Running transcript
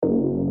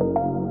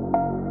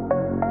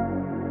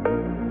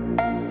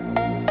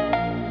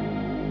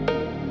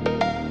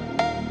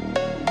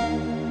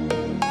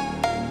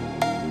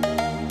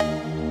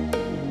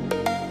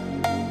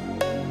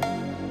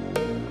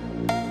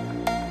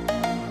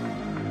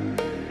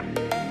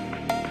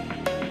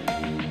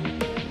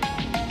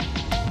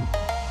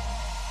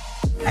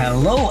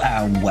Hello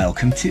and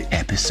welcome to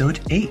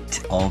episode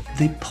 8 of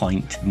the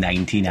Point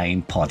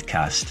 99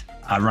 podcast,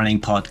 a running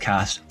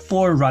podcast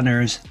for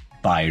runners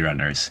by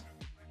runners.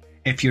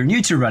 If you're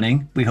new to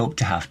running, we hope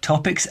to have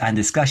topics and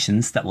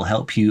discussions that will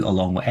help you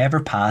along whatever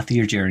path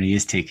your journey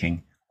is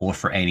taking. Or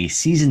for any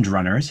seasoned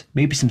runners,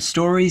 maybe some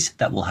stories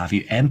that will have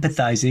you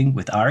empathizing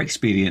with our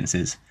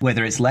experiences.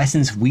 Whether it's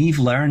lessons we've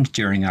learned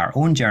during our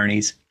own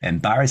journeys,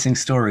 embarrassing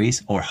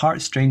stories, or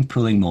heartstring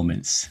pulling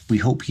moments, we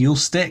hope you'll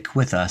stick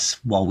with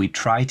us while we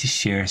try to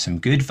share some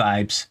good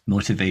vibes,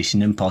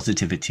 motivation and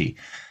positivity.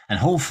 And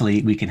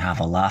hopefully we can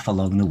have a laugh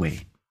along the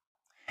way.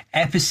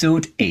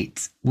 Episode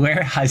 8.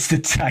 Where has the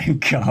time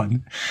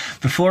gone?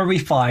 Before we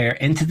fire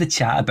into the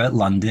chat about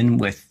London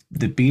with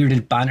the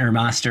bearded banter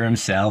master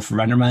himself,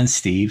 Runnerman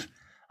Steve,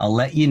 I'll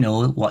let you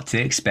know what to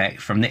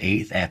expect from the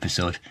 8th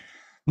episode.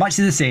 Much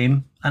of the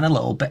same and a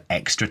little bit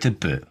extra to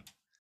boot.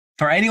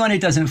 For anyone who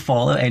doesn't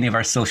follow any of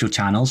our social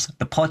channels,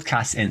 the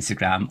podcast's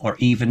Instagram, or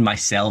even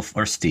myself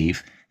or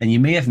Steve, then you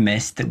may have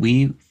missed that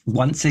we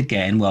once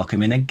again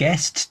welcome in a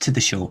guest to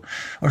the show.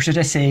 Or should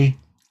I say,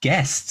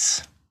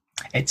 guests?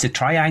 It's a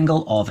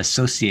triangle of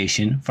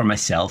association for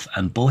myself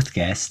and both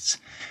guests,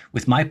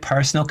 with my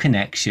personal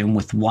connection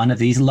with one of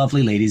these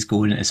lovely ladies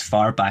going as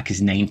far back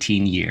as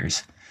 19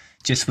 years,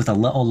 just with a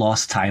little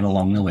lost time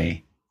along the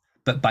way.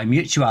 But by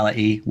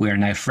mutuality, we are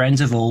now friends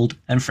of old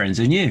and friends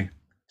of new.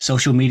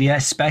 Social media,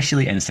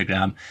 especially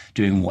Instagram,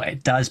 doing what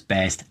it does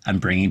best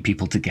and bringing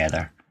people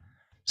together.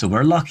 So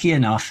we're lucky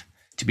enough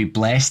to be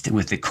blessed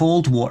with the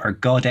cold water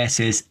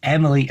goddesses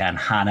Emily and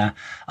Hannah,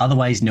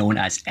 otherwise known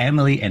as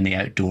Emily in the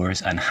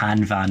Outdoors and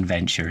Han Van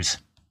Ventures.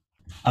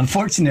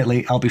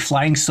 Unfortunately, I'll be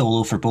flying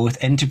solo for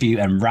both interview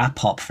and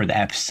wrap up for the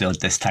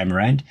episode this time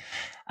around,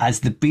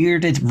 as the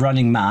bearded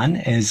running man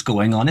is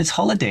going on his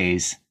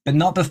holidays, but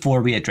not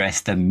before we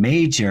address the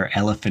major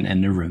elephant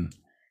in the room.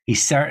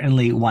 He's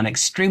certainly one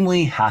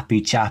extremely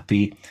happy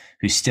chappie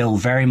who's still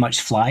very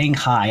much flying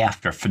high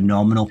after a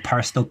phenomenal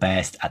personal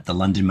best at the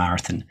London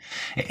Marathon.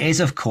 It is,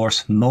 of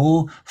course,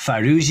 Mo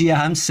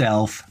Farrugia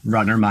himself,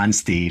 Runnerman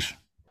Steve.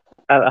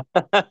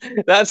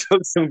 That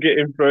took some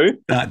getting through.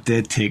 That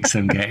did take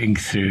some getting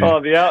through. Oh,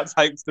 the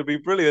outtakes to be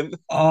brilliant.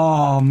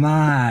 Oh,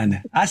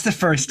 man. That's the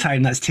first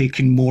time that's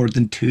taken more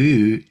than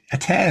 2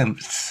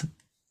 attempts.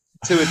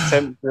 2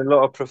 attempts and a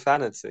lot of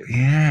profanity.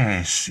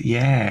 Yes.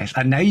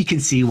 And now you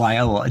can see why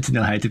I wanted to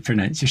know how to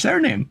pronounce your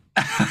surname.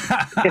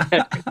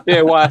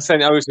 Yeah, why I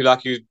sent it over to you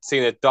like you'd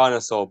seen a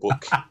dinosaur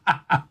book.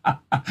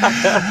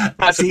 I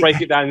had to break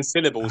it down in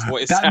syllables.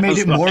 What it that made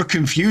it like. More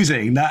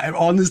confusing. That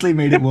honestly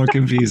made it more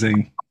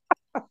confusing.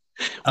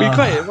 We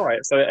got it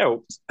right, so it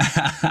helped.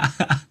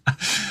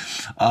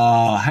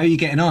 Oh, how are you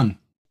getting on?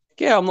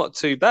 Yeah, I'm not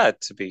too bad,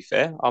 to be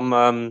fair. I'm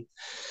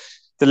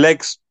the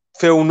legs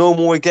feel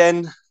normal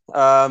again.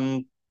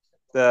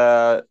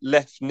 The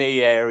left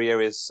knee area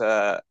is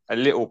a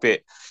little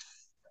bit.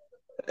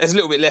 There's a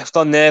little bit left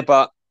on there,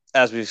 but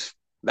as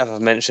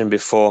I've mentioned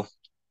before,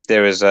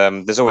 there's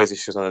always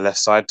issues on the left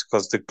side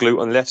because the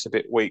glute on the left's a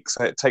bit weak,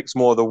 so it takes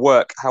more of the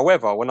work.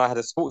 However, when I had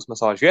a sports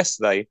massage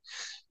yesterday,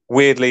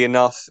 weirdly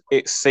enough,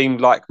 it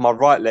seemed like my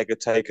right leg had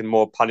taken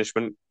more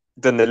punishment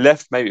than the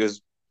left. Maybe it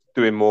was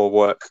doing more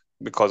work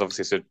because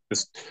obviously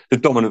it's the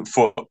dominant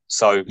foot.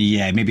 So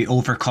yeah, maybe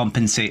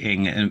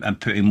overcompensating and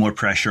putting more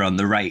pressure on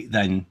the right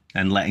and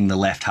letting the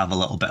left have a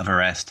little bit of a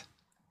rest.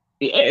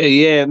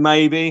 Yeah,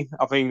 maybe.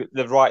 I think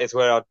the right is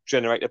where I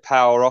generate the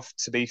power off,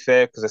 to be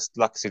fair, because it's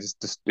like I said,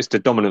 it's the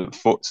dominant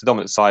foot, it's the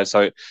dominant side,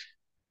 so it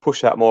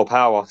push out more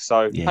power.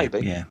 So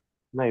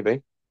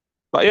maybe.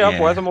 But yeah,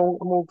 otherwise I'm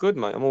all good,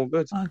 mate. I'm all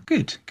good. Oh,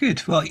 good.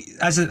 Well,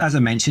 as I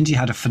mentioned, you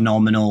had a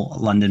phenomenal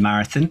London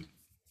Marathon.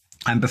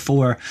 And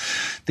before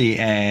the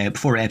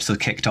episode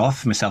kicked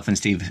off, myself and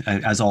Steve,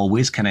 as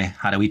always, kind of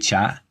had a wee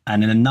chat.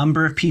 And then a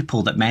number of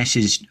people that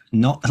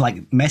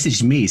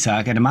messaged me. So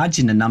I can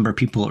imagine the number of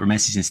people that were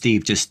messaging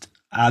Steve just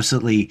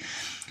absolutely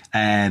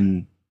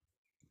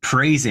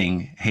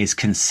praising his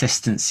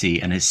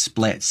consistency and his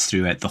splits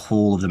throughout the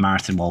whole of the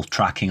marathon while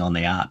tracking on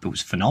the app. It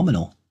was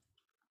phenomenal.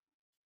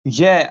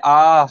 Yeah,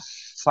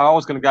 so I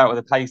was going to go out with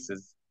the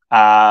paces,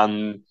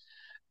 and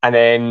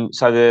then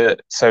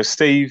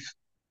Steve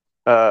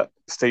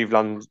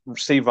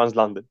runs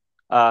London.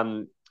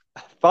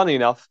 Funny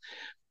enough,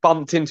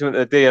 bumped into him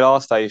at the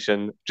DLR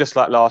station just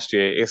like last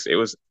year. It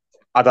was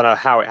I don't know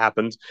how it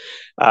happened.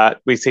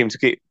 We seemed to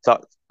get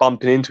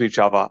bumping into each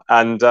other,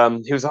 and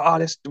he was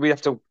like,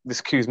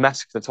 this queue's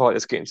massive for the toilet.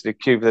 Let's get into the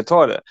queue for the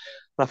toilet.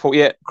 And I thought,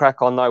 yeah,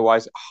 crack on, no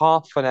worries.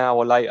 Half an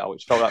hour later,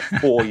 which felt like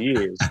 4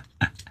 years.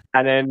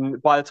 And then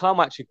by the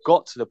time I actually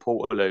got to the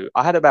Portaloo,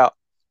 I had about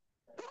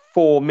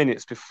 4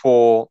 minutes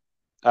before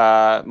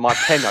my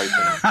pen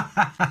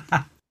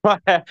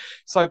opened.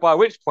 So by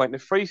which point the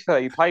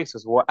 3:30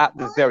 pacers were at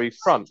the very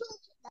front.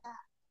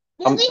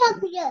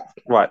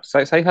 Right,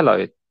 say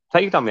hello.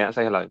 Take your dummy out and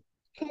say hello.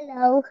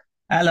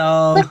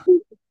 Hello.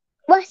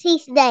 What's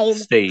his name?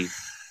 Steve.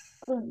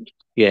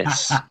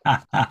 Yes.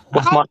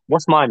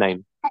 What's my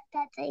name?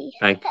 Daddy.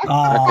 Thank you.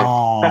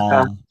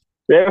 Oh.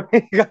 There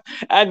we go.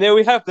 And there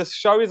we have. The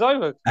show is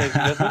over, ladies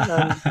and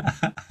gentlemen.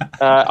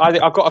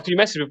 I got a few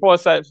messages before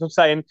from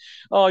saying,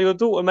 "Oh, your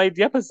daughter made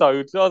the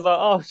episode." So I was like,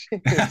 "Oh,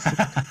 shit."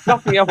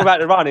 Nothing else about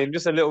the running,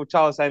 just a little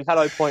child saying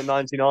hello, point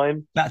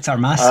 99. That's our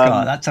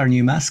mascot. That's our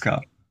new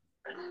mascot.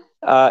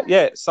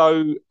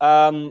 So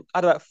at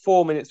about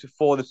 4 minutes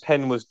before the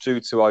pen was due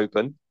to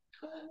open,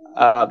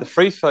 the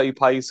 3:30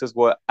 pacers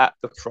were at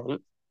the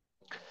front.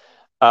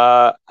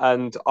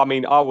 And I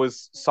mean, I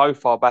was so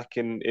far back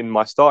in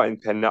my starting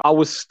pen now, I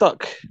was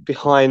stuck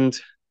behind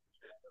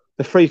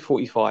the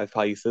 3:45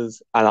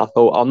 pacers, and I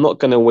thought, I'm not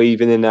going to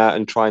weave in and out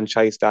and try and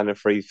chase down the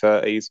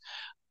 3:30s.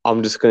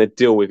 I'm just going to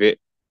deal with it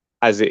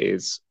as it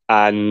is.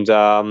 And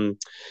I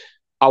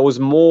was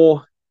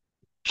more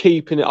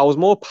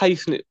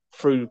pacing it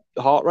through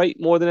heart rate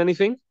more than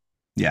anything.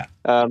 Yeah.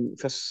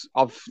 Because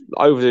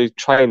over the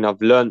training,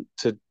 I've learned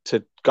to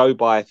go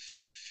by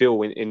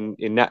feel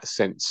in that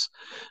sense.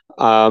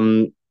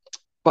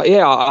 But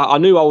yeah, I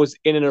knew I was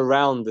in and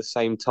around the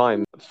same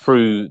time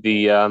through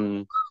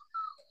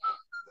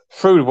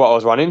what I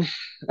was running.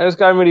 It was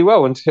going really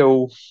well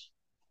until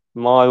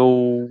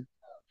mile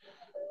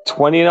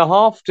 20 and a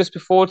half, just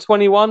before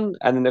 21,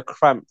 and then the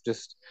cramp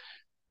just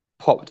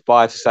popped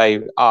by to say,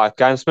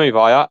 going smooth,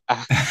 are you?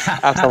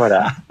 Have some of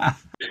that.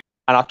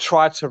 And I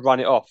tried to run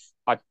it off.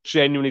 I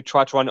genuinely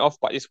tried to run it off,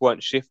 but it just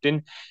weren't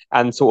shifting.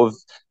 And sort of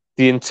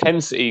the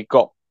intensity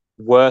got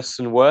worse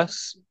and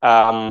worse.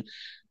 And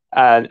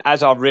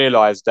as I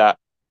realised that,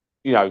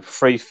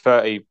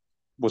 3:30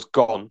 was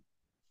gone,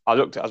 I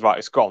looked at it, I was like,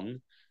 it's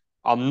gone.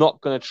 I'm not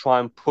going to try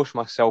and push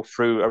myself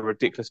through a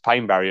ridiculous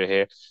pain barrier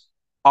here.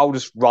 I'll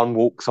just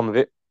walk some of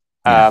it.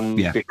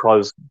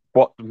 Because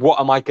what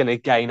am I going to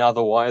gain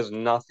otherwise?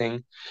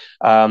 Nothing.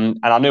 And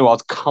I knew I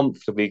was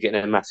comfortably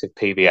getting a massive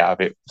PB out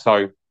of it.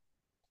 So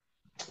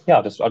yeah,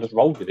 I just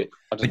rolled with it.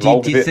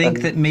 Do you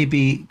think that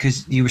maybe,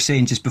 because you were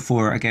saying just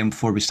before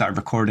we started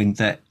recording,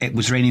 that it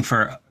was raining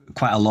for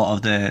quite a lot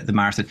of the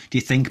marathon. Do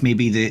you think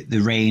maybe the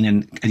rain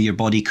and your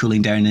body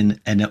cooling down in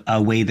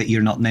a way that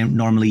you're not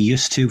normally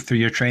used to through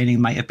your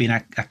training might have been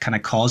a kind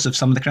of cause of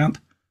some of the cramp?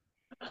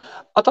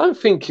 I don't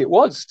think it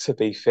was, to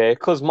be fair,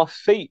 because my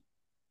feet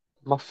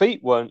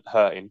weren't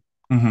hurting.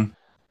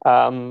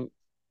 Mm-hmm.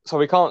 So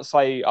we can't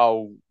say,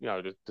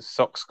 the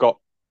socks got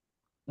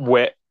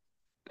wet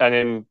and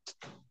then,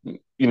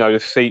 the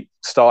feet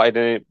started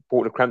and it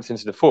brought the cramps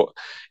into the foot,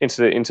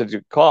 into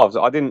the calves.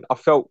 I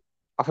felt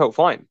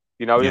fine.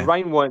 The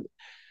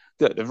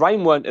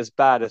rain weren't as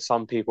bad as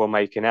some people are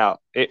making out.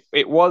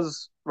 It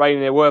was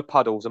raining. There were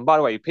puddles, and by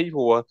the way,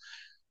 people were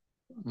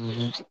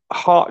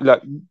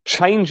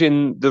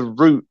changing the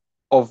route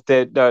of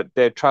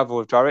their travel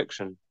of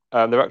direction,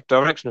 the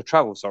direction of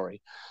travel.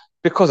 Sorry,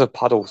 because of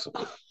puddles.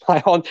 They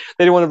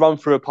didn't want to run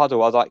through a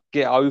puddle. I was like,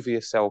 get over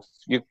yourself.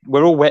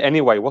 We're all wet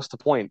anyway. What's the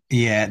point?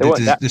 Yeah,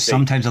 there's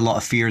sometimes a lot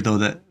of fear though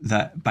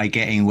that by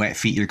getting wet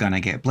feet you're gonna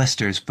get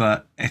blisters.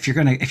 But if you've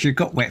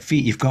got wet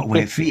feet, you've got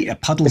wet feet. A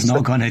puddle's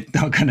not gonna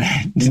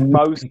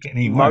most get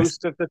any worse.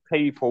 Most of the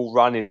people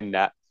running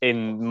that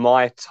in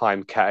my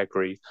time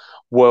category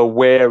were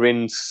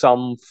wearing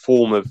some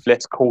form of,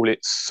 let's call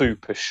it,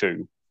 super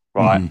shoe,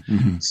 right?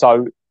 Mm-hmm.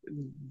 So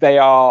they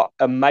are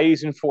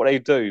amazing for what they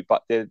do,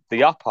 but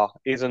the upper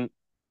isn't,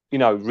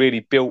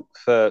 really built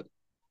for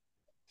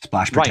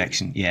splash rain.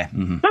 Protection. Yeah,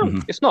 No,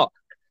 it's not.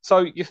 So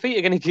your feet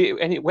are going to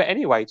get wet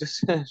anyway.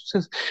 Just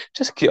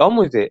get on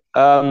with it.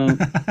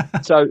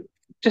 So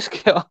just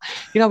get on.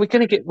 We're going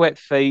to get wet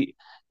feet.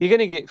 You're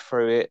going to get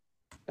through it.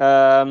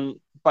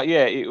 But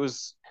yeah,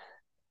 it's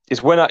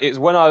when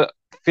I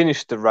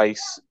finished the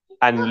race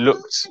and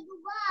looked.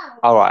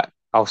 All right,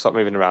 I'll stop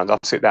moving around. I'll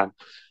sit down.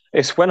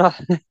 It's when I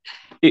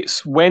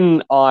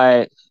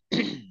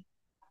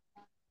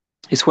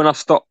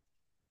stopped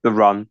the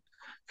run,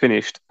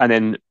 finished, and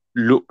then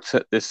looked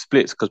at the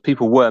splits, because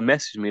people were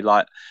messaging me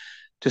like,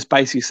 just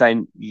basically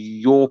saying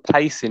your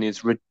pacing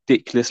is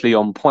ridiculously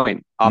on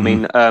point. I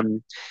mean,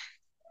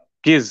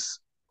 Giz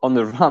on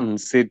the run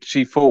said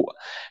she thought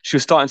she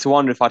was starting to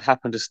wonder if I'd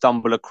happen to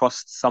stumble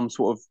across some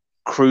sort of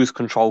cruise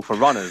control for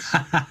runners.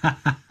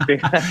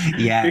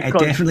 Yeah, it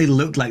definitely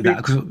looked like that.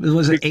 Because it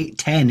was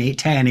 8:10,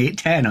 8:10,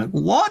 8:10. Like,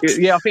 what?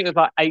 Yeah, I think it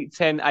was like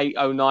 8:10,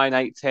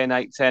 8:09, 8:10,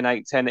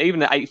 8:10, 8:10.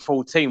 Even at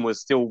 8:14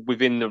 was still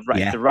within the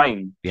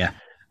range. Yeah.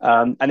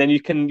 And then you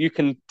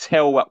can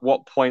tell at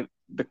what point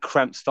the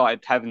cramp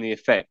started having the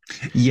effect.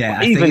 Yeah,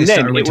 I think it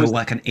started to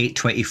like an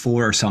 8:24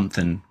 or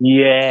something.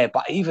 Yeah,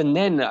 but even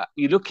then,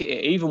 you look at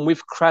it, even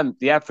with cramp,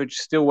 the average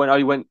still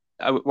only went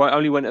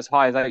as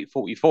high as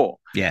 8:44.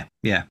 Yeah.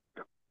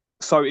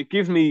 So it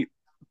gives me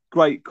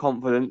great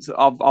confidence.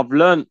 I've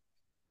learned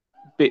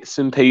bits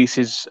and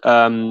pieces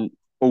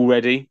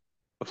already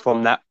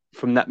from that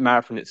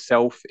marathon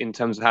itself in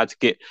terms of how to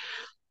get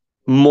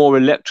more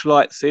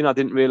electrolytes in. I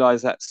didn't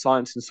realise that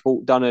Science and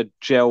Sport done a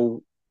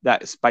gel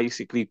that's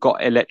basically got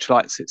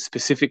electrolytes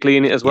specifically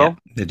in it as well.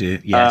 Yeah, they do.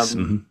 Yes.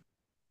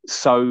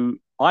 So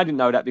I didn't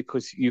know that,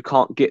 because you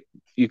can't get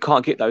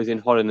those in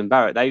Holland and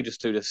Barrett. They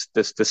just do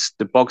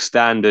the bog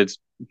standard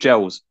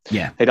gels.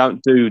 Yeah. They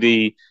don't do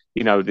the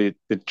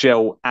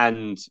gel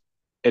and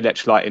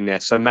electrolyte in there.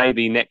 So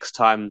maybe next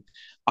time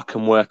I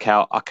can work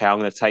out, okay, I'm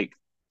going to take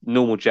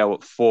normal gel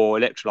at 4,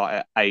 electrolyte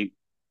at 8,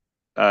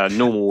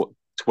 normal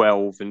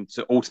 12, and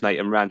to alternate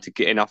them around to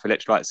get enough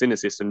electrolytes in the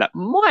system. That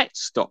might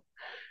stop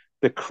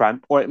the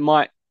cramp, or it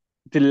might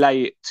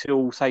delay it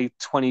till, say,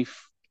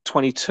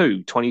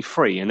 22,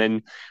 23, and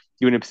then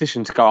you're in a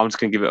position to go, I'm just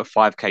going to give it a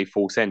 5K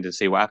full send and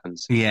see what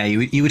happens. Yeah,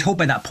 you would hope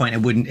by that point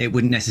it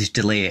wouldn't necessarily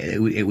delay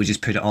it. It would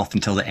just put it off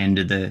until the end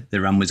of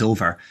the run was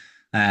over.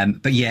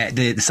 But yeah,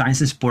 the science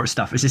and sport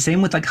stuff is the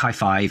same with like High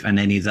Five and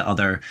any of the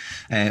other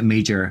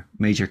major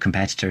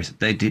competitors.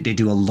 They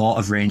do a lot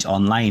of range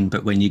online,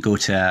 but when you go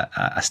to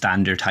a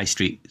standard high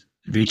street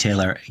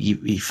retailer,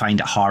 you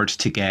find it hard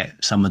to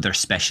get some of their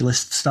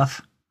specialist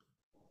stuff.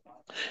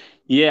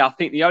 Yeah, I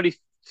think the only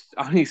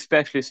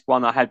specialist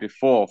one I had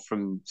before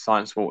from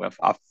Science Sport,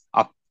 I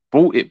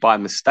bought it by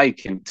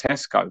mistake in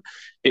Tesco.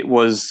 It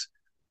was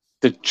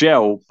the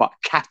gel but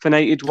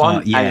caffeinated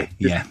one. Oh,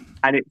 yeah.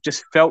 And it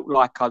just felt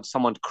like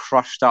someone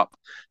crushed up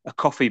a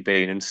coffee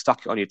bean and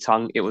stuck it on your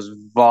tongue. It was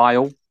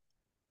vile.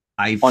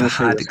 I've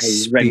had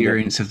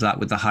experience of that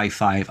with the High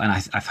Five, and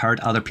I've heard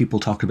other people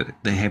talk about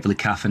the heavily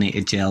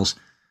caffeinated gels.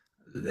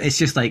 It's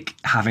just like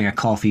having a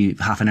coffee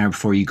half an hour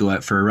before you go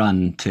out for a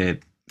run to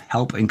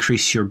help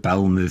increase your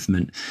bowel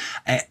movement.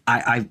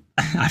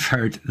 I've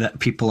heard that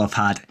people have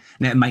had,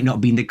 now it might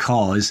not be the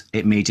cause,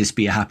 it may just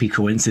be a happy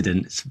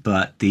coincidence,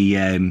 but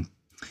the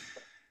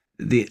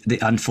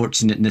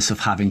unfortunateness of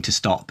having to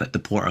stop at the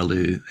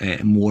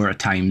Portaloo more at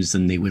times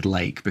than they would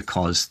like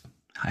because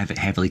I have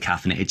heavily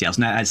caffeinated gels.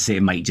 Now, as I say,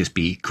 it might just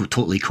be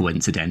totally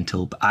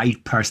coincidental, but I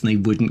personally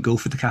wouldn't go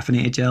for the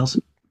caffeinated gels.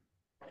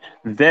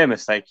 Their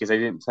mistake is they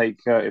didn't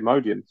take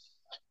Imodium.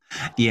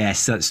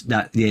 Yes,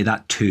 that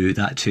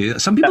too.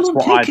 Some people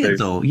don't take it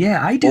though.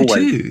 Yeah, I do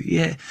always. Too.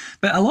 Yeah,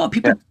 but a lot of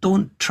people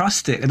don't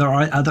trust it. They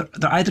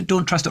either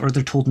don't trust it or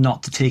they're told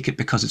not to take it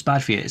because it's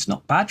bad for you. It's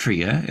not bad for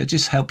you. It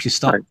just helps you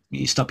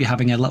stop you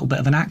having a little bit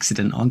of an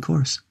accident on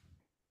course.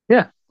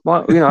 Yeah,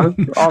 well,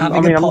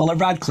 having Paula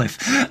Radcliffe.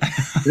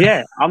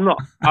 Yeah, I'm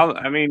not.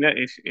 I mean,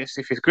 if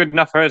it's good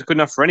enough for her, it's good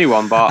enough for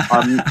anyone. But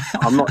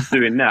I'm not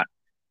doing that.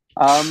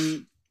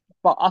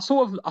 But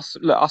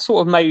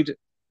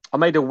I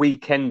made a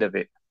weekend of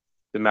it,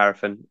 the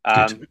marathon.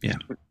 Yeah.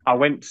 I've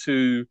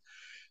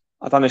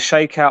done a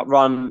shakeout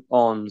run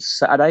on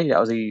Saturday. That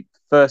was the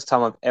first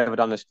time I've ever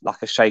done a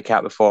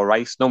shakeout before a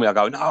race. Normally I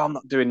go, no, I'm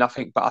not doing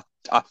nothing. But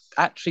I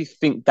actually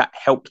think that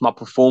helped my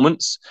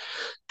performance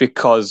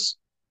because,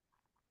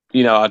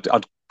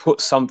 I'd put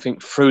something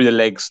through the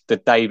legs the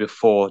day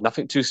before.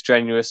 Nothing too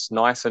strenuous,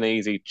 nice and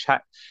easy.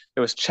 There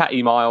was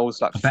chatty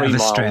miles, like 3 miles. A bit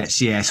of a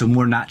stretch, yeah. So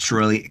more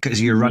naturally,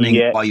 because you're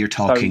running while you're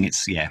talking,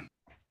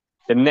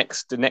 The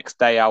next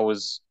day I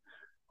was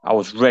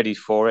ready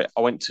for it.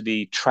 I went to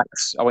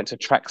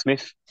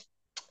Tracksmith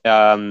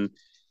in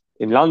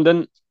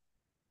London.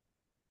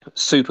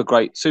 Super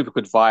great, super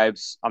good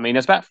vibes. I mean,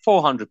 there's about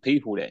 400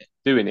 people there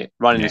doing it,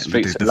 running the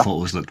streets. The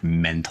photos looked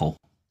mental.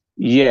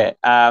 Yeah,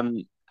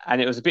 and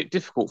it was a bit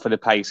difficult for the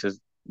pacers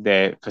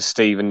there, for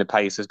Steve and the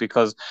pacers,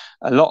 because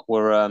a lot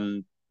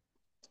were,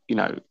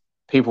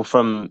 people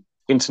from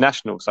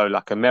international, so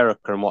like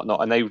America and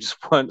whatnot, and they just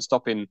weren't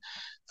stopping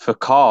for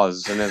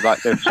cars, and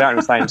they're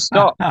shouting saying,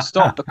 stop,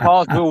 the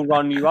cars will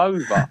run you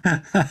over.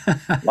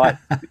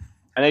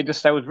 And they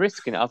was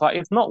risking it. I was like,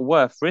 it's not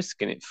worth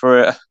risking it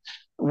for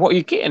what are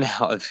you getting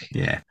out of it?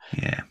 Yeah.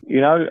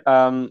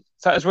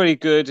 So it was really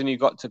good, and you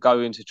got to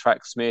go into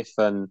Tracksmith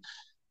and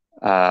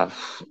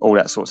all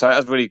that sort. So that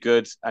was really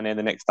good. And then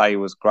the next day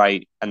was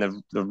great, and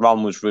the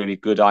run was really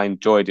good. I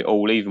enjoyed it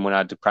all, even when I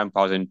had the cramp.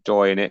 I was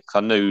enjoying it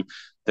because I knew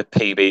the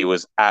PB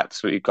was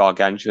absolutely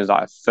gargantuan. It was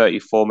like a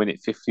 34-minute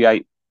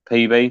 58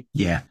 PB.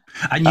 Yeah,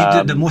 and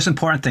the most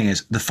important thing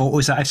is the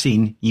photos that I've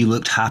seen. You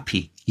looked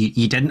happy.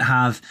 You didn't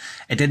have.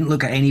 It didn't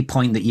look at any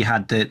point that you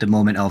had the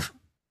moment of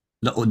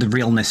the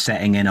realness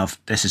setting in of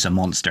this is a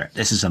monster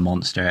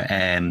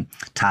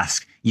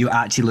task. You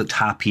actually looked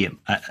happy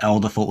at all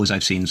the photos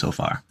I've seen so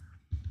far.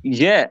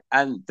 Yeah,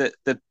 and this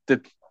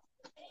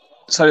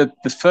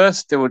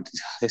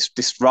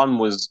run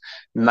was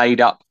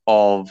made up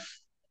of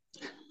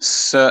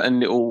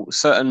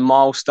certain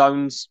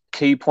milestones,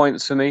 key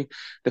points for me.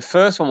 The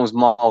first one was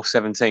mile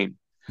 17.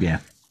 Yeah,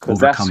 because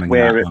that's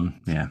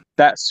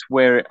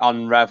where it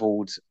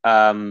unravelled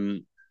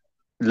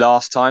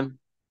last time.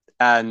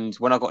 And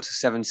when I got to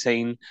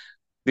 17,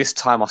 this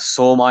time I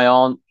saw my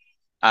aunt,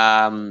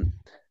 and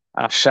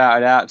I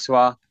shouted out to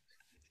her.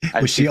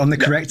 Was she on the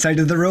correct side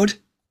of the road?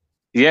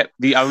 Yep,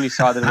 the only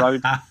side of the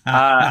road.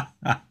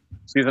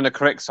 She was on the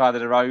correct side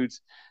of the road.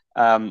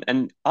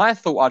 And I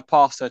thought I'd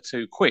passed her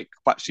too quick,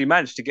 but she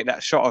managed to get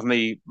that shot of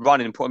me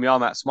running, putting my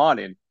arm out,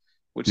 smiling.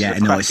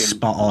 It's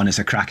spot on. It's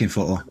a cracking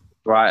photo.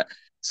 Right.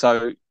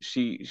 So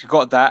she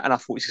got that, and I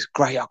thought, this is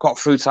great. I got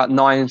through to like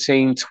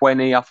 19,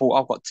 20. I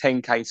thought, I've got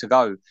 10K to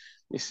go.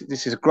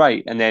 This is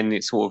great. And then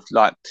it sort of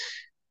like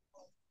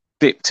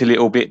dipped a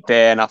little bit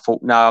there, and I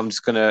thought, no, I'm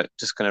just gonna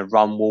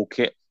run, walk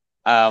it.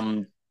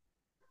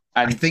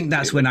 And I think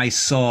that's when I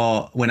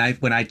saw when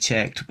I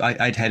checked.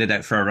 I'd headed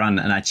out for a run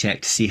and I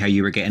checked to see how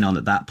you were getting on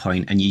at that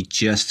point, and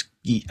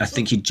I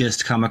think you'd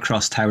just come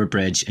across Tower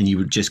Bridge and you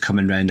were just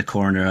coming round the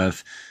corner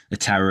of the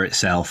tower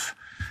itself,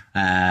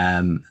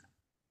 and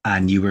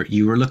you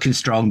were looking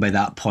strong by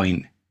that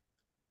point.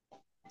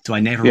 So I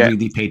never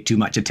really paid too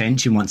much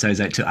attention once I was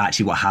out to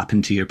actually what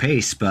happened to your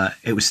pace, but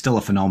it was still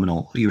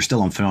you were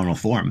still on phenomenal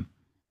form.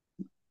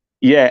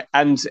 Yeah,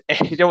 and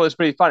you know what's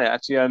pretty funny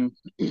actually.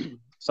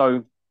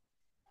 So,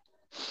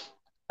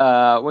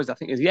 what was it? I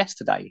think it was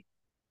yesterday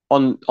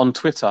on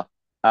Twitter.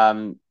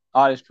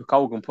 Irish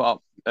Colgan put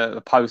up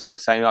a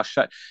post saying, "I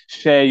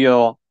share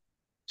your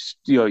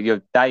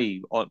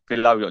day or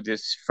below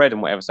this thread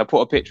and whatever." So I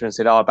put a picture and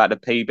said, "Oh, about the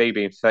PB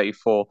being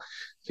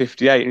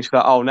 34:58," and she's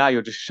like, "Oh, now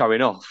you're just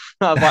showing off."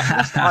 I was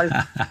like,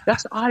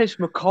 "That's Irish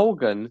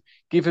McColgan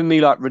giving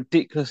me like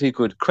ridiculously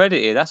good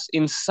credit here. That's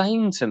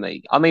insane to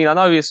me." I mean, I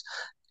know it's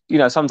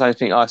sometimes I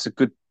think, oh, it's a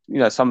good.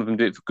 Some of them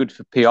do it for good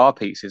for PR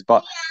pieces,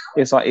 but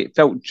it's like it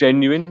felt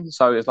genuine.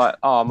 So it's like,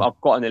 oh,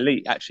 I've got an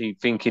elite actually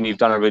thinking you've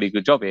done a really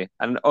good job here,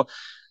 and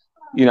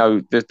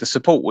the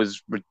support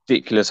was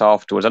ridiculous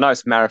afterwards. I know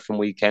it's marathon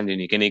weekend and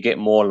you're going to get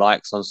more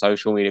likes on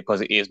social media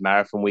because it is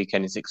marathon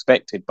weekend. It's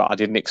expected, but I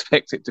didn't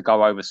expect it to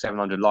go over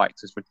 700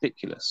 likes. It's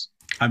ridiculous.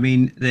 I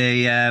mean,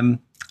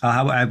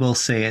 I will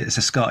say it's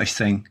a Scottish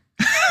thing.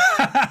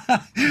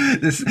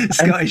 The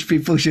Scottish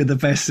people show the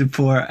best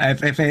support.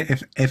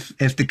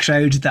 If the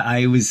crowd that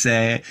I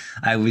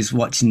was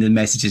watching the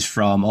messages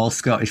from, all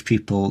Scottish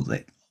people,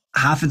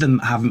 half of them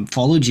haven't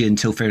followed you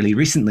until fairly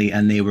recently,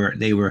 and they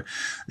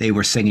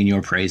were singing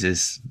your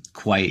praises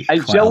quite.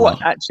 And you know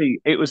what? Actually,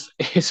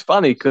 it's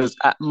funny because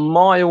at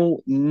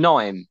mile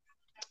 9,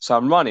 so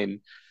I'm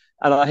running,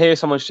 and I hear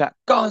someone shout,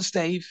 "Go on,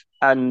 Steve!"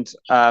 And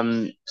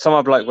some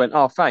other bloke went,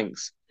 "Oh,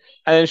 thanks,"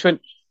 and then she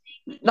went,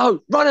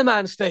 "No, runner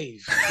man,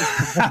 Steve."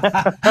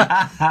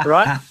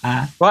 right.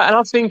 And I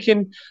was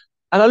thinking,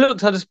 and I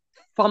looked, I just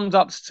thumbs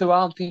up to her.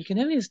 I'm thinking,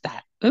 who is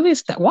that?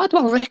 Why do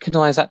I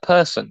recognise that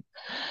person?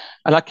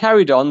 And I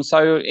carried on.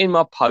 So in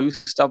my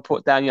post, I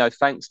put down,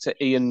 thanks to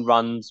Ian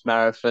Runs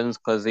Marathons,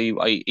 because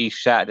he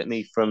shouted at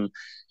me from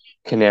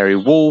Canary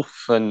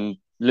Wharf, and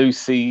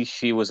Lucy,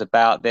 she was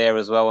about there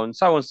as well, and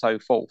so on and so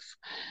forth.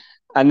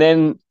 And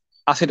then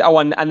I said, oh,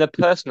 and the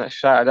person that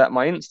shouted out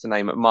my Insta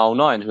name at mile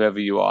 9, whoever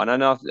you are.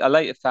 And I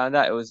later found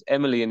out it was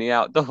Emily in the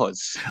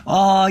Outdoors.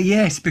 Oh,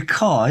 yes,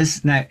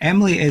 because now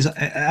Emily is,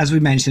 as we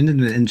mentioned in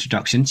the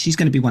introduction, she's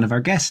going to be one of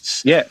our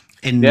guests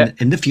in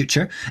the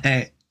future.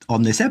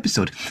 On this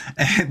episode.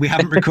 We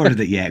haven't recorded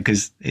it yet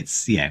because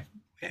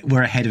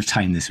we're ahead of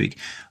time this week.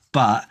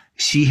 But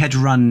she had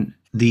run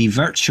the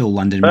virtual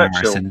London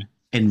Marathon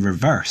in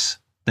reverse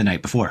the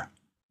night before.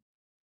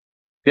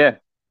 Yeah.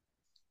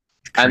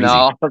 And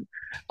I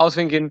was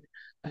thinking,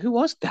 who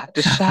was that?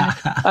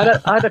 I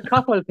had a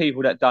couple of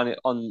people that done it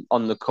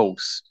on the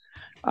course.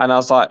 And I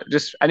was like,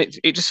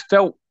 it just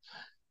felt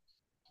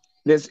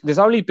there's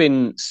only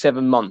been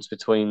 7 months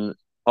between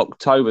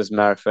October's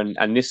marathon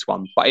and this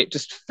one, but it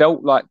just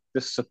felt like the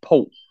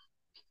support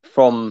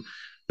from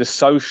the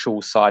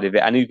social side of it,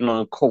 and even on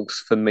the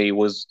course for me,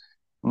 was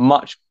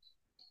much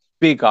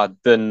bigger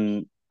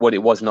than what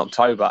it was in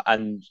October.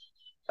 And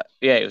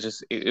it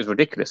was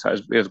ridiculous.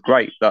 It was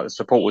great. The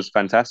support was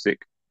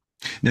fantastic.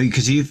 No,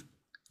 because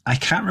I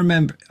can't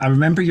remember. I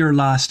remember your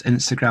last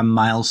Instagram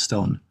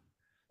milestone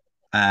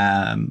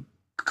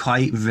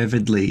quite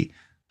vividly.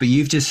 But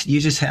you've just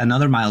hit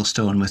another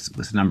milestone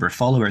with a number of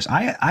followers.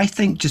 I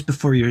think just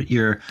before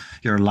your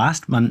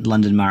last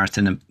London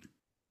Marathon,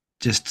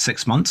 just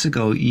 6 months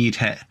ago, you'd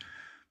hit.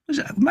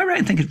 Am I right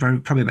in thinking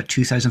probably about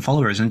 2,000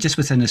 followers, and just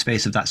within the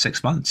space of that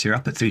 6 months, you're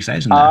up at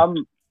 3,000 now.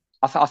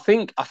 I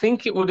think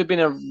it would have been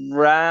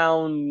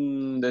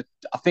around the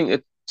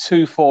 2.4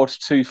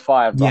 to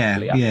 2.5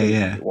 roughly.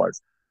 Yeah. It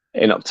was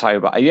in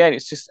October. Yeah,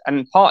 it's just,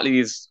 and partly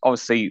is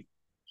obviously.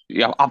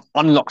 Yeah, I've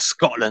unlocked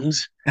Scotland.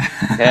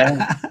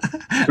 Yeah,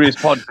 through his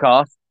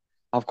podcast,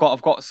 I've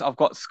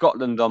got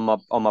Scotland on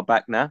my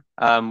back now,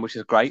 which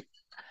is great.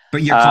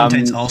 But your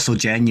content's also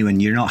genuine.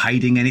 You're not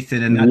hiding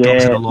anything, and that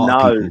talks to a lot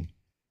of people.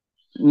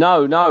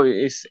 No,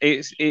 it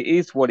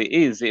is what it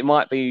is. It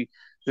might be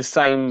the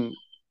same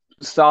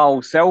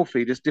style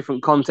selfie, just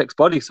different context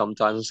body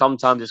sometimes, and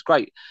sometimes it's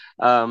great.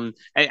 And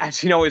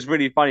actually, it's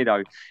really funny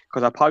though,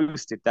 because I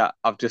posted that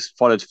I've just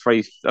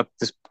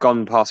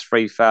gone past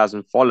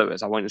 3,000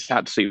 followers. I went, it's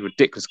absolutely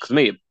ridiculous, because to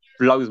me it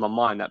blows my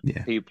mind that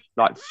people,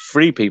 like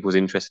 3 people's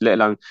interest, let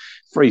alone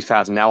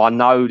 3,000. Now I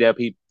know there'll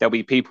be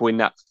people in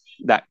that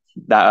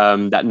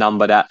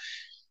number that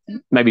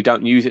maybe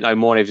don't use it no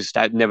more. They've just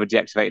never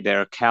deactivated their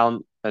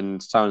account,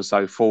 and so on and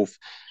so forth.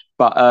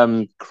 But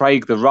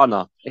Craig the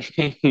runner,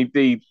 he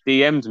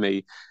DM'd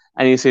me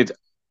and he said,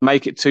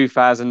 "Make it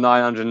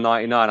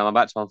 2,999. I'm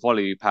about to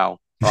unfollow you,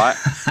 pal." Right?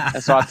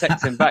 And so I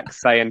text him back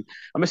saying,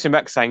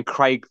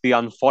 Craig the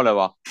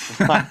unfollower.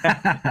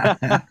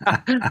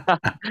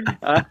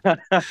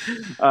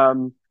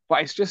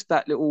 But it's just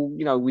that little,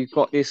 we've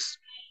got this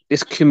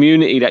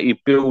community that you're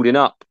building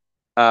up,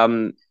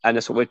 and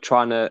that's what we're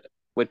trying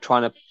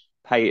to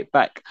pay it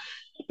back.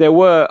 There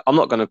were, I'm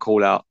not going to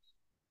call out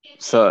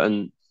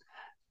certain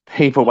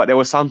people, but there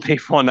were some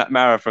people on that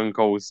marathon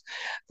course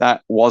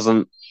that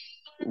wasn't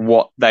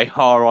what they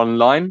are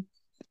online.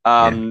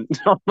 I'm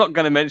not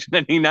going to mention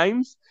any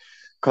names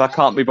because I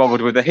can't be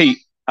bothered with the heat.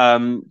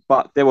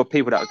 But there were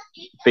people that were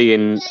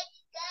being,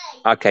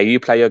 okay, you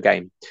play your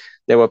game.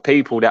 There were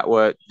people that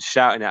were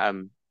shouting at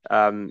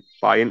them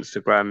by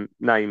Instagram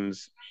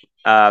names,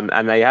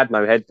 and they had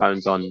no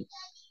headphones on,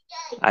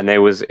 and they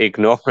was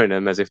ignoring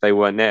them as if they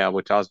weren't there,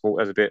 which I thought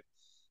was a bit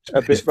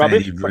It's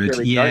rubbish. very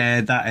rude.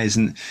 Yeah,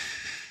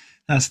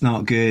 that's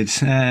not good.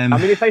 I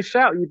mean, if they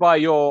shout you by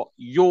your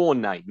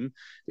name,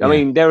 I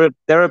mean, there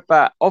are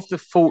about, of the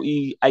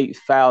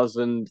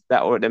 48,000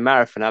 that were at the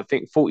marathon, I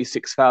think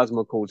 46,000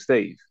 were called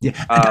Steve.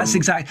 Yeah, that's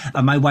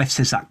exactly. My wife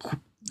says that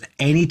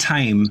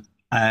anytime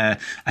a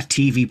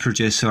TV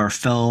producer or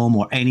film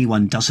or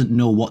anyone doesn't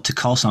know what to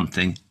call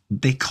something,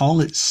 they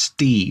call it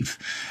Steve,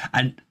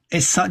 and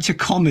it's such a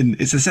common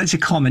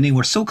name.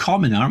 We're so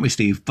common, aren't we,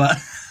 Steve? But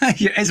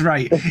it's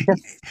right.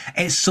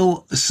 It's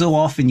so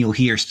often you'll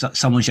hear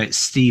someone shout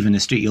Steve in the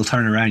street. You'll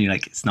turn around, you're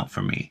like, it's not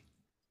for me.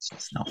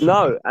 It's not for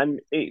me. And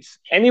it's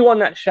anyone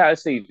that shouted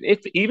Steve.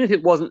 Even if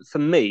it wasn't for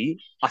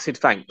me, I said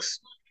thanks.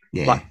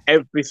 Yeah. Like I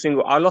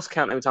lost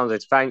count every time I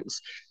said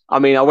thanks. I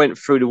mean, I went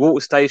through the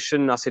water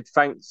station. I said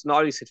thanks. Not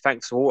only said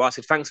thanks for water, I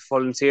said thanks for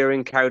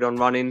volunteering. Carried on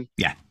running.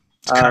 Yeah,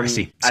 it's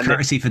courtesy. It's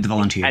courtesy for the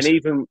volunteers.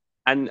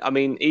 And I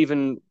mean,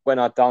 even when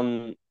you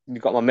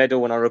got my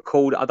medal, when I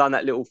done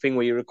that little thing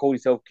where you record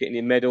yourself getting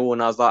your medal,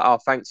 and I was like, oh,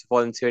 thanks for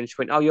volunteering. She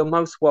went, oh, you're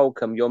most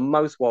welcome. You're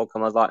most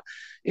welcome. I was like,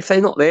 if they're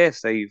not there,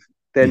 Steve,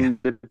 then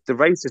the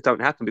races don't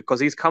happen,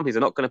 because these companies are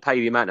not going to pay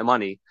the amount of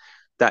money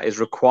that is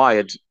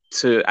required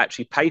to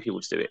actually pay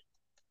people to do it.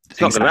 It's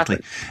not going to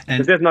happen.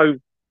 And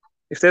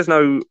if there's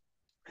no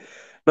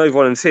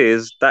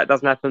volunteers, that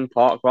doesn't happen.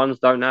 Park runs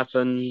don't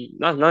happen.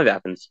 None of it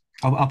happens.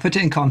 I'll put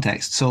it in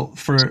context. So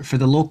for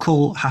the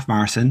local half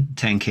marathon,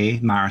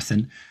 10K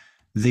marathon,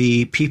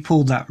 the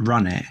people that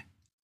run it,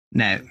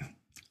 now,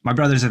 my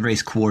brother's a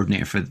race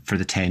coordinator for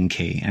the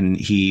 10K, and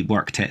he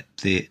worked at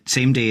the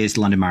same day as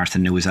London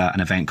Marathon. There was an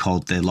event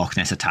called the Loch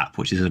Ness Tap,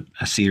 which is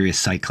a serious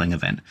cycling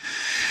event.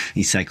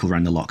 He cycled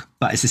around the loch.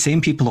 But it's the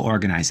same people that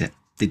organise it.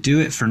 They do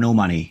it for no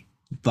money,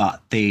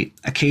 but they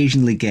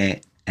occasionally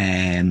get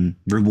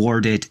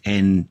rewarded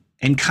in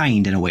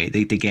kind, in a way.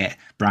 They get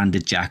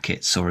branded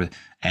jackets, or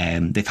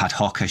they've had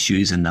Hoka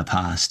shoes in the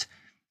past.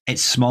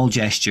 It's small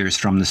gestures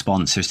from the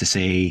sponsors to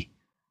say,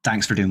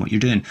 thanks for doing what you're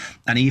doing.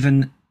 And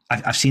even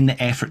I've seen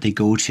the effort they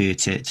go to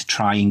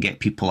try and get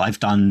people.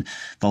 I've done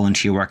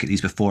volunteer work at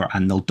these before,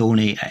 and they'll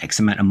donate X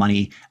amount of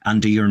money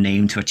under your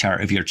name to a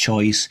charity of your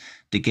choice.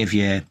 They give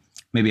you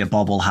maybe a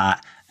bobble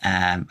hat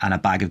and a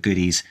bag of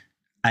goodies.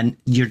 And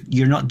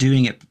you're not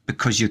doing it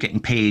because you're getting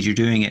paid. You're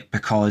doing it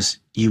because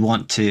you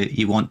want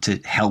to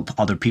help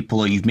other people,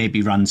 or you've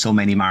maybe run so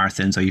many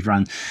marathons, or you've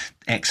run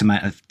X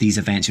amount of these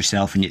events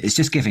yourself, and it's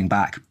just giving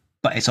back.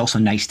 But it's also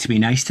nice to be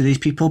nice to these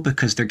people,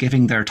 because they're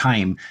giving their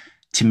time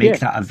to make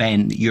that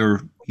event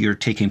you're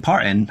taking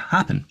part in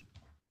happen.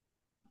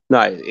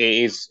 No,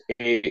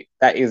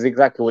 that is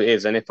exactly what it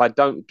is. And if I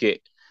don't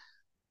get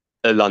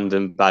a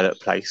London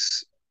ballot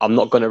place, I'm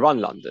not going to run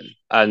London.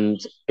 And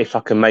if I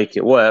can make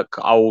it work,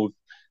 I'll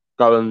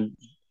go and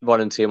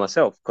volunteer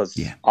myself,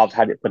 because I've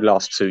had it for the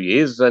last 2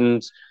 years,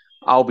 and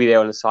I'll be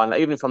there on the sign.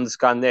 Like, even if I'm just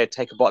going there,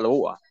 take a bottle of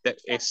water.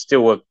 It's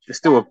still a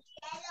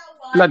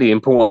bloody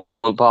important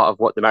part of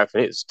what the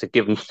marathon is, to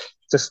give them,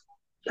 just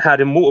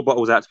handing water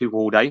bottles out to people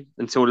all day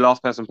until the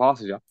last person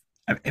passes you.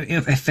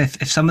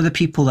 If some of the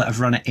people that have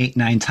run it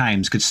 8-9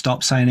 times could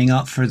stop signing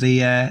up for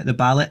the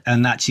ballot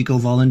and actually go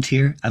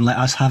volunteer and let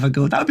us have a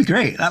go, that would be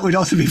great. That would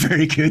also be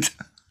very good.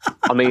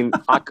 I mean,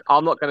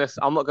 I'm not going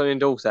to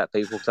endorse that,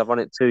 people, because I've run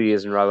it 2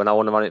 years in a row, and I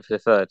want to run it for the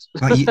third.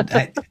 Well,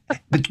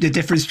 the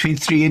difference between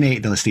 3 and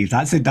 8, though, Steve,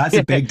 that's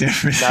a big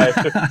difference. No,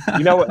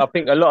 you know what? I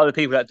think a lot of the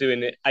people that are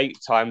doing it 8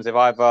 times, they're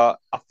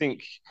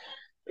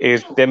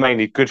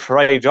mainly good for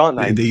age, aren't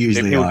they? They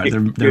usually are.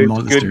 They're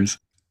monsters.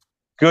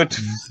 Good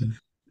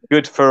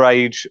for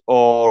age,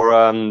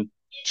 or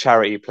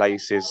charity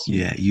places.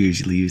 Yeah,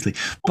 usually.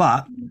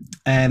 But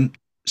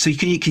so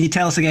can you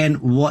tell us again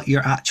what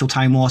your actual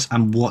time was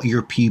and what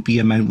your PB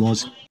amount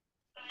was?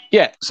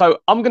 Yeah, so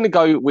I'm going to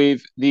go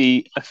with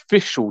the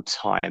official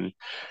time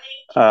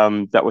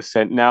that was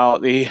sent. Now,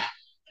 if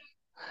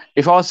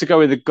I was to go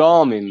with the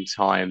Garmin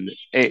time,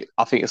 I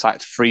think it's like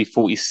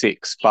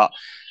 3:46. But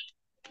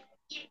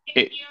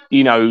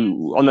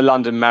on the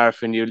London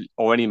Marathon,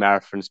 or any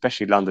marathon,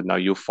 especially London, though,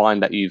 you'll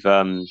find that you've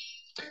done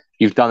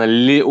a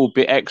little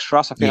bit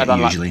extra. So I think I've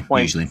done usually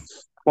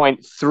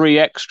 0.3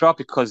 extra,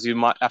 because you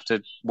might have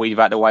to weave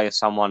out the way of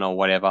someone or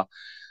whatever.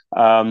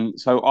 So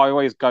I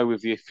always go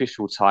with the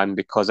official time,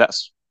 because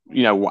that's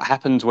what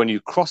happens when you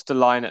cross the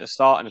line at the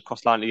start and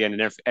cross the line at the end,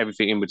 and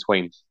everything in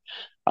between.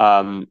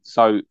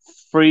 So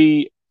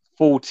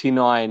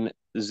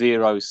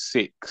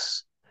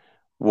 3:49.06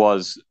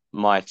 was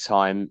my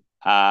time.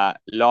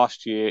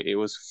 Last year it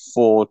was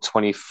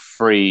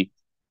 4:23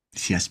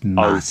 See, that's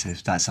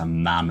massive. That's a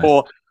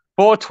mammoth.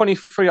 For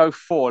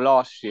 23:04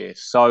 last year.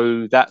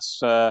 So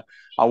that's I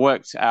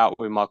worked out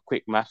with my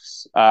quick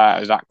maths. It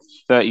was like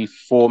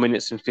 34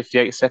 minutes and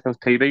 58 seconds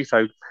PB.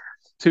 So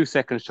 2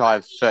 seconds shy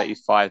of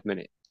 35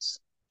 minutes.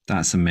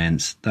 That's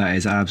immense. That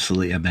is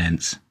absolutely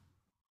immense.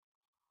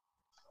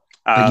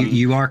 But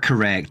you are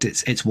correct.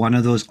 It's one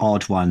of those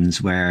odd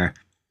ones where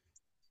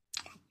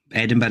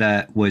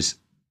Edinburgh was,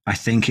 I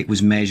think it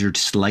was measured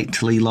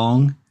slightly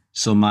long.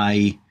 So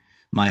my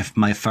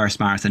first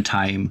marathon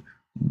time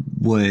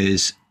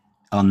was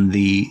on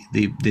the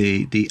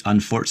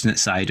unfortunate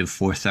side of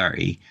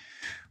 4:30,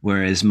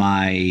 whereas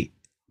my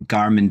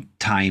Garmin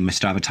time, my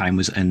Strava time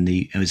was on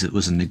the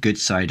good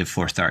side of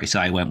 4:30. So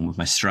I went with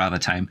my Strava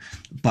time.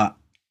 But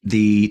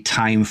the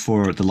time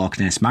for the Loch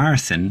Ness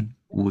Marathon,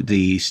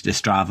 the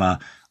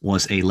Strava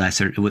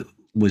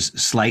was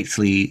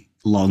slightly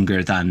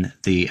longer than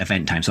the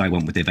event time, so I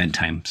went with the event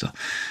time. So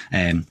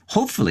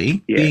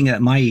hopefully, being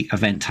that my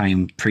event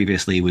time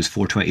previously was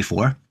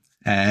 4:24,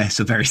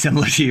 so very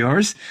similar to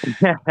yours.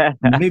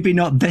 Maybe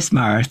not this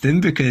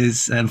marathon,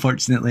 because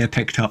unfortunately I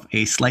picked up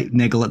a slight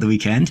niggle at the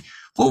weekend.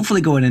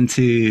 Hopefully, going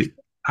into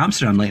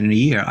Amsterdam later in the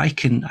year, I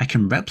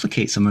can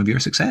replicate some of your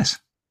success.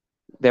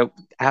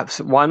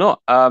 Why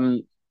not?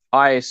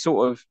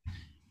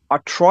 I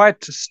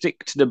tried to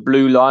stick to the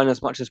blue line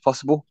as much as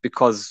possible,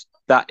 because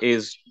that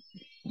is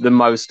the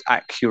most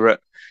accurate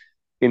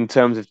in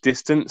terms of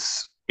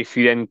distance. If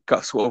you then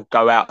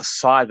go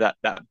outside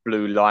that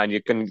blue line, you're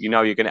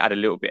gonna add a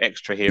little bit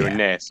extra here and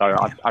there. So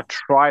I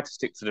tried to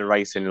stick to the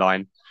racing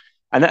line,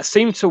 and that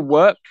seemed to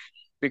work,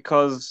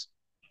 because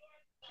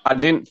I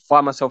didn't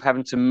find myself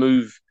having to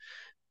move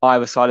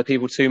either side of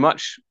people too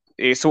much.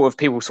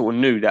 People sort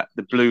of knew that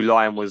the blue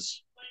line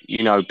was,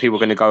 people were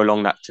going to go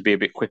along that to be a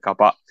bit quicker.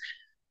 But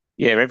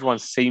yeah, everyone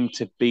seemed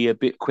to be a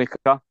bit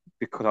quicker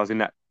because I was in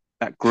that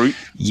group.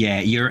 Yeah,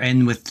 you're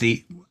in with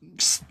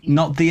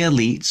not the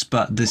elites,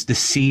 but the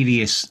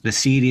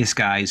serious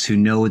guys who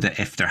know that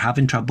if they're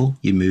having trouble,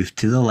 you move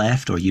to the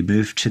left or you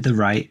move to the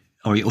right.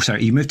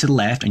 You move to the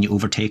left and you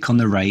overtake on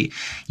the right.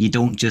 You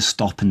don't just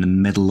stop in the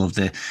middle of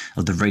the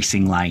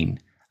racing line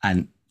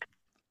and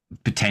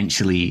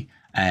potentially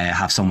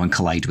have someone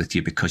collide with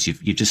you because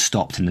you've just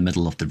stopped in the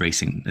middle of the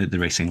racing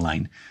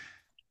line.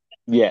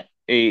 Yeah,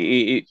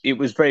 it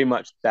was very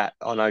much that.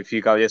 I know if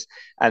you go this,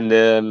 and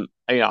I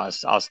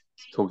was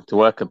talking to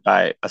work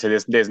about it. I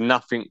said there's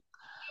nothing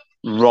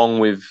wrong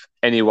with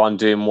anyone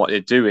doing what they're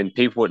doing.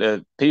 People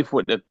at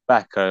the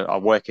back are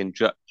working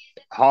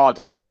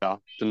harder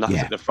than us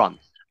at the front.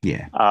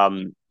 Yeah.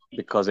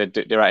 Because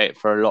they're at it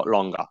for a lot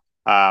longer.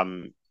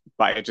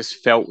 But it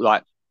just felt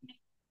like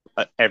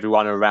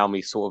everyone around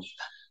me sort of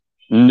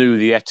knew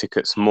the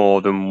etiquettes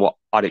more than what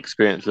I'd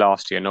experienced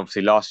last year. And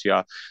obviously last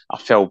year I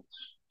fell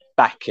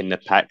back in the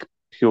pack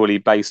purely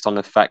based on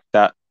the fact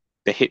that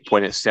the hit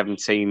point at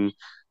 17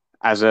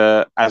 as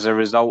a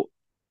result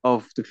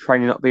of the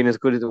training not being as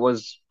good as it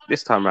was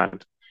this time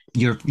around.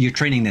 Your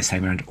training this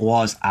time around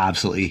was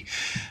absolutely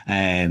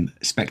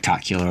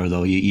spectacular,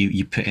 though.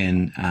 You put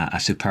in a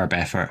superb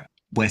effort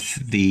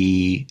with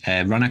the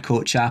runner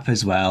coach app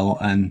as well,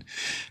 and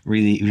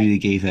really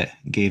gave it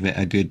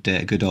a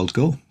good old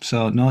go.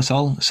 So no, it's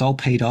all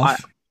paid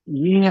off.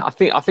 I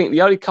think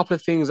the only couple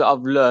of things that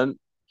I've learned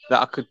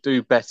that I could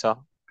do better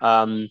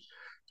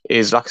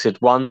is, like I said,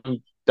 one,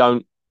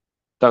 don't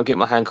get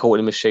my hand caught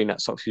in a machine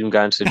that stops you from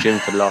going to the gym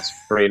for the last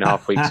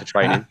 3.5 weeks of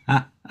training.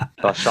 So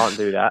I shan't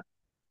do that.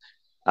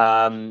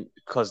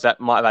 Because that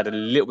might have had a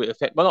little bit of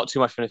effect, but not too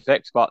much of an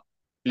effect, but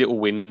little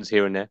wins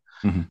here and there.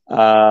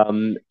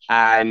 Mm-hmm.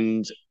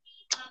 And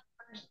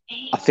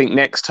I think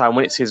next time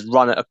when it says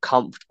run at a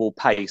comfortable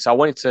pace, I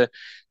wanted to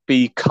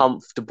be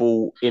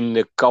comfortable in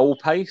the goal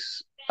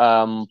pace,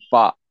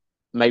 but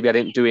maybe I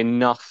didn't do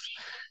enough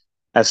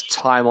as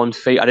time on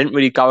feet. I didn't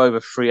really go over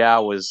 3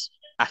 hours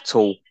at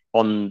all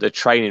on the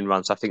training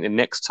run. So I think the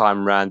next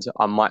time round,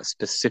 I might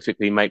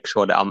specifically make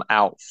sure that I'm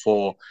out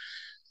for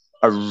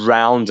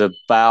around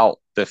about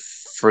the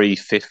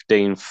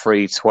 3:15,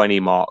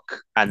 3:20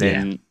 mark, and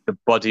then the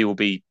body will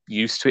be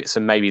used to it. So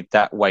maybe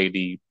that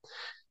way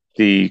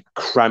the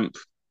cramp,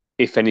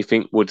 if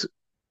anything, would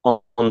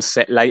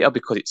onset later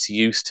because it's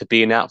used to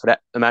being out for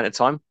that amount of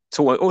time. It's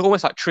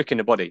almost like tricking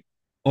the body.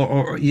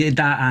 Or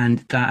that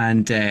and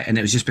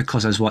it was just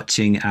because I was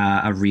watching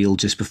a reel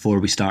just before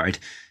we started.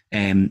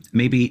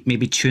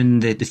 Maybe tune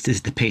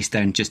the pace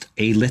down just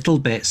a little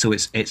bit so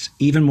it's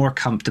even more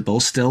comfortable,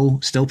 still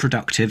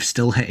productive,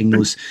 still hitting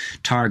those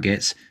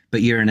targets,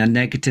 but you're in a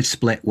negative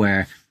split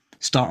where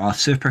start off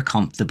super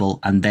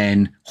comfortable and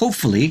then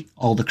hopefully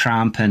all the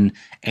cramp and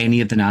any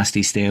of the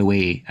nasty stay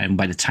away, and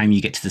by the time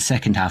you get to the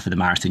second half of the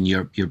marathon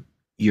you're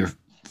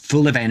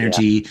full of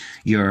energy,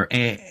 you're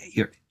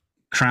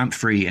cramp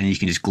free, and you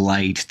can just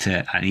glide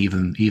to an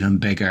even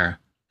bigger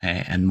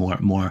and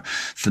more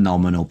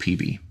phenomenal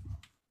PB.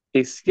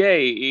 It's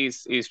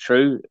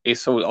true.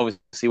 It's all,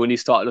 obviously when you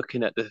start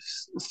looking at the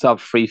sub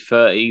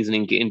 3:30s and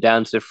then getting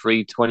down to the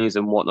 3:20s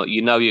and whatnot,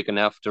 you're going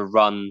to have to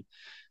run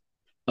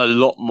a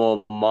lot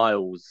more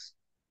miles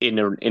in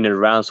and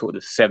around sort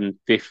of the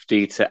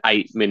 7:50 to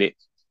 8 minute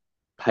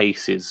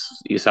paces.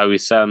 So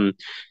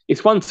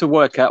it's one to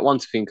work out, one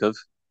to think of.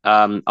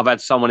 I've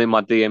had someone in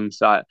my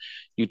DMs like,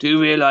 you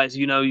do realise,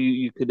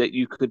 you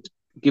could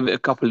give it a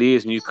couple of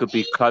years and you could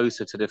be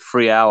closer to the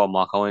 3 hour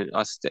mark. I went,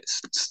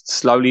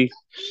 slowly,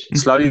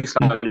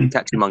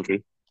 catch your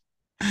monkey.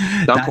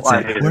 That's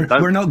it.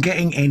 We're not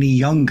getting any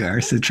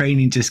younger, so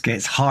training just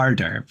gets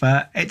harder,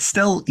 but it's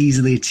still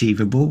easily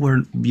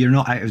achievable. You're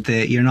not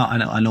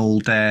an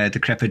old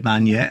decrepit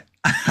man yet.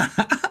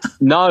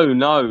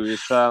 No.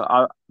 It's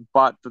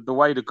but the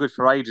way the good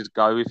for ages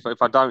go,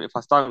 if I don't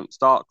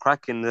start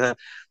cracking the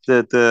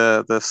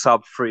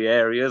sub 3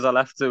 areas, I'll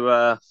have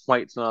to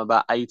wait till I'm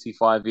about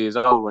 85 years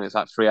old when it's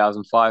like 3 hours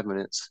and 5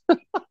 minutes.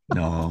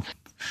 No,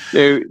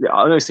 dude,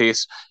 honestly,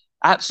 it's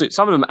absolute.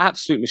 Some of them are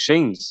absolute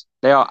machines.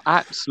 They are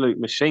absolute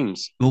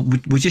machines. Well,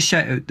 we just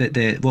shout out that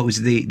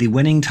the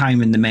winning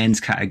time in the men's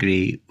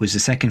category was the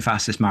second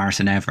fastest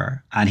marathon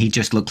ever, and he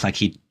just looked like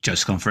he'd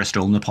just gone for a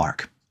stroll in the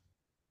park.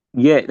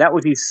 Yeah, that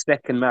was his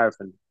second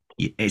marathon.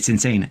 It's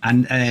insane.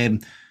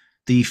 And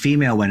the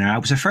female winner, it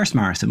was her first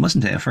marathon,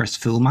 wasn't it? Her first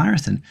full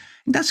marathon.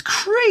 That's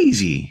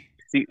crazy.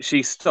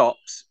 She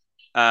stopped,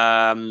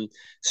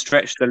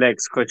 stretched the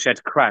legs because she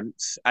had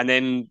cramps, and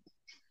then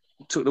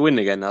took the win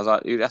again. I was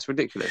like, that's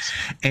ridiculous.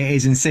 It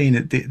is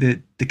insane.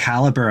 The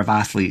caliber of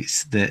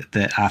athletes that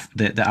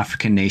the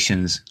African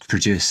nations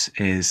produce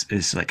is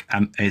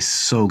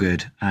so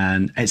good,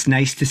 and it's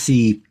nice to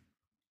see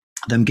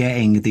them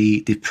getting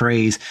the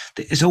praise.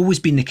 It's always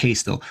been the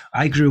case, though.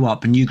 I grew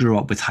up, and you grew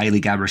up, with Haile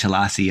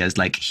Gebrselassie as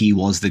like he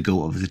was the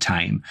GOAT of the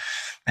time,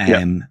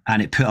 and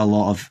it put a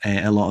lot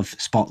of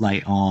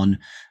spotlight on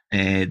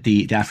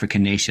the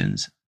African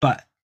nations.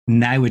 But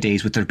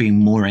nowadays, with there being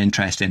more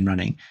interest in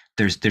running,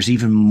 there's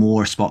even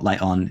more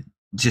spotlight on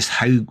just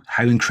how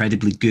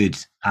incredibly good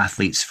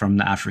athletes from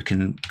the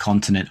African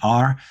continent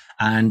are,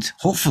 and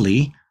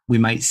hopefully we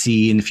might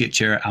see in the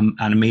future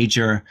a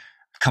major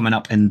coming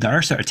up in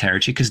their sort of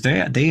territory, because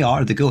they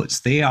are the GOATs.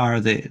 They are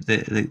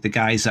the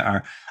guys that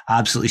are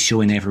absolutely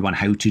showing everyone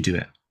how to do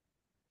it.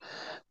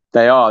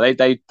 They are.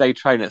 They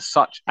train at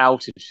such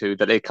altitude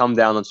that they come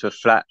down onto a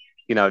flat.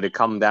 They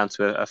come down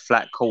to a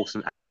flat course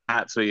and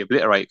absolutely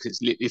obliterate, because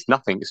it's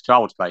nothing. It's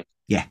child's play.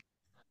 Yeah,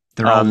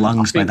 they're all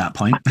lungs by that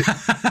point.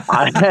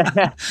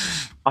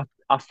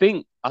 I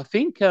think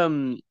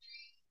the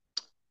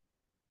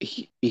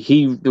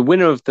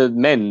winner of the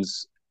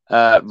men's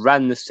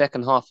ran the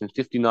second half in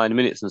 59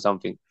 minutes and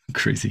something.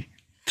 Crazy.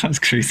 That's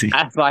crazy.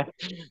 That's like,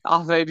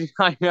 I said, you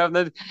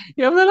having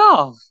a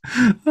laugh.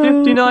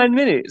 59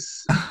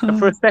 minutes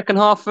for a second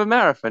half of a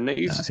marathon.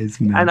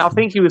 And I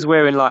think he was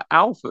wearing like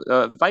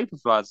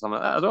Vaporfly or something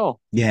like that as well.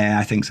 Yeah,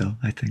 I think so.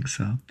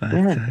 But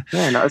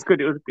no, it's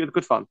good. It was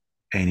good fun.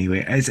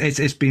 Anyway,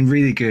 it's been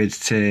really good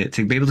to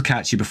be able to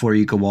catch you before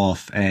you go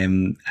off,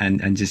 and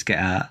just get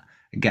a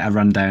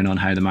rundown on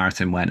how the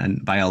marathon went.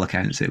 And by all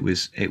accounts, it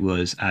was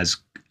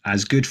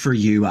as good for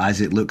you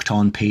as it looked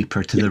on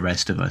paper to the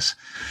rest of us.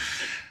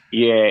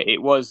 Yeah,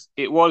 it was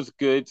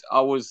good. I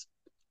was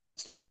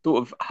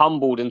sort of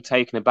humbled and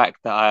taken aback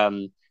that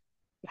I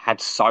had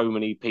so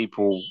many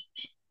people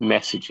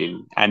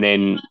messaging, and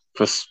then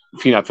for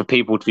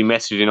people to be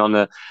messaging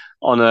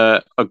on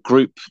a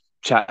group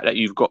chat that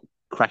you've got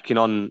cracking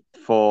on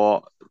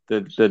for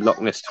the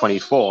Loch Ness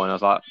 24, and I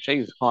was like,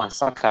 Jesus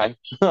Christ, okay.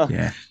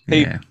 Yeah.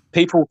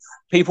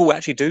 People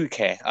actually do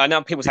care. I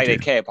know people say they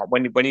care, but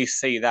when you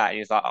see that,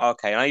 it's like,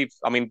 okay.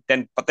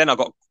 Then I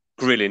got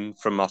grilling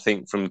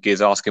from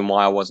Giz asking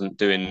why I wasn't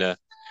doing the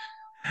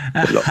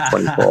Loch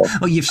 24.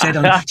 Well, you've said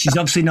she's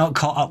obviously not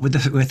caught up with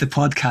the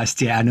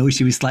podcast yet. I know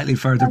she was slightly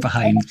further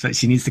behind, but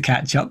she needs to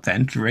catch up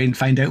then and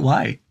find out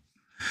why.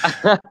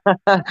 I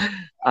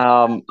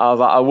was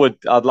like,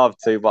 I'd love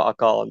to, but I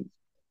can't.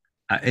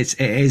 It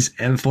is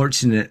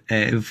unfortunate.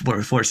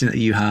 Fortunate that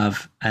you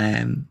have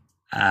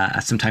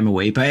some time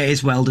away, but it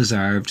is well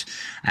deserved.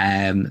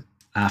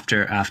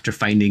 After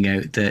finding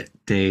out that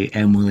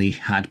Emily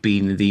had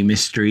been the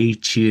mystery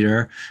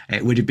tutor,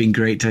 it would have been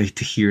great to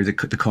hear the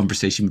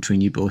conversation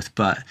between you both.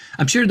 But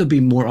I'm sure there'll be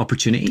more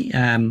opportunity.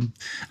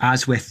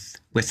 As with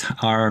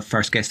our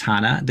first guest,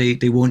 Hannah,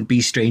 they won't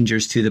be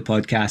strangers to the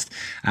podcast,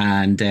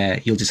 and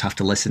you'll just have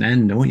to listen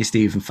in, won't you,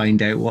 Steve, and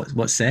find out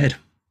what's said.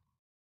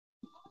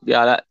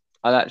 Yeah,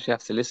 I'll actually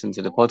have to listen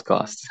to the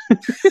podcast.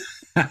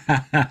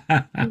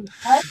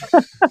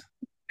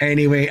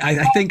 Anyway,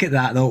 I think at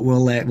that though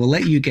we'll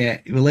let you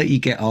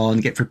get on,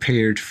 get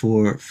prepared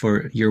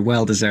for your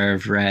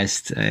well-deserved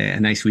rest, a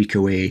nice week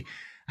away,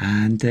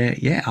 and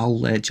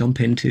I'll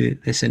jump into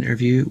this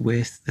interview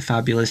with the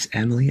fabulous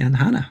Emily and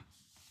Hannah.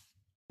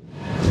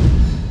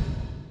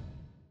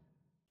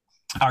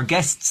 Our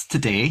guests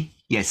today,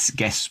 yes,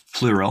 guests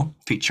plural,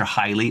 feature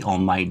highly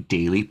on my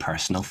daily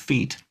personal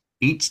feed,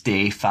 each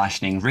day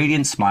fashioning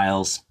radiant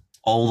smiles,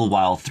 all the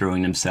while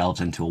throwing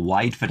themselves into a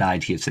wide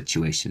variety of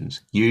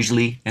situations,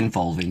 usually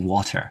involving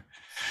water.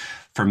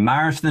 From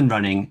marathon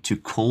running to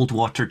cold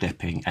water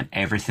dipping and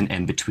everything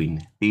in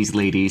between, these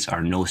ladies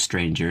are no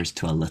strangers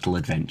to a little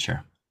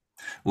adventure.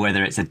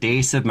 Whether it's a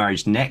day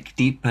submerged neck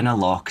deep in a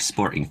loch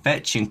sporting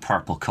fetching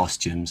purple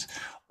costumes,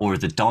 or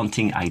the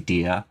daunting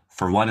idea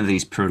for one of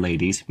these poor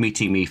ladies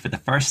meeting me for the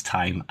first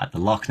time at the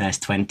Loch Ness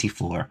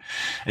 24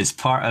 as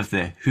part of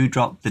the Who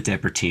Dropped the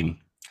Dibber team,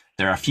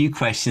 there are a few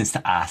questions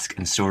to ask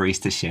and stories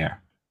to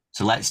share.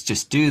 So let's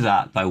just do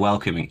that by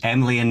welcoming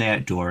Emily in the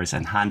Outdoors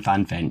and Han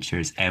Fan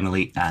Ventures,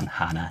 Emily and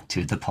Hannah,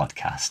 to the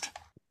podcast.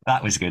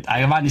 That was good.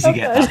 I managed to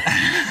get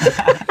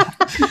that.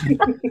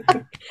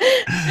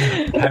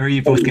 How are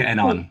you both getting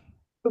on?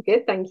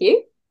 Good, thank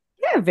you.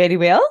 Yeah, very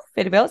well.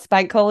 Very well. It's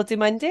bank holiday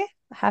Monday.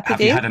 Happy day.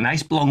 Have you had a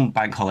nice long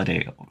bank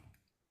holiday?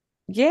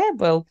 Yeah,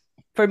 well,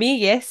 for me,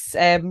 yes.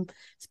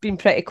 It's been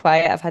pretty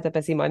quiet. I've had a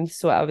busy month,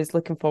 so I was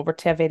looking forward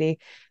to a very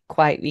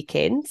quiet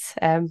weekend.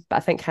 But I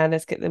think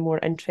Hannah's got the more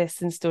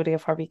interesting story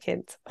of her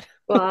weekend.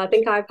 Well, I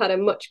think I've had a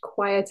much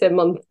quieter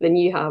month than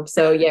you have.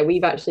 So yeah,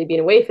 we've actually been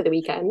away for the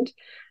weekend.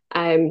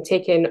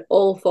 Taking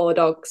all 4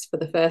 dogs for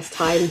the first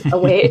time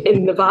away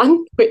in the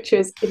van, which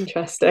was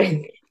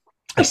interesting.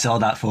 I saw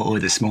that photo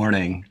this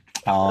morning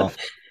of,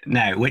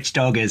 now, which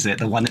dog is it?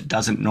 The one that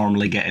doesn't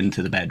normally get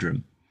into the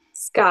bedroom?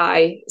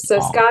 Sky. So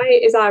Sky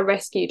is our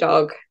rescue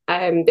dog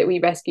that we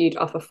rescued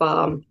off a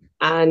farm.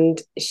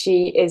 And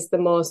she is the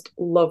most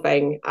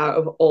loving out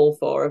of all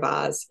 4 of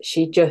ours.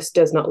 She just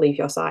does not leave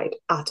your side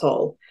at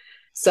all.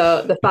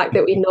 So the fact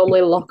that we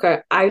normally lock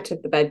her out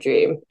of the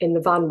bedroom, in the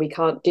van we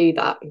can't do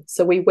that.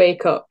 So we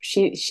wake up,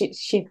 she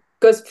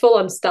goes full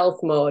on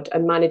stealth mode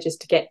and manages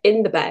to get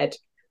in the bed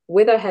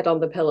with her head on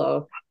the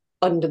pillow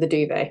under the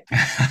duvet.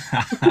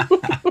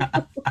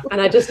 And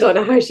I just don't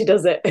know how she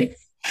does it.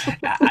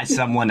 As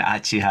someone that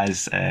actually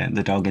has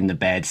the dog in the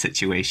bed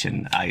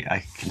situation,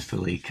 I can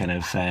fully kind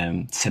of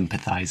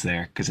sympathise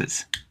there,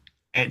 because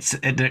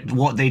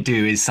what they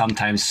do is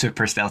sometimes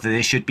super stealthy.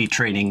 They should be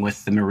training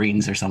with the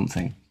Marines or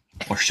something,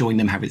 or showing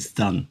them how it's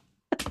done.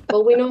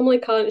 Well, we normally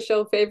can't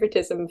show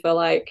favouritism for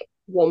like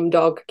one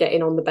dog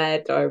getting on the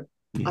bed, or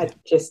I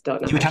just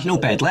don't know. You would have no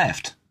bed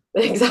left.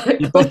 Exactly.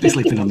 You'd both be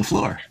sleeping on the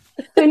floor.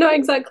 They're not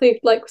exactly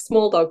like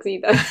small dogs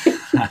either.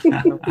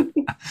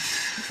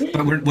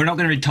 But we're not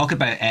going to talk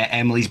about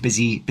Emily's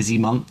busy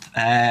month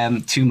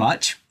too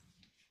much.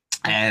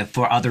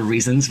 For other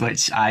reasons,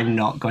 which I'm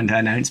not going to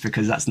announce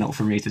because that's not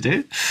for me to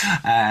do.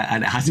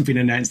 And it hasn't been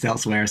announced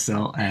elsewhere,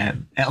 so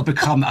it'll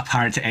become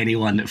apparent to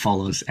anyone that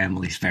follows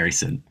Emily very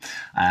soon.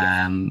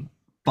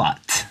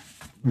 But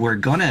we're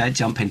going to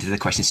jump into the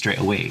question straight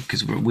away,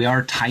 because we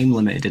are time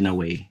limited in a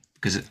way,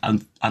 because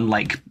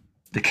unlike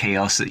the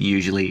chaos that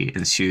usually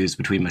ensues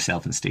between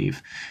myself and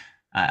Steve,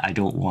 I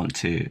don't want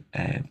to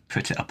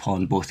put it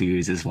upon both of you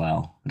as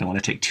well. I don't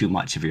want to take too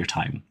much of your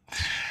time.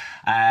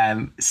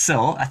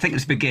 So I think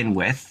let's begin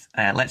with,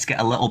 let's get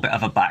a little bit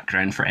of a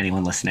background for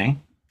anyone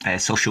listening.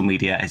 Social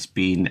media has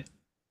been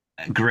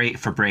great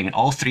for bringing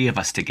all 3 of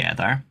us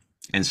together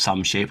in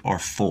some shape or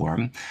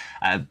form.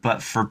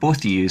 But for both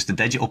of you, the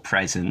digital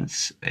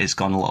presence has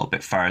gone a little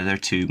bit further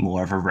to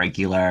more of a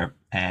regular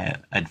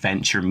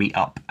adventure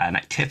meetup and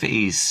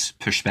activities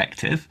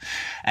perspective.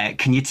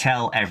 Can you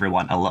tell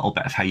everyone a little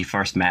bit of how you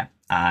first met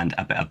and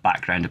a bit of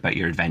background about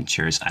your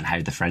adventures and how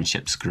the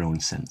friendship's grown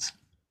since?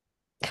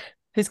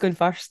 Who's going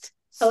first?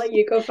 I'll let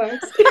you go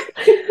first.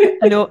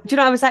 I know. Do you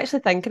know, I was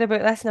actually thinking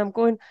about this and I'm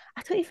going,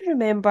 I don't even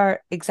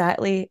remember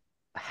exactly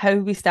how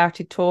we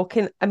started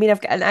talking. I mean,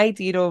 I've got an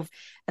idea of,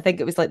 I think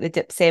it was like the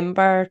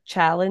Dipsember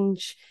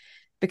challenge,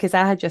 because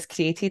I had just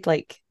created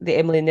like the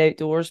Emily in the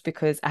Outdoors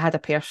because I had a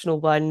personal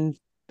one,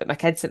 but my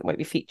kids didn't want to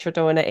be featured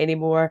on it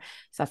anymore.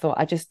 So I thought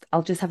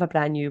I'll just have a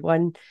brand new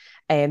one,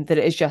 that it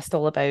is just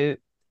all about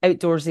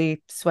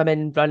outdoorsy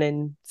swimming,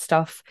 running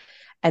stuff.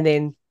 And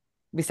then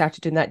we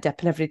started doing that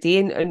dipping every day,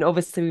 and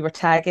obviously we were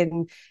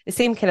tagging the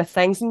same kind of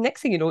things. And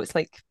next thing you know, it's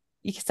like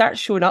you can start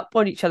showing up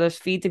on each other's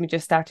feed, and we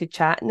just started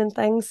chatting and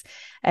things,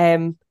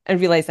 and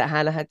realised that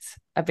Hannah had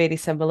a very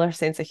similar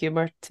sense of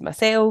humour to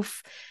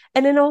myself.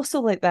 And then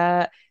also like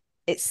that,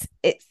 it's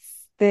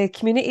the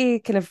community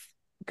kind of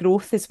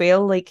growth as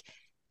well. Like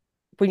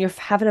when you're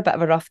having a bit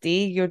of a rough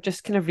day, you're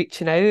just kind of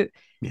reaching out,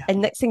 and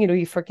next thing you know,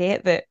 you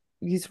forget that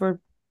you were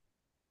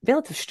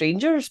relative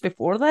strangers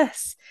before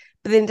this,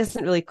 but then it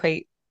doesn't really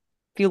quite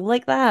feel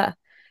like that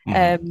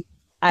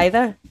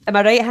either. Am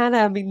I right, Hannah?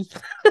 I mean,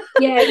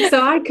 yeah,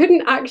 so I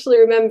couldn't actually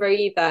remember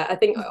either. I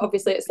think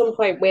obviously at some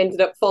point we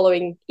ended up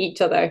following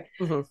each other,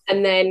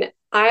 and then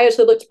I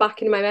actually looked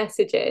back in my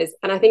messages,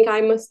 and I think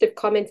I must have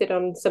commented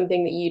on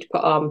something that you'd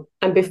put on,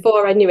 and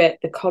before I knew it,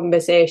 the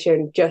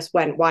conversation just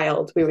went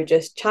wild. We were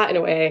just chatting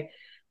away,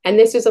 and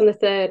this was on the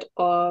 3rd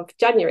of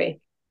January.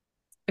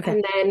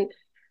 And then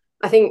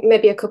I think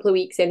maybe a couple of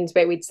weeks into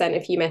it, we'd sent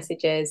a few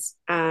messages,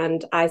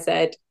 and I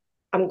said,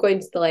 I'm going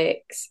to the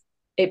lakes.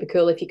 It'd be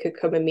cool if you could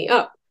come and meet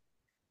up.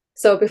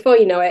 So before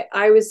you know it,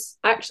 I was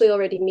actually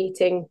already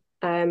meeting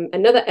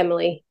another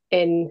Emily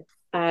in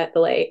the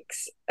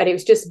lakes, and it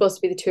was just supposed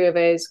to be the 2 of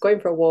us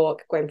going for a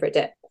walk, going for a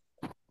dip.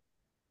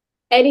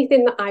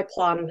 Anything that I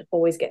plan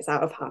always gets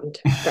out of hand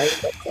very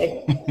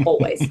quickly,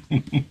 always.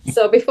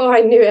 So before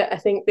I knew it, I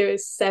think there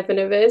was 7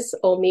 of us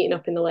all meeting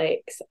up in the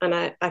lakes, and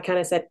I kind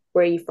of said,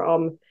 where are you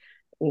from?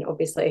 And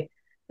obviously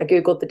I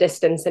Googled the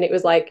distance and it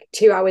was like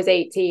 2 hours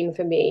 18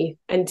 for me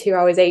and 2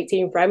 hours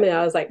 18 for Emily.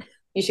 I was like,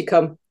 you should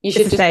come. You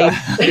should just come.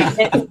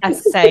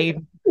 It's a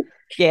same.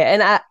 Yeah,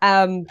 and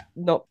I'm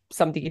not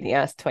somebody you need to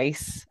ask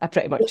twice. I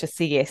pretty much just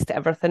say yes to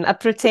everything. I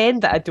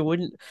pretend that I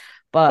don't,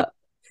 but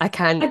I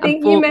can. I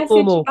think you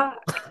messaged back.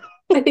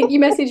 I think you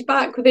messaged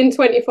back within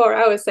 24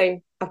 hours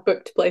saying, I've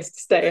booked a place to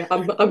stay.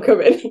 I'm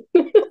coming.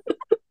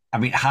 I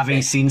mean,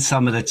 having seen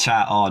some of the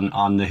chat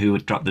on the Who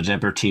Would Drop the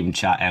Dibber team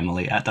chat,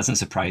 Emily, that doesn't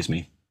surprise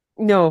me.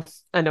 No,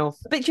 I know.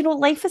 But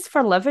life is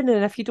for living,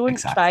 and if you don't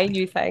try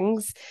new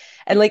things,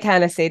 and like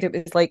Hannah said, it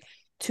was like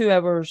 2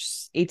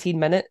 hours, 18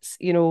 minutes,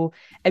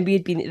 and we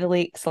had been to the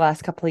lakes the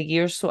last couple of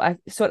years, so I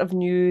sort of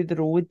knew the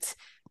roads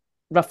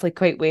roughly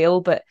quite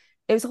well, but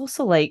it was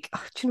also like,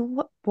 do you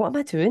know what am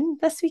I doing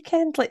this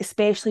weekend? Like,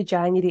 especially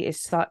January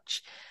is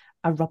such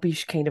a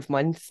rubbish kind of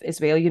month as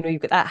well.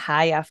 You've got that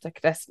high after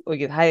Christmas, or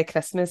you high at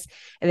Christmas,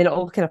 and then it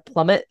all kind of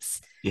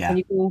plummets. Yeah. And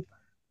you go,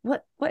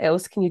 what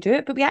else can you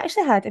do? But we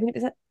actually had,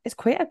 it's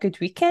quite a good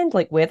weekend,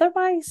 like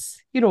weather-wise,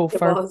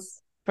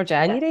 for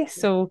January. Yeah.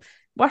 So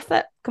worth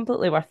it,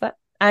 completely worth it.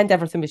 And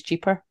everything was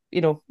cheaper.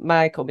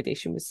 My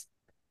accommodation was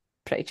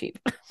pretty cheap.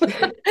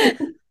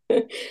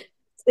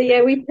 So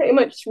yeah, we pretty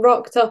much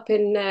rocked up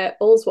in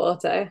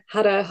Ullswater,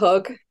 had a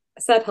hug,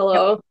 said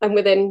hello, yep. And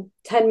within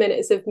 10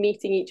 minutes of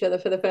meeting each other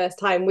for the first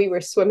time, we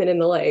were swimming in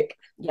the lake.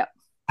 Yep.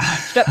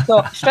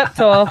 Stripped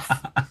off,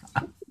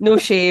 no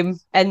shame,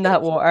 in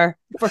that water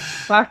for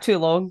far too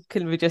long,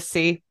 can we just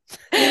say?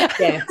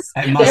 Yes.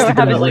 It must have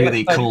been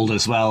really cold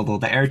as well, though.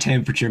 The air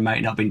temperature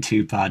might not have been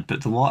too bad,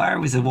 but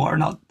was the water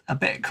not a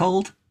bit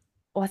cold?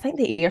 Oh, I think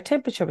the air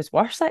temperature was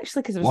worse,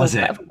 actually, because it was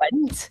a bit of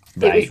wind.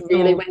 Right. It was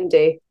really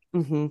windy.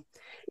 Mm-hmm.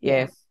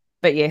 Yeah.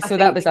 But yeah, so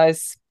that was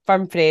us,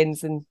 firm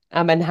friends, and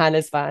I'm in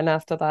Hannah's van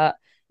after that,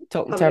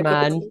 talking to her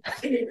man.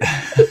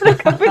 A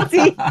cup of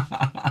tea.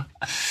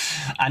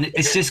 And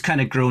it's just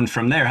kind of grown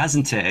from there,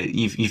 hasn't it?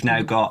 You've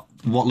now got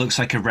what looks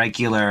like a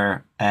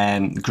regular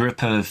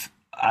group of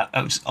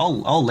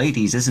all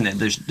ladies, isn't it?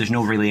 There's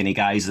no really any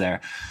guys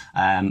there,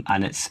 and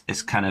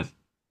it's kind of.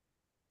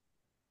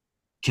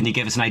 Can you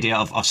give us an idea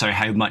of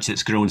how much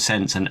it's grown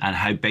since, and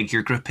how big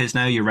your group is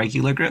now, your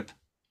regular group?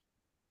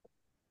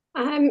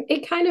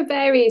 It kind of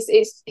varies.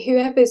 It's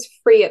whoever's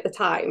free at the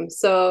time.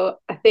 So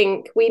I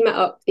think we met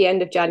up the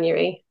end of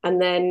January, and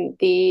then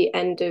the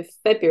end of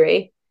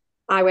February,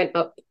 I went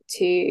up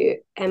to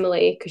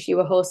Emily because you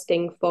were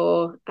hosting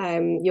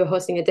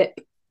a dip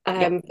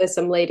for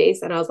some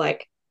ladies, and I was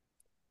like,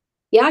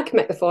 yeah, I can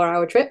make the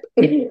 4-hour trip.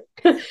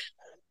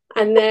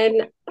 And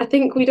then I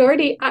think we'd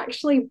already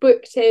actually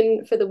booked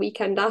in for the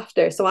weekend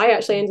after. So I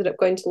actually ended up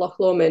going to Loch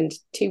Lomond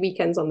 2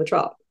 weekends on the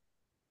trot.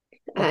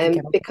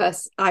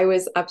 Because I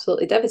was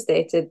absolutely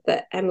devastated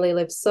that Emily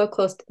lives so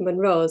close to the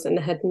Munros and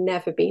had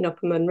never been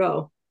up a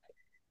Munro.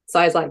 So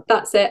I was like,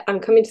 that's it. I'm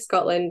coming to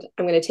Scotland.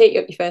 I'm going to take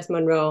you up your first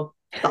Munro.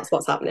 That's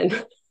what's happening.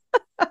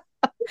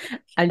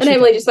 and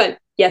Emily just went,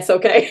 yes,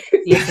 okay.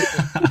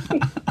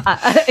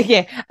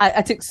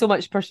 I took so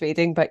much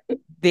persuading, but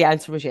the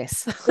answer was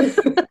yes.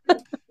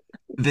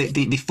 The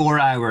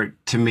 4-hour,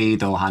 to me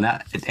though,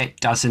 Hannah, it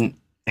doesn't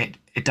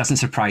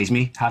surprise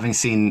me, having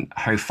seen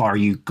how far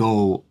you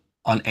go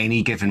on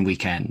any given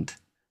weekend.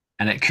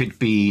 And it could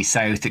be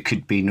south, it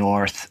could be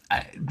north.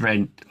 I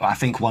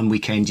think one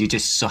weekend you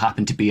just so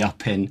happen to be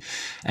up in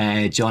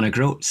John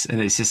O'Groats,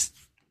 and it's just,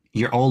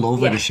 you're all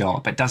over the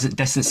shop. It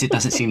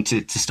doesn't seem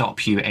to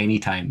stop you at any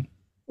time.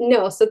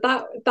 No, so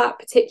that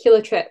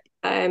particular trip,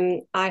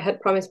 I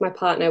had promised my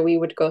partner we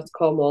would go to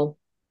Cornwall,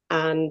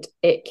 and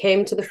it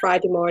came to the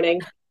Friday morning,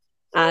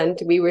 and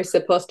we were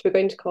supposed to be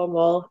going to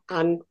Cornwall,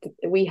 and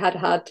we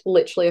had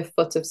literally a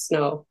foot of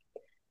snow,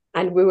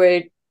 and we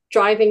were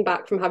driving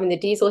back from having the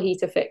diesel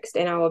heater fixed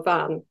in our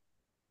van,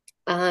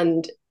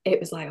 and it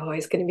was like, oh,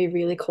 it's going to be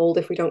really cold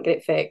if we don't get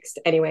it fixed.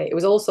 Anyway, it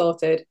was all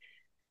sorted,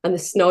 and the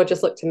snow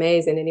just looked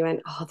amazing. And he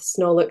went, oh, the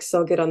snow looks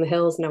so good on the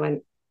hills. And I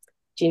went,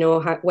 do you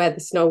know where the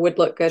snow would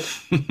look good?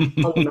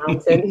 On the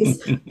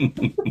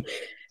mountains.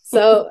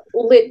 So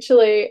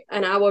literally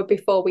an hour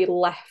before we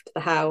left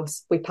the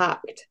house, we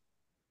packed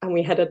and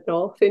we headed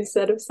north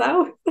instead of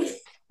south.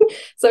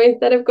 So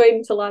instead of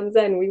going to Land's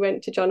End, we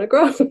went to John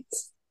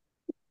O'Groats.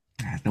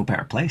 No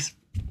better place.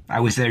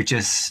 I was there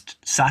just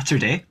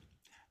Saturday.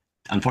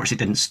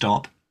 Unfortunately, didn't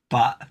stop,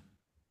 but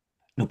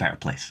no better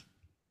place.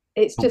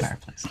 It's no better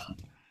place.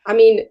 I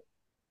mean,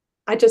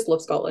 I just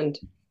love Scotland.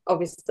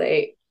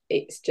 Obviously,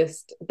 it's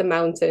just the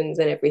mountains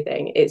and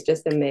everything. It's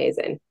just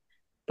amazing.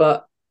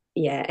 But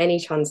yeah, any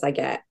chance I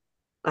get,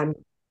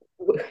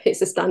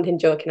 it's a standing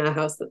joke in our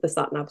house that the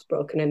sat-nav's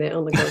broken and it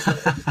only goes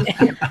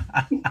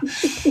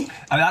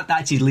that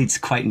actually leads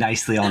quite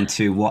nicely on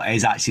to what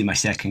is actually my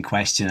second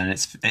question, and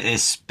it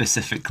is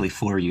specifically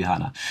for you,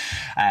 Hannah.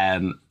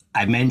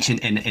 I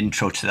mentioned in the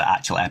intro to the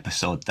actual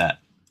episode that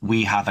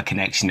we have a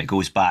connection that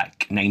goes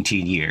back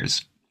 19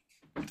 years.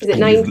 Is it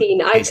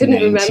 19? I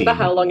couldn't remember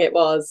how long it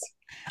was.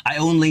 I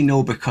only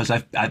know because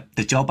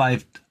the job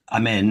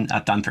I'm in,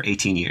 I've done for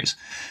 18 years.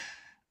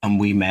 and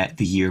we met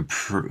the year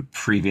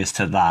previous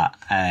to that.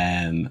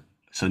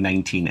 So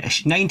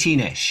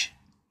 19-ish.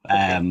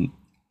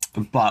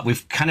 But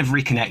we've kind of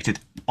reconnected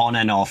on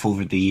and off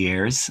over the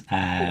years,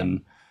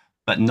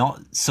 but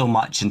not so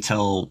much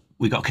until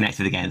we got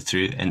connected again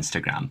through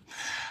Instagram.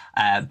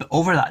 But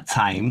over that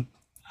time,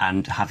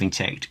 and having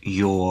checked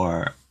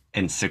your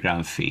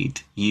Instagram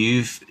feed,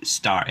 you've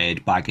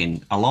started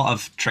bagging a lot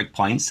of trig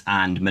points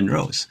and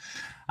Munros.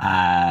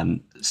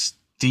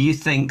 Do you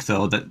think,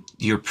 though, that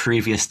your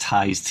previous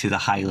ties to the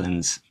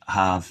Highlands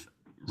have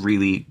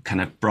really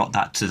kind of brought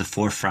that to the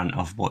forefront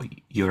of what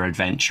your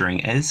adventuring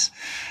is?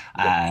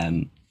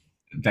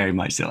 Very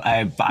much so.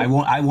 But I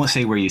won't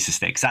say where you used to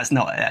stay, because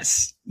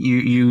that's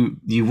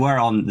you were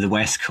on the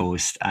West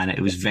Coast, and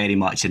it was very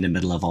much in the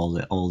middle of all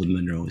the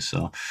Munros.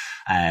 So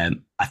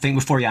I think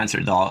before you answer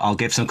it, though, I'll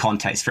give some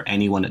context for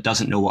anyone that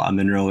doesn't know what a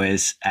Munro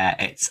is.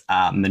 It's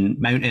a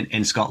mountain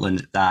in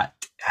Scotland that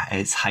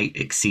its height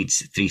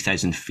exceeds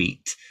 3,000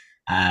 feet,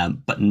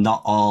 but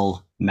not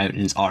all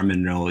mountains are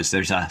Munros.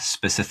 There's a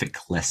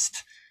specific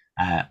list.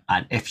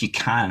 And if you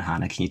can,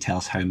 Hannah, can you tell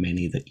us how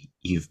many that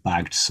you've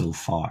bagged so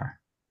far?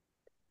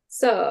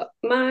 So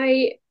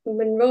my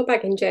Munro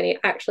bagging journey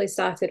actually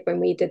started when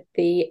we did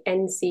the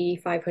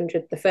NC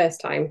 500 the first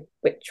time,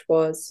 which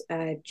was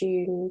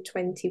June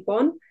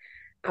 21.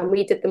 And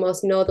we did the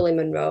most northerly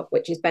Munro,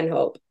 which is Ben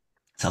Hope.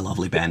 It's a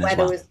lovely Ben as well.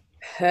 The weather was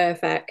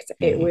perfect.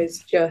 Mm-hmm. It was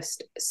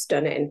just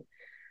stunning.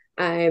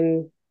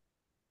 And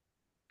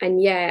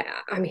yeah,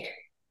 I mean,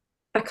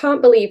 I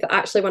can't believe that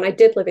actually when I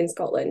did live in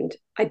Scotland,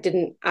 I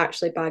didn't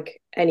actually bag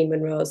any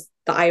Munros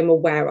that I am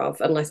aware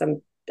of, unless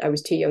I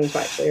was too young to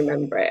actually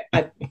remember it.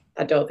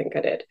 I don't think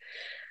I did.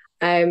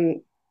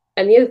 And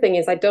the other thing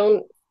is, I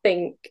don't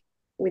think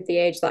with the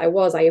age that I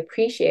was, I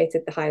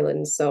appreciated the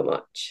Highlands so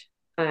much.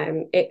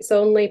 It's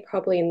only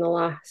probably in the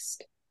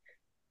last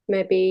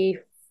maybe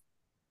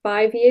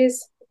 4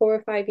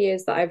 or 5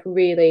 years that I've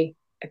really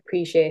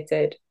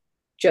appreciated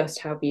just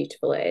how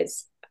beautiful it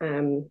is,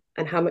 and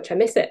how much I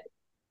miss it.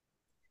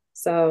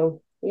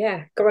 So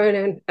yeah, I grew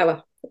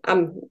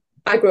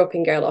up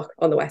in Gairloch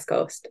on the West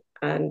Coast,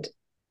 and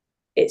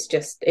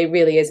it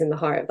really is in the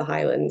heart of the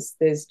Highlands.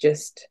 There's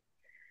just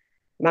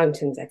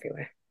mountains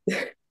everywhere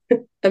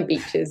and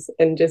beaches,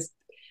 and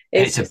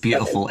it's a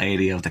beautiful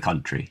area of the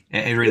country.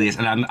 It really is.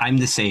 And I'm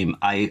the same.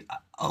 I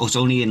was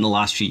only in the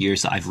last few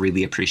years that I've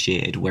really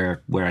appreciated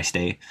where I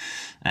stay.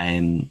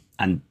 And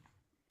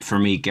for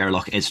me,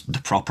 Gairloch is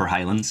the proper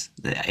Highlands.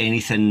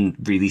 Anything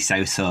really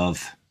south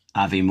of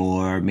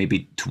Aviemore,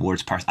 maybe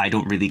towards Perth, I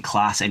don't really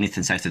class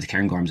anything south of the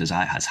Cairngorms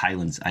as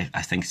Highlands.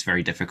 I think it's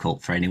very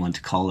difficult for anyone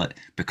to call it,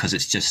 because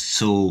it's just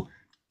so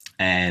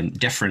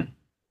different.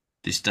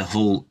 Just the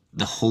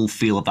whole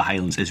feel of the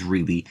Highlands is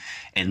really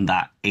in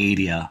that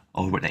area,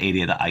 or the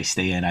area that I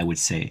stay in, I would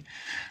say.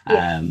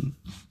 Yeah.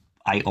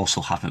 I also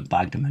haven't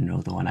bagged a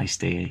Munro, though, and I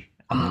stay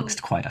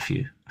amongst quite a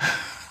few.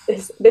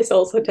 This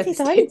also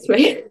devastates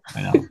me.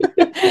 I know.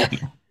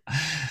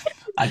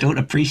 I don't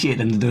appreciate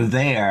them. They're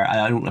there.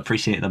 I don't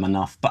appreciate them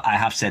enough. But I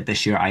have said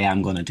this year I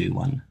am going to do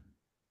one.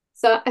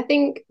 So I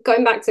think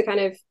going back to kind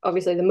of,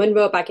 obviously the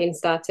Munro bagging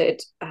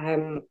started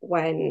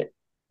when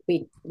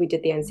we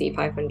did the NC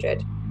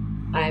 500.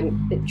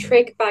 The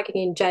trig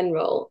bagging in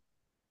general,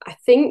 I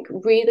think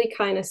really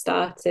kind of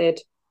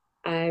started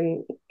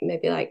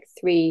maybe like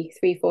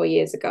 4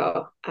 years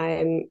ago.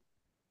 And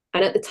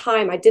at the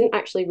time, I didn't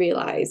actually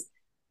realise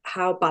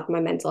how bad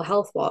my mental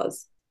health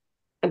was.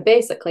 And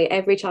basically,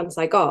 every chance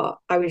I got,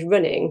 I was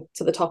running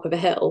to the top of a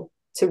hill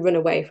to run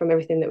away from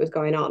everything that was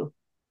going on.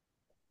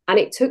 And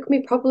it took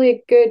me probably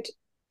a good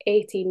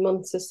 18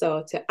 months or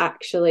so to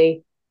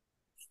actually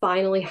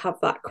finally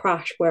have that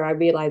crash where I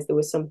realised there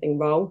was something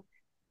wrong.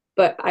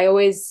 But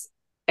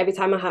every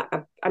time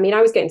I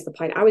was getting to the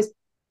point, I was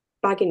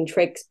bagging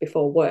trigs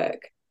before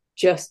work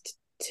just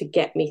to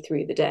get me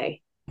through the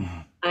day.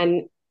 Mm-hmm.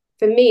 And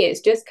for me, it's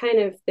just kind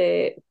of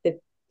the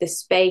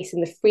space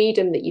and the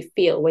freedom that you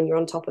feel when you're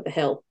on top of a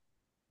hill.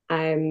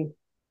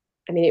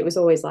 It was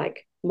always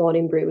like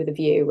morning brew with a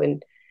view,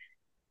 and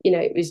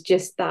it was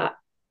just that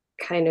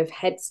kind of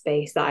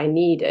headspace that I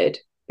needed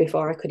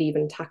before I could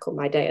even tackle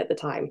my day at the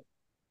time.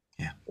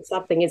 Yeah. The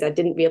sad thing is I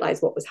didn't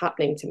realize what was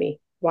happening to me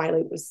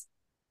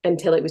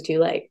until it was too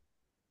late.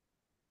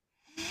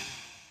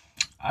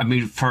 I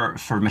mean, for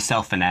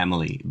myself and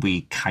Emily,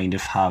 we kind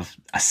of have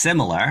a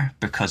similar,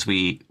 because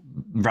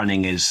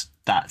running is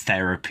that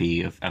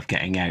therapy of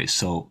getting out.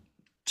 So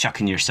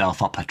chucking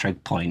yourself up a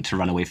trig point to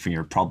run away from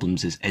your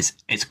problems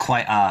is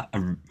quite a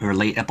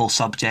relatable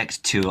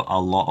subject to a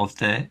lot of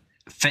the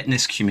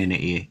fitness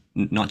community,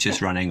 not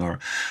just running or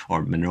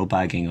Munro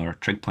bagging or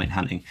trig point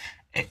hunting,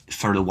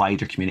 for the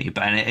wider community.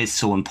 But it is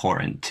so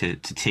important to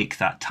take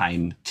that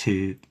time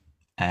to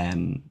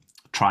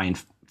try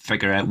and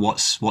figure out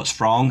what's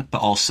wrong,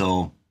 but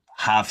also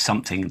have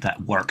something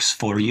that works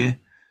for you.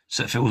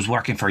 So if it was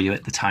working for you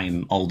at the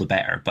time, all the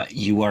better. But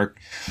you were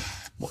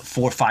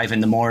 4 or 5 in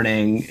the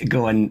morning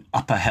going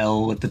up a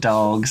hill with the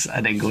dogs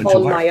and then going to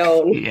work. On my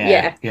own.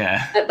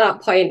 Yeah. At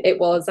that point, I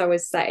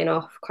was setting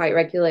off quite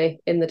regularly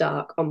in the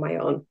dark on my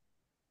own.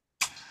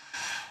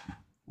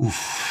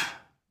 Oof.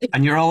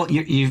 And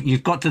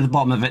you've got to the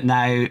bottom of it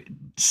now.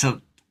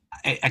 So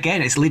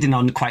again, it's leading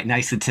on quite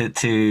nicely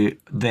to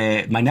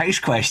my next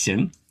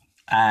question,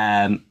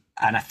 and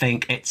I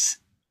think it's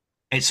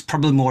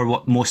probably more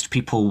what most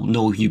people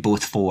know you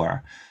both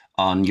for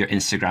on your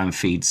Instagram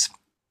feeds,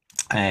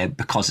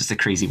 because it's the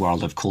crazy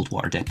world of cold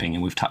water dipping,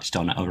 and we've touched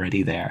on it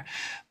already there.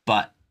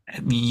 But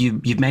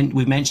we've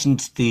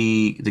mentioned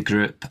the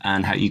group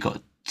and how you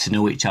got to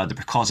know each other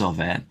because of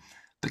it.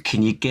 But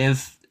can you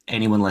give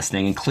anyone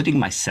listening, including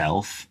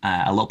myself,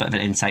 a little bit of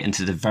an insight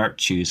into the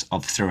virtues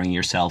of throwing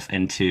yourself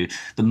into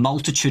the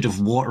multitude of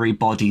watery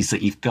bodies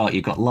that you've got?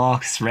 You've got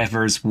lochs,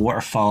 rivers,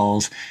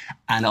 waterfalls,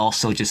 and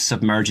also just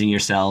submerging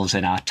yourselves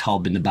in a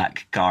tub in the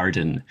back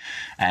garden.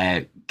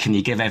 Can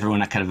you give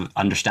everyone a kind of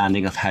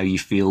understanding of how you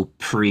feel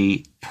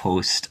pre,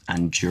 post,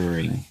 and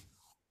during?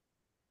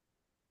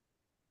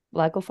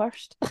 Will I go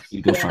first?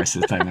 You go first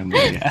this time,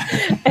 Emily.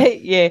 Yeah.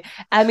 Yeah.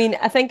 I mean,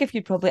 I think if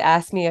you'd probably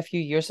asked me a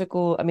few years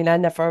ago, I mean, I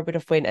never would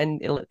have went in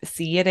to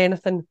see or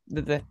anything,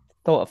 the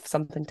thought of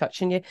something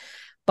touching you.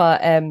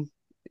 But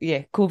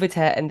yeah, COVID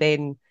hit, and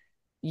then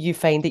you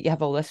find that you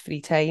have all this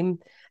free time.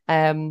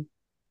 And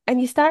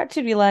you start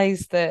to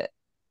realise that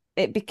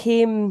it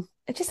became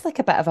just like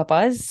a bit of a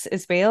buzz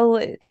as well.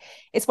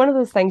 It's one of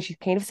those things you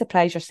kind of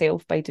surprise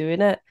yourself by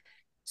doing it.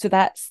 So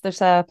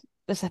there's a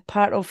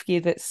part of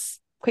you that's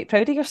quite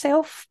proud of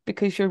yourself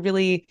because you're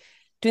really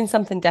doing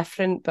something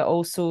different, but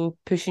also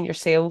pushing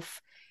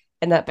yourself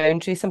in that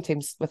boundary.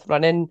 Sometimes with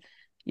running,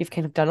 you've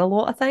kind of done a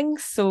lot of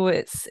things, so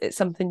it's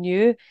something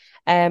new.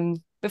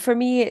 But for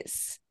me,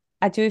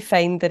 I do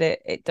find that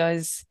it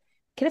does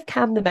kind of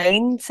calm the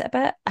mind a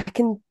bit. I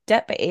can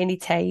dip at any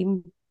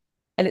time,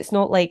 and it's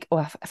not like,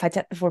 oh, if I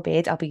dip before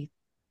bed, I'll be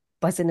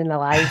buzzing and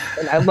alive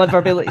and I'll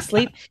never be able to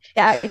sleep. It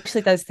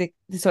actually does the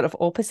sort of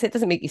opposite. It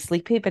doesn't make you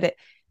sleepy, but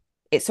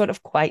it sort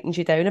of quietens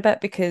you down a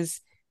bit,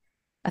 because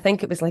I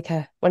think it was like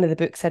one of the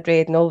books I'd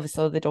read, and all the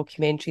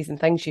documentaries and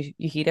things you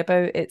hear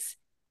about. It's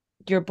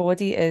your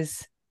body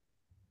is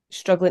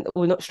struggling,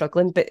 well, not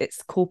struggling, but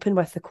it's coping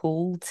with the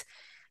cold,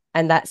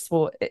 and that's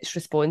what its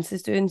response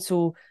is doing.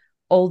 So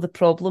all the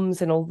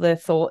problems and all the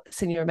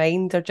thoughts in your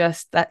mind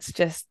that's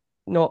just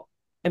not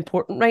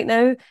important right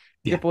now.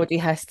 Yeah. Your body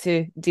has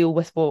to deal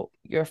with what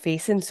you're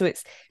facing. So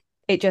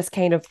it just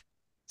kind of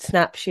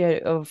snaps you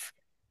out of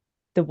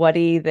the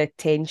worry, the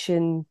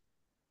tension,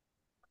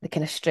 the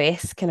kind of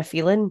stress kind of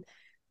feeling,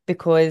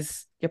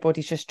 because your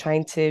body's just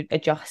trying to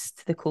adjust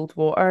to the cold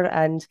water.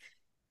 And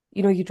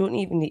you don't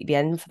even need to be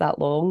in for that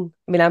long.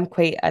 I mean, I'm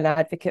quite an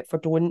advocate for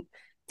don't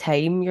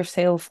time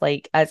yourself,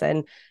 like as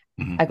in,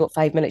 I got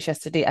 5 minutes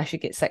yesterday, I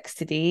should get 6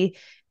 today.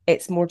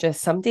 It's more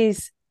just some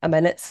days a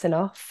minute's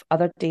enough,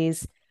 other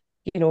days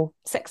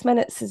 6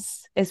 minutes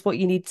is what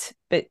you need.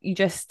 But you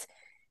just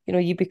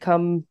you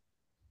become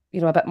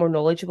a bit more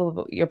knowledgeable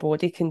about what your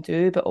body can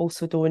do, but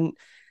also don't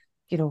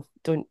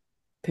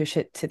push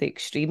it to the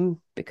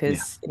extreme,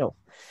 because you're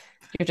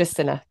just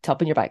in a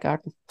tub in your back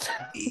garden.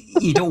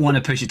 You don't want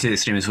to push it to the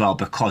extreme as well,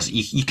 because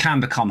you can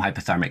become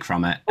hypothermic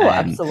from it. Oh,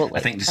 absolutely.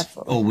 I think just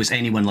always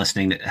anyone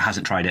listening that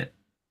hasn't tried it,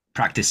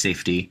 practice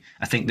safety.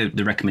 I think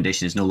the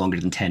recommendation is no longer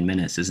than 10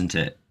 minutes, isn't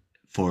it?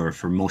 For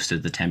most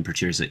of the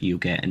temperatures that you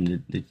get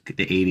in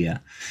the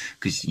area,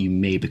 because you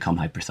may become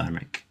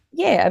hypothermic.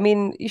 Yeah, I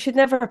mean, you should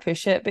never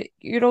push it, but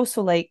you're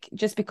also like,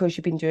 just because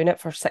you've been doing it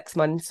for 6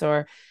 months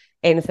or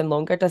anything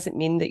longer doesn't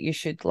mean that you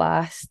should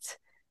last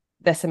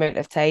this amount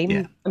of time.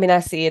 Yeah. I mean, I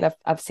say, and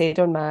I've said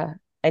on my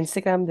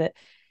Instagram that,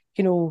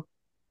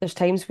 there's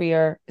times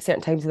where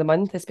certain times of the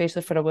month,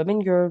 especially for a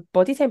woman, your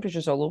body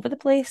temperature's all over the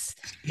place.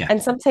 Yeah.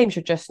 And sometimes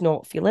you're just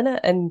not feeling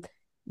it. And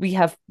we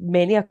have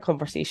many a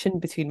conversation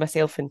between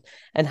myself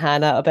and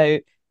Hannah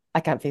about, I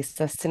can't face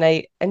this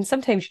tonight. And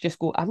sometimes you just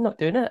go, I'm not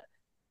doing it.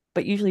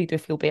 But usually you do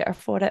feel better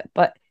for it.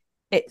 But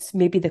it's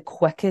maybe the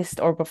quickest,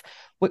 or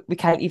we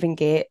can't even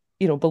get,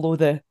 below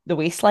the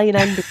waistline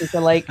in, because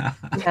you're like,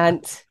 you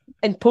can't.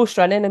 In post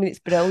running, I mean, it's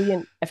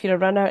brilliant. If you're a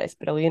runner, it's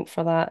brilliant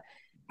for that.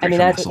 Great, I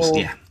mean, I don't know.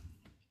 Yeah.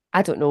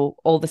 I don't know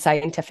all the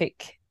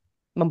scientific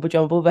mumbo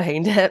jumbo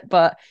behind it,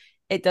 but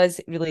it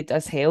really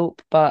does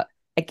help. But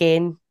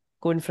again,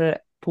 going for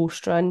it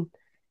post run,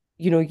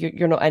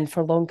 you're not in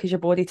for long, because your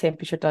body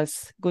temperature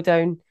does go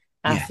down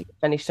after you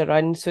finish the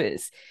run. So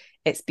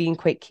it's being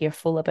quite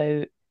careful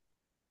about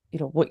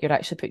what you're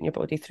actually putting your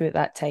body through at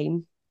that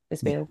time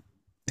as well.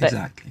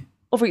 Exactly.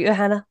 But over to you,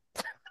 Hannah.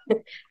 I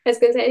was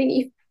going to say, I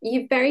think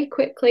you very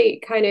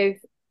quickly kind of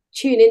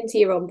tune into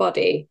your own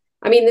body.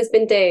 I mean, there's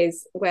been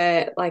days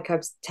where, like,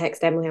 I've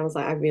texted Emily, I was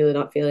like, I'm really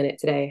not feeling it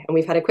today. And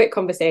we've had a quick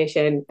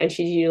conversation, and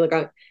she's usually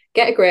going,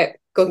 get a grip,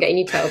 go and get in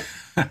your tub.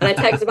 And I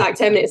text her back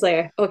 10 minutes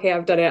later, okay,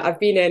 I've done it. I've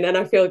been in and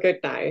I feel good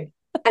now.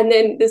 And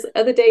then there's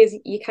other days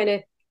you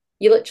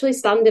literally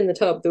stand in the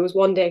tub. There was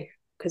one day,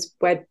 because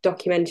we're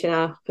documenting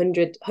our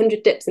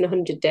 100 dips in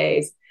 100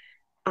 days.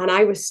 And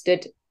I was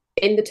stood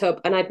in the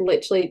tub, and I'd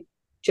literally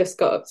just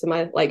got up to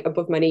my, like,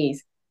 above my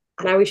knees.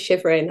 And I was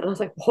shivering, and I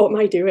was like, what am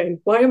I doing?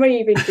 Why am I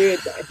even doing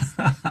this?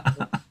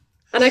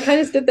 And I kind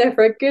of stood there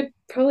for a good,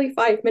 probably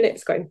 5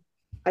 minutes going,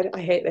 I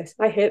hate this.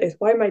 I hate this.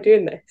 Why am I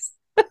doing this?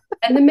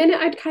 And the minute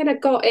I'd kind of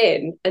got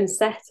in and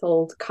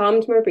settled,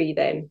 calmed my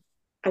breathing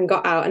and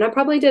got out, and I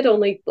probably did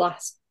only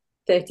last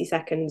 30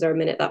 seconds or a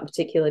minute that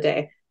particular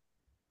day.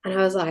 And I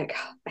was like,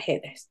 I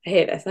hate this. I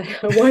hate this.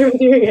 Why am I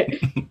doing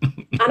it?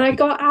 And I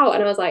got out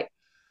and I was like,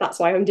 that's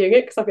why I'm doing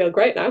it, because I feel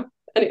great now.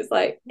 And it's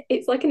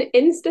like an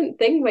instant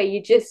thing where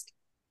you just,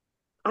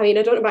 I mean,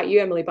 I don't know about you,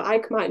 Emily, but I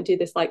come out and do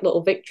this like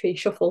little victory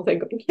shuffle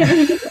thing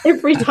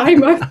every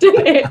time I've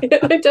done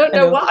it. I don't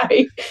know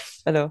why.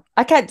 I know.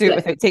 I can't do it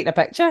without taking a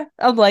picture.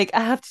 I'm like,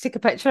 I have to take a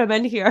picture. I'm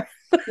in here.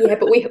 Yeah,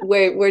 but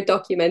we're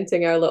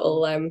documenting our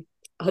little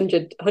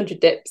 100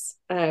 dips.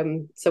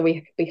 So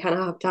we kind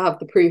of have to have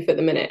the proof at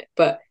the minute.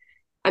 But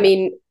I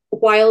mean,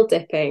 wild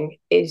dipping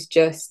is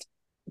just,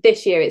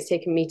 this year it's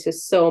taken me to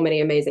so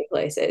many amazing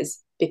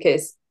places,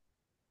 because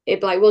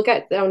it like we'll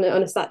get on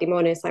a Saturday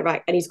morning, it's like,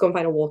 right, I need to go and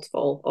find a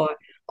waterfall, or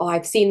oh,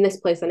 I've seen this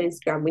place on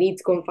Instagram, we need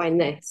to go and find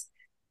this.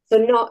 So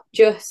not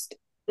just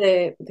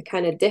the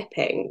kind of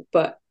dipping,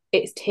 but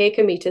it's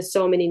taken me to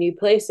so many new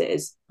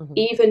places,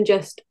 even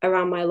just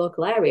around my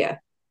local area.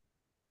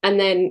 And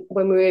then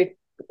when we were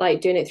like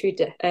doing it through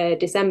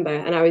December,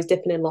 and I was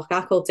dipping in Loch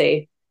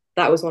Acklety,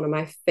 that was one of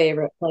my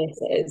favorite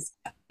places.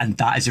 And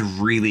that is a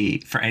really,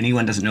 for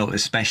anyone who doesn't know,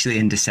 especially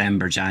in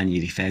December,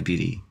 January,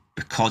 February,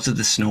 because of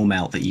the snow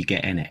melt that you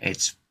get in it,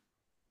 it's,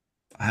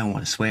 I don't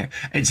want to swear,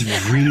 it's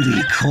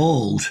really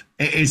cold.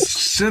 It is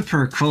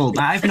super cold.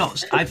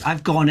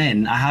 I've gone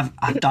in,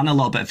 I've done a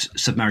little bit of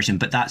submersion,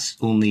 but that's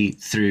only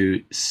through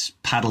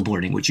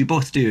paddleboarding, which you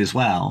both do as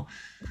well.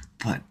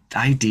 But the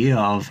idea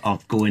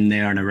of going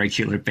there on a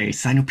regular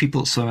basis, I know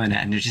people swim in it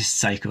and they're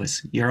just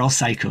psychos. You're all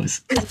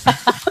psychos.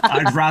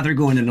 I'd rather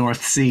go in the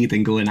North Sea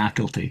than go in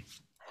Acklety.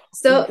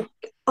 So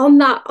on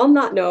that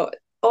note,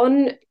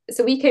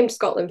 so we came to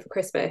Scotland for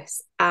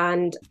Christmas,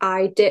 and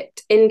I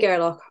dipped in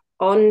Gairloch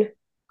on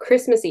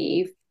Christmas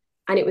Eve,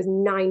 and it was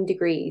 9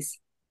 degrees.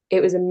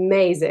 It was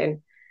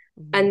amazing.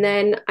 And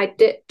then I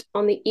dipped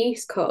on the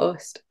East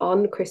Coast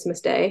on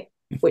Christmas Day,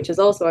 which was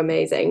also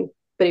amazing,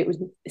 but it was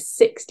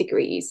 6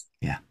 degrees.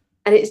 Yeah.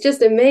 And it's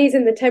just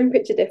amazing, the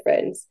temperature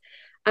difference.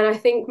 And I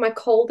think my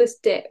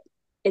coldest dip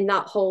in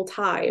that whole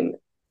time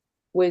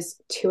was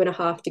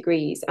 2.5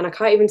 degrees. And I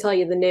can't even tell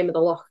you the name of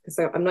the loch, because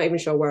I'm not even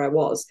sure where I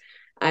was.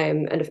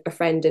 And a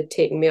friend had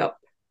taken me up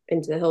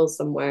into the hills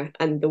somewhere,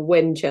 and the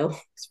wind chill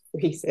was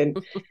freezing.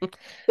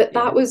 But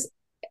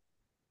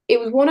it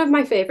was one of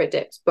my favourite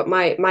dips, but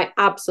my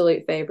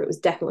absolute favourite was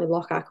definitely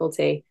Loch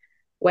Acklety,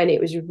 when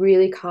it was a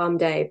really calm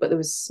day, but there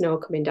was snow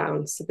coming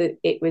down. So that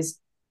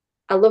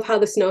I love how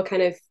the snow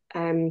kind of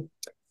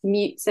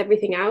mutes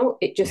everything out.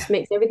 It just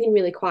makes everything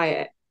really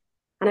quiet.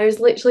 And I was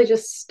literally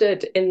just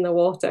stood in the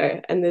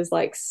water, and there's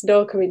like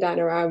snow coming down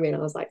around me, and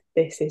I was like,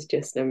 this is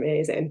just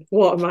amazing.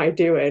 What am I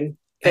doing?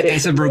 But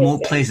it's a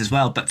remote place as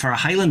well. But for a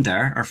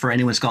Highlander, or for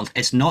anyone in Scotland,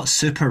 it's not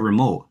super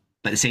remote.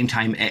 But at the same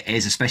time, it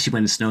is, especially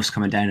when the snow's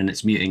coming down and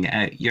it's muting it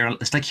out.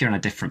 It's like you're on a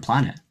different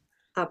planet.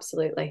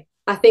 Absolutely.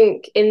 I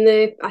think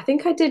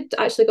I did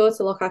actually go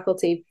to Loch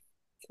Acklety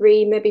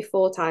 3, maybe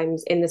 4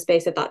 times in the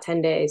space of that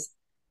 10 days.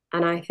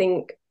 And I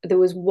think there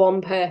was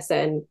one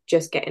person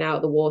just getting out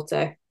of the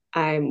water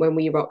when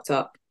we rocked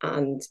up,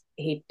 and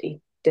he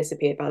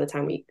disappeared by the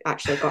time we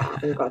actually got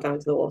out and got down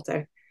to the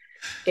water.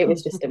 It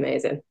was just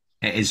amazing.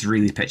 It is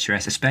really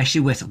picturesque,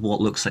 especially with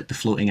what looks like the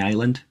floating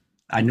island.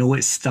 I know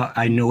it's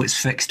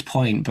fixed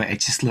point, but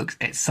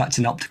it's such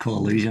an optical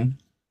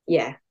illusion.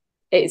 Yeah,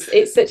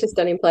 it's such a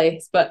stunning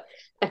place. But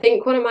I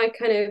think one of my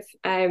kind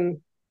of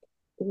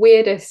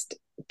weirdest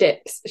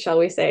dips, shall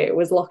we say,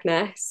 was Loch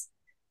Ness.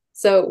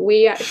 So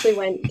we actually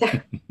went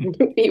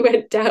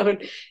down,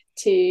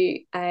 to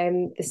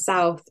the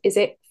south. Is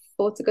it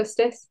Fort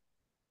Augustus?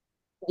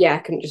 Yeah, I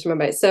couldn't just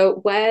remember it. So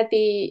where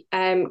the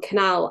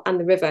canal and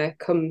the river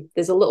come,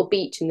 there's a little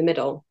beach in the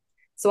middle.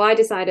 So I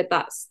decided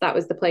that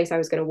was the place I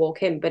was going to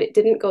walk in, but it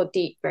didn't go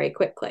deep very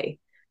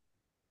quickly.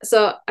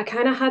 So I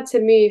kind of had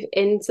to move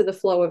into the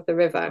flow of the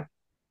river.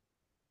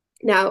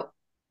 Now,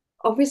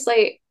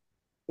 obviously,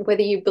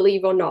 whether you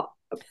believe or not,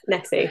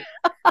 Nessie,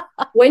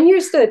 when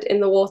you're stood in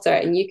the water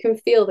and you can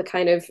feel the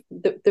kind of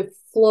the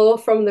flow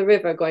from the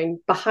river going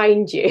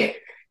behind you,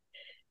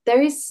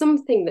 there is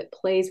something that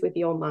plays with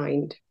your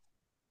mind.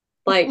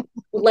 Like,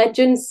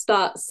 legends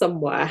start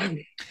somewhere.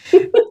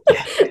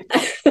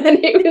 And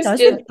it was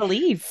just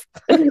believe.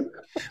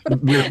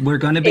 We're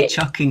going to be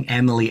chucking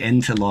Emily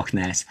into Loch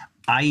Ness.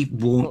 I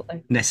won't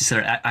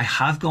necessarily. I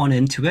have gone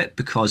into it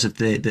because of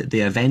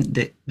the event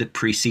that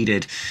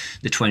preceded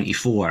the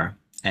 24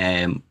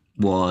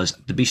 was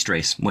the Beast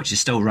Race, which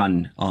is still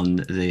run on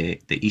the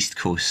east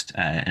coast in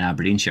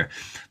Aberdeenshire.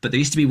 But there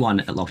used to be one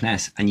at Loch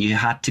Ness, and you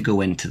had to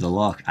go into the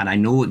loch. And I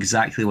know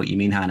exactly what you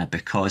mean, Hannah,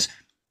 because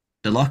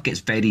the loch gets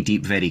very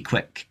deep very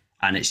quick,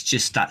 and it's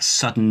just that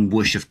sudden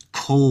whoosh of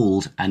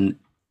cold and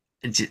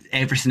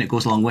everything that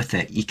goes along with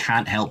it. You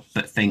can't help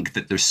but think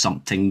that there's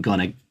something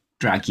gonna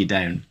drag you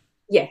down.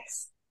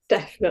 Yes,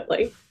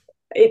 definitely.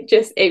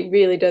 It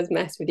really does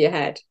mess with your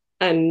head.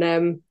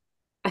 And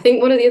I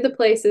think one of the other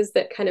places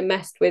that kind of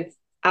messed with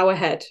our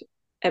head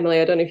Emily,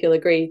 I don't know if you'll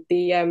agree,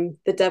 the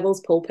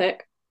Devil's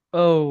Pulpit.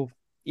 Oh,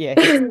 yeah.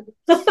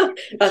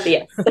 That's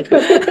yes.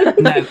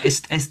 Now,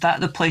 is that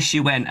the place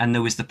you went and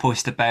there was the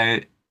post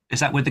about,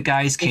 is that where the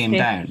guys came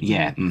down?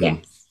 Yeah. Mm-hmm.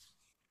 Yes.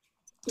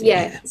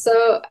 Yeah.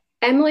 So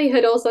Emily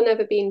had also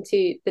never been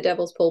to the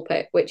Devil's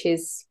Pulpit, which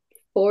is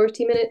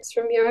 40 minutes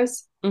from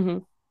yours. Mm-hmm.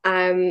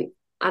 And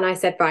I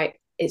said, right,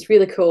 it's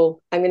really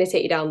cool. I'm going to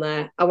take you down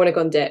there. I want to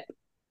go and dip.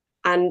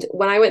 And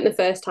when I went the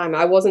first time,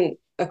 I wasn't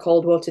a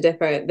cold water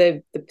dipper.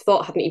 The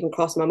thought hadn't even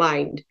crossed my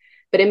mind.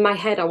 But in my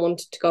head, I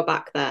wanted to go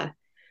back there.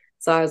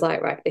 So I was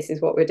like, right, this is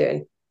what we're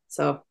doing.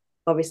 So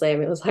obviously,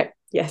 Emily was like,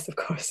 yes, of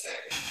course.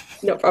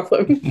 No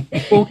problem.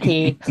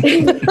 Okay.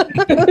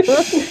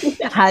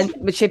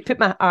 But she put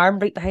my arm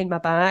right behind my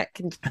back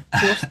and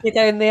forced me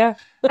down there.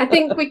 I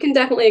think we can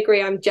definitely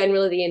agree I'm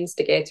generally the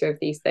instigator of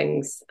these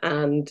things,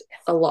 and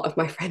a lot of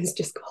my friends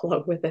just go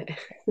along with it.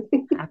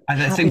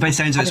 I think by the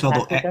sounds of it as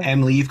well,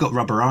 Emily, you've got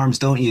rubber arms,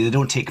 don't you? They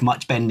don't take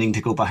much bending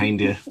to go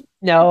behind you.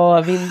 No,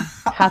 I mean,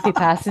 happy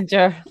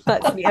passenger.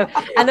 That's me.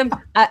 And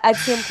I'd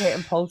say I'm quite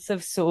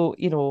impulsive, so,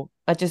 you know,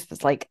 I just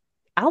was like,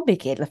 I'll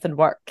make anything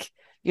work,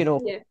 you know,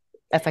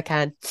 if I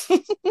can.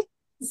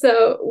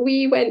 So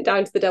we went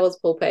down to the Devil's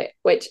Pulpit,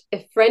 which,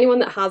 if for anyone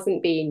that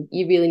hasn't been,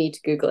 you really need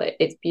to Google it.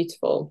 It's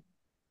beautiful.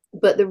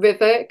 But the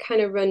river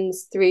kind of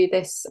runs through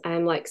this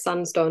like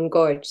sandstone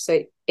gorge.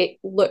 So it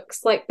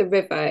looks like the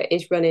river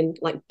is running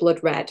like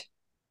blood red.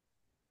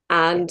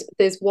 And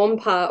there's one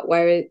part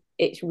where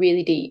it's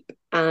really deep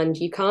and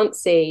you can't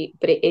see,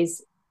 but it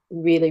is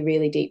really,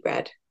 really deep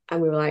red.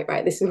 And we were like,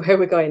 right, this is where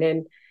we're going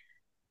in.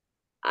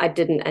 I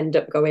didn't end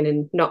up going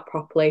in, not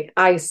properly.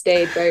 I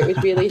stayed where it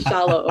was really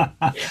shallow.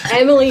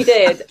 Emily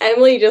did.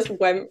 Emily just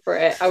went for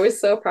it. I was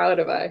so proud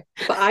of her.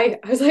 But I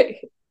was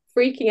like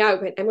freaking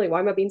out, going, Emily, why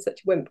am I being such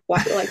a wimp?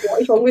 What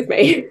is wrong with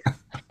me?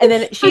 And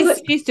then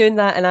she's doing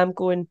that and I'm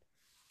going,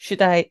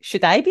 should I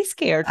be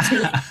scared?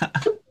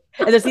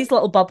 And there's these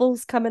little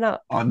bubbles coming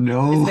up. Oh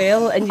no. As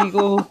well, and you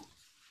go,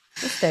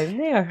 what's down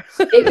there?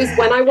 It was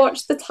when I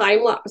watched the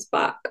time lapse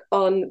back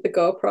on the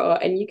GoPro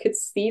and you could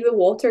see the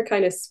water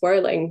kind of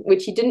swirling,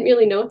 which you didn't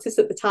really notice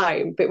at the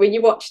time. But when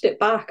you watched it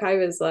back, I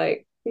was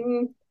like,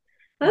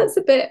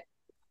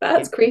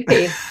 that's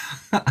creepy.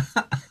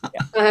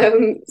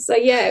 So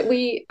yeah,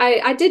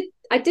 I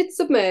did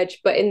submerge,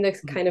 but in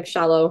this kind of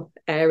shallow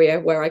area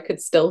where I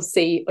could still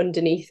see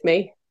underneath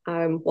me.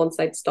 Once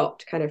I'd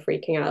stopped kind of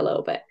freaking out a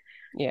little bit.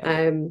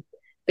 Yeah.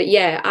 But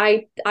yeah,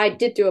 I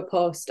did do a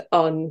post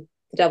on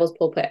the Devil's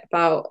Pulpit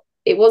about,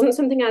 it wasn't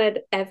something I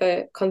had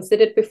ever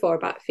considered before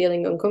about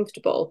feeling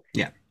uncomfortable.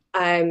 Yeah.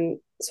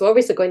 So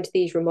obviously going to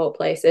these remote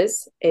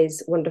places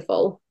is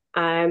wonderful.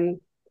 But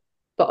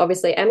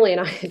obviously Emily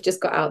and I had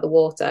just got out of the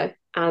water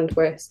and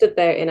we're stood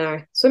there in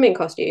our swimming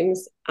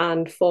costumes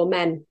and 4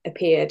 men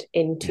appeared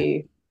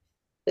into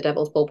the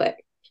Devil's Pulpit.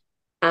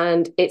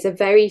 And it's a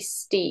very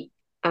steep,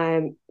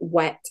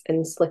 wet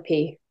and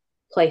slippy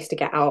place to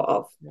get out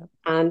of. Yeah.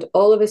 And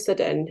all of a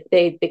sudden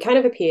they kind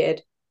of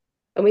appeared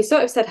and we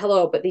sort of said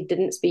hello, but they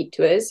didn't speak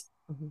to us,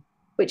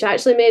 which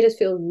actually made us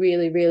feel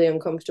really, really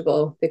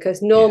uncomfortable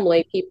because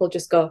normally people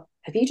just go,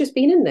 have you just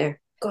been in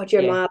there? God,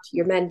 you're mad,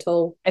 you're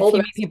mental. If you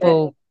meet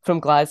people from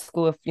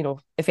Glasgow,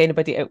 if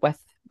anybody out with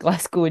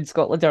Glasgow and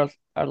Scotland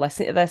are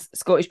listening to this,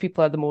 Scottish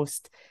people are the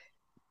most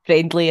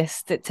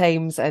friendliest at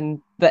times, and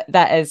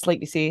that is, like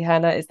you say,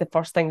 Hannah, is the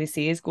first thing they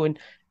say is going,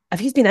 have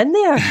you been in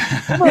there?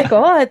 Oh my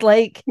God,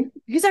 like,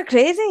 you are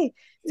crazy.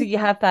 So you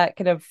have that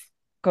kind of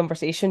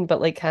conversation,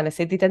 but like Hannah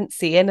said, they didn't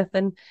say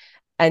anything.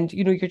 And,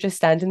 you're just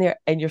standing there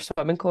in your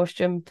swimming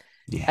costume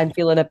and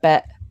feeling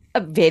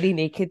very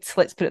naked,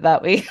 let's put it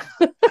that way.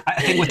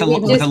 I think with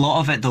a lot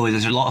of it, though,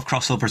 there's a lot of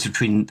crossovers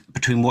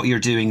between what you're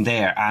doing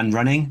there and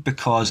running,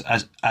 because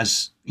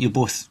as you'll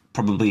both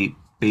probably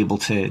be able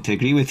to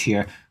agree with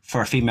here,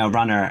 for a female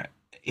runner,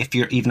 if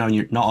you're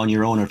even not on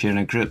your own, or if you're in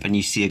a group and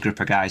you see a group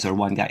of guys or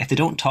one guy, if they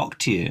don't talk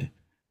to you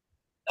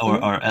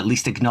or at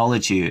least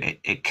acknowledge you,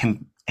 it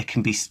can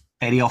be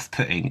very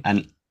off-putting.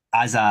 And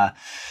as a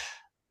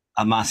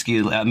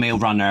male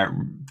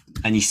runner,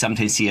 and you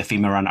sometimes see a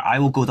female runner, I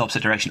will go the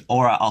opposite direction,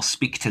 or I'll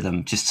speak to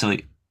them just so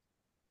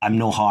I'm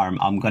no harm.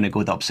 I'm going to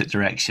go the opposite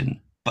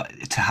direction. But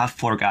to have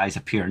 4 guys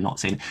appear and not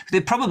saying, they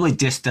probably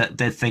just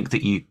did think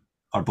that you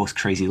are both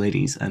crazy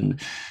ladies,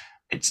 and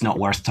it's not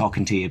worth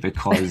talking to you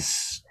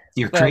because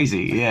you're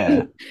crazy.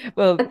 Yeah.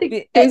 Well, I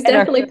think there was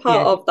definitely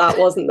part of that,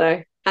 wasn't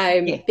there?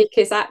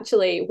 Because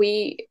actually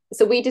we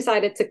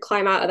decided to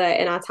climb out of there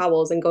in our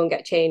towels and go and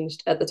get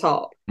changed at the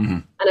top.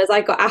 And as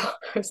I got out,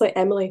 I was like,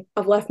 Emily,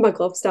 I've left my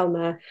gloves down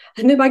there,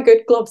 and they're my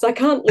good gloves, I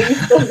can't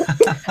leave them.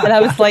 And I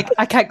was like,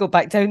 I can't go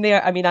back down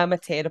there. I mean, I'm a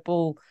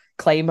terrible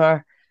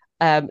climber,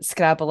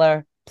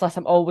 scrabbler, plus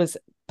I'm always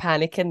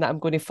panicking that I'm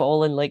going to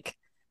fall and like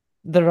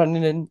the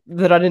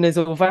running is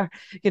over,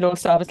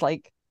 so I was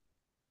like,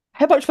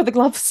 how much for the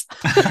gloves?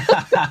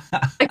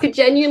 I could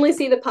genuinely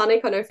see the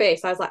panic on her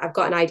face. I was like, I've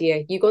got an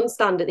idea. You go and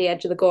stand at the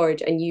edge of the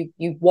gorge and you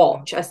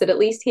watch. I said, at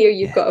least here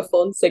you've got a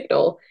phone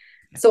signal.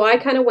 So I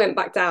kind of went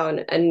back down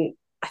and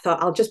I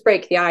thought, I'll just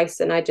break the ice.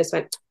 And I just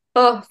went,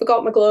 oh, I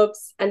forgot my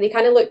gloves. And they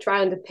kind of looked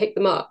around and picked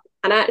them up.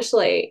 And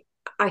actually,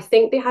 I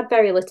think they had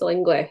very little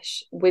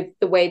English with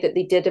the way that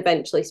they did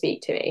eventually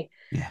speak to me.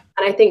 Yeah.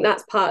 And I think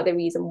that's part of the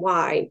reason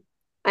why.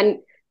 And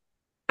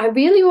I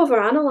really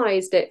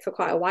overanalyzed it for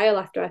quite a while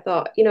after. I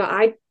thought,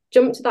 I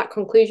jumped to that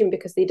conclusion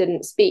because they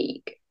didn't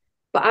speak.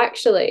 But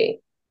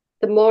actually,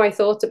 the more I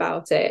thought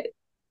about it,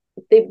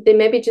 they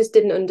maybe just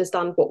didn't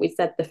understand what we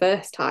said the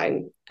first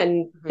time,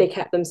 and they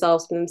kept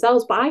themselves to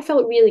themselves. But I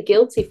felt really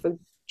guilty for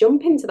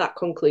jumping to that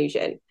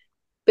conclusion.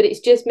 But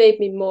it's just made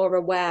me more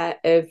aware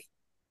of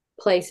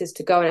places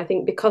to go. And I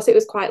think because it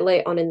was quite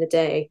late on in the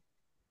day,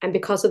 and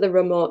because of the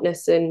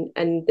remoteness and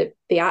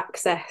the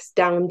access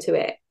down to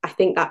it, I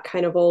think that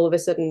kind of all of a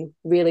sudden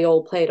really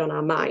all played on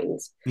our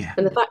minds. Yeah.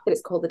 And the fact that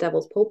it's called the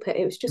Devil's Pulpit,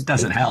 it was just... It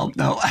doesn't help,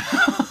 no.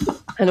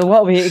 I know,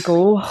 what way to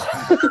go.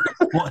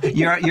 What,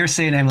 you're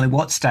saying, Emily,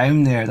 what's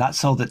down there?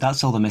 That's all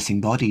the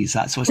missing bodies.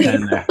 That's what's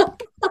down there.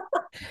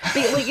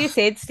 But like you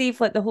said, Steve,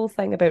 like the whole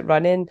thing about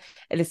running,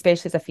 and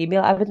especially as a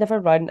female, I would never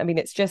run. I mean,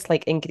 it's just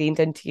like ingrained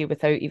into you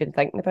without even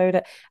thinking about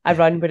it. I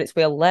run where it's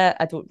well lit.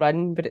 I don't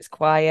run where it's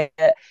quiet.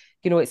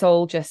 It's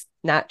all just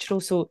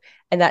natural. So,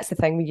 and that's the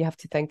thing when you have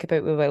to think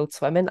about with wild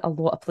swimming. A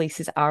lot of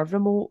places are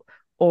remote,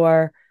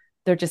 or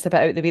they're just a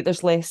bit out of the way.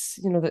 There's less,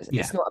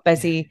 it's not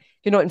busy.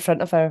 You're not in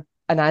front of an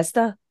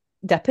Asda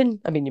dipping.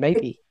 I mean, you might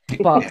be.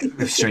 But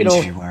strange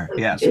you were,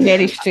 yeah,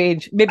 very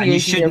strange. Maybe you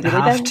shouldn't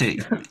have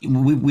to.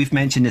 We've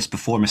mentioned this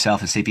before, myself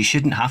and Steve. You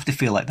shouldn't have to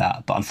feel like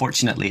that, but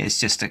unfortunately, it's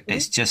just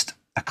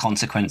a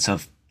consequence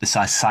of the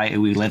society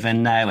we live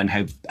in now and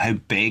how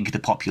big the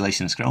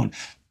population has grown.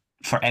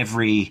 For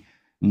every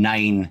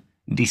 9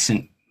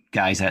 decent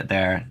guys out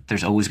there,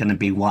 there's always going to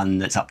be one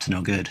that's up to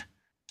no good,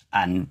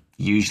 and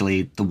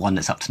usually the one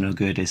that's up to no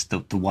good is the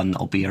one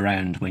that'll be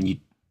around when you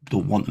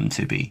don't want them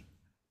to be.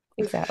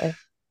 Exactly.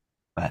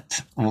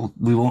 But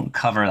we won't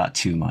cover that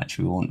too much.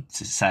 We won't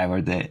sour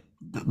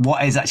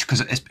what is actually,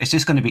 because it's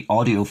just going to be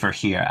audio for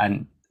here.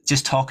 And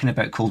just talking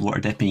about cold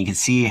water dipping, you can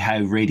see how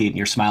radiant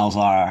your smiles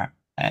are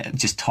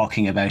just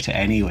talking about it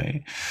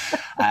anyway.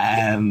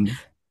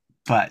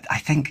 But I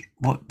think,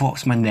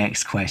 what's my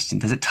next question?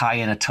 Does it tie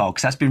in at all?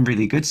 Because that's been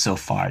really good so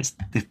far.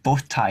 They've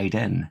both tied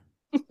in.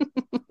 I'm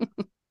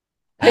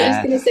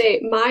just going to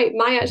say,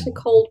 my actually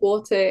cold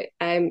water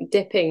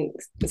dipping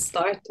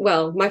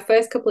my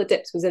first couple of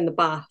dips was in the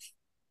bath,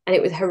 and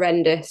it was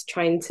horrendous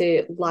trying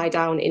to lie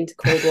down into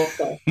cold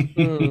water.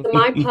 So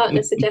my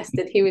partner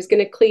suggested he was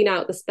going to clean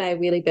out the spare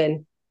wheelie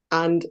bin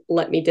and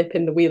let me dip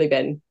in the wheelie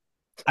bin.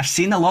 I've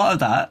seen a lot of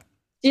that.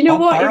 Do you know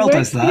what? It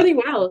works really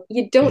well.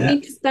 You don't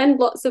need to spend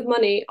lots of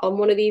money on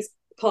one of these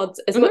pods.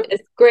 As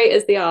great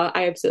as they are,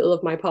 I absolutely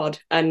love my pod,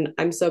 and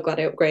I'm so glad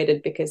I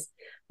upgraded because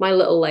my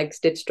little legs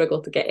did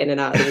struggle to get in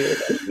and out of the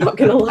wheelie bin. Not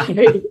gonna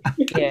lie.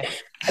 Yeah,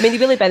 I mean,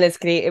 the wheelie bin is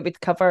great. It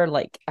would cover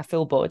like a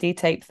full body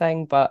type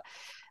thing, but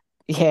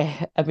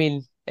yeah, I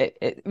mean,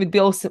 it would be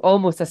also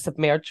almost a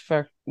submerge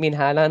for me and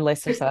Hannah,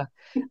 unless there's a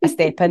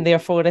step in there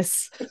for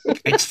us.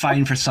 It's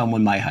fine for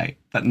someone my height,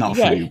 but not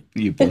for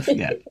you both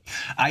yet.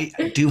 I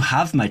do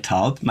have my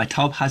tub. My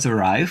tub has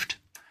arrived.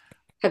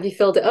 Have you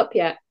filled it up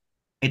yet?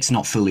 It's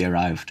not fully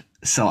arrived.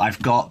 So I've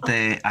got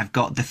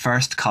the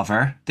first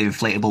cover, the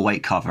inflatable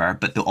white cover,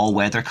 but the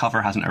all-weather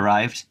cover hasn't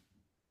arrived.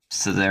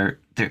 So they're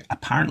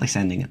apparently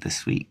sending it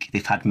this week.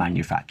 They've had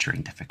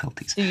manufacturing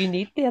difficulties. Do you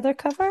need the other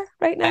cover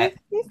right now?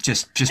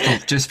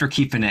 Just for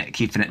keeping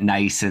it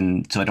nice,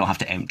 and so I don't have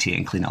to empty it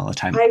and clean it all the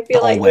time. I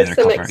feel like there's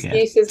some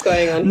excuses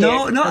going on.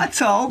 No, not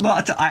at all.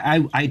 Not at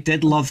all. I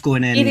did love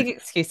going in. Eating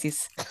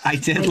excuses. I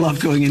did love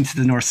going into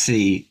the North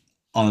Sea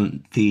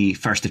on the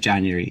 1st of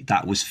January.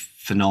 That was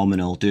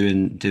phenomenal.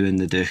 Doing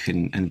the Duch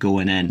and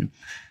going in,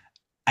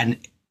 and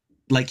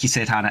like you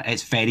said, Hannah,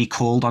 it's very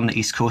cold on the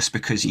East Coast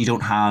because you don't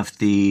have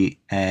the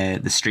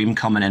stream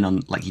coming in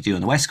on like you do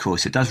on the West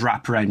Coast. It does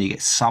wrap around, you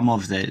get some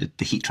of the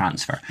heat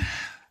transfer.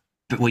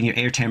 But when your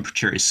air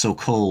temperature is so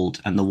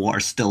cold and the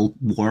water's still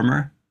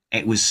warmer,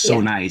 it was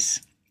so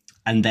nice.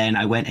 And then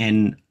I went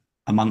in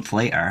a month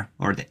later,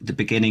 or the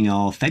beginning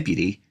of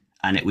February,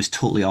 and it was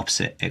totally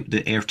opposite.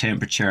 The air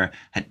temperature,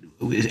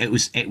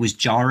 it was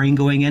jarring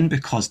going in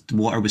because the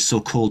water was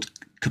so cold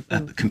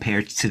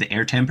compared to the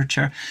air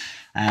temperature.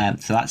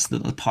 So that's the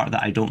part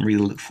that I don't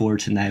really look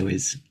forward to now,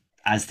 is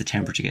as the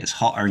temperature gets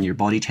hotter and your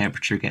body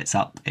temperature gets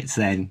up, it's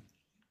then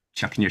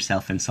chucking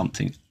yourself in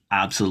something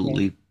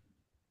absolutely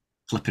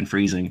flipping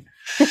freezing.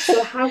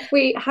 So have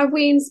we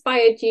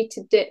inspired you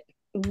to dip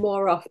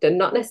more often?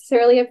 Not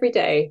necessarily every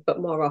day, but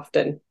more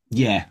often.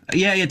 Yeah,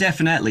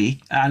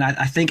 definitely. And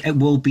I think it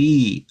will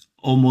be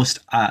almost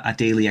a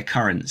daily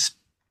occurrence.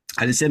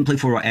 And it's simply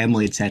for what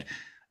Emily had said,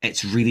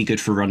 it's really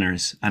good for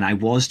runners. And I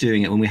was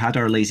doing it when we had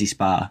our lazy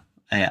spa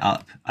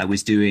up. I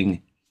was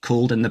doing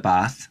cold in the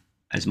bath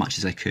as much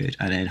as I could,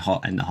 and then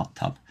hot in the hot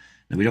tub.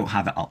 Now we don't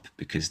have it up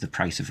because the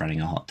price of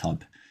running a hot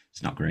tub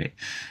is not great.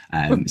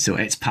 So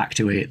it's packed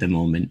away at the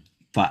moment.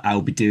 But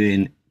I'll be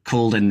doing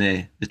cold in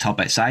the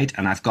tub outside,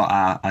 and I've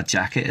got a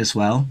jacket as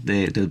well,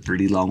 the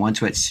really long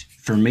ones, which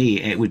for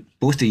me, it would,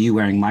 both of you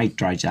wearing my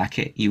dry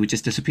jacket, you would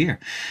just disappear.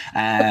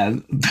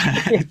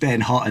 But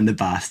then hot in the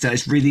bath. So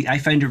I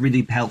found it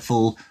really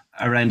helpful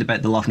around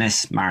about the Loch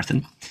Ness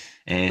Marathon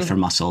for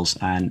muscles.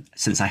 And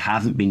since I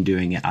haven't been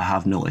doing it, I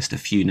have noticed a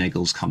few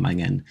niggles coming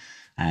in.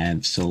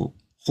 So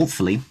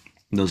hopefully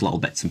those little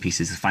bits and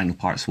pieces, the final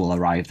parts will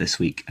arrive this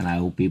week and I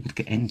will be able to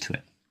get into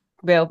it.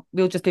 Well,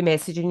 we'll just be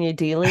messaging you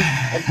daily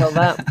until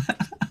that.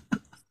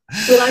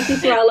 We'll add you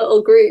to our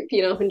little group,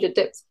 100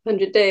 dips,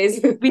 100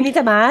 days. We need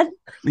a man.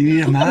 We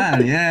need a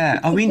man, yeah.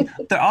 I mean,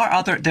 there are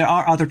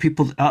other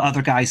people,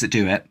 other guys that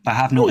do it. I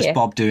have noticed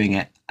Bob doing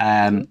it,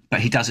 but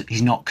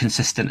he's not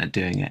consistent at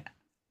doing it.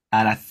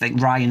 And I think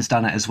Ryan's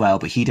done it as well,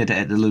 but he did it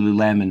at the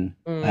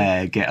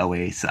Lululemon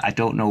getaway. So I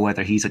don't know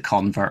whether he's a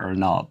convert or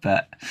not,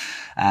 but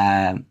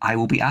I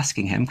will be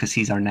asking him because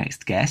he's our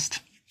next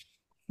guest.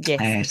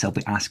 Yes. So I'll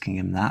be asking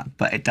him that.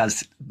 But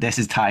this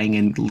is tying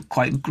in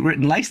quite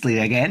nicely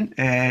again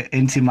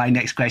into my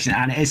next question.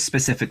 And it is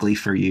specifically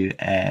for you,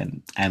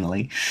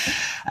 Emily.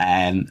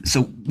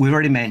 So we've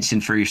already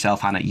mentioned for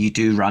yourself, Hannah, you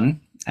do run.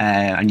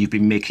 And you've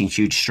been making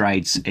huge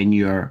strides in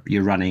your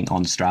running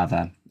on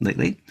Strava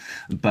lately.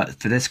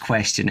 But for this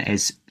question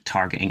is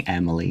targeting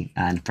Emily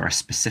and for a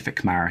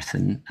specific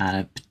marathon and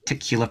a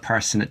particular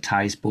person that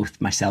ties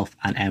both myself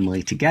and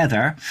Emily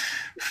together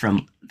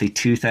from the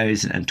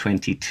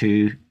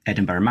 2022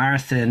 Edinburgh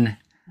Marathon,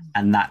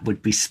 and that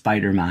would be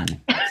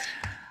Spider-Man.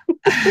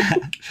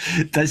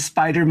 Does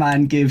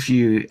Spider-Man give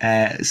you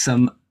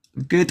some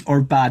good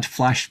or bad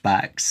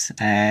flashbacks,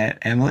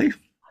 Emily?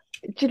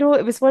 Do you know,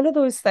 it was one of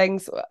those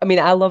things. I mean,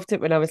 I loved it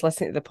when I was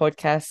listening to the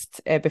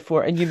podcast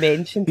before and you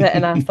mentioned it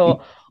and I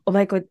thought, oh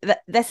my God,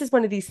 this is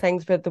one of these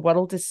things where the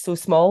world is so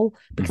small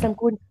because I'm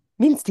going,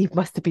 me and Steve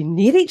must have been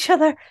near each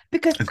other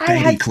because I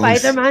had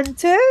close. Spider-Man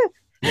too.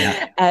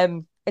 Yeah.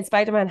 And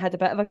Spider-Man had a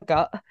bit of a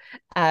gut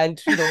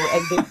and, and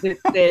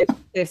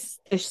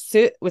the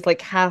suit was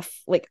like half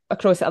like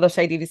across the other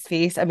side of his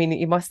face. I mean,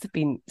 he must have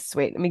been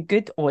sweating. I mean,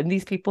 good on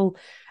these people.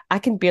 I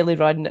can barely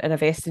run in a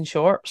vest and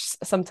shorts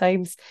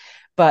sometimes.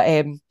 But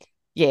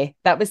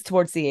that was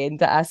towards the end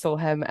that I saw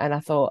him and I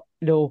thought,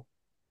 no,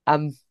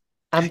 I'm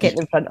getting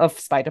in front of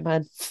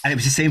Spider-Man. And it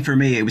was the same for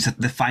me. It was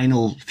the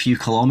final few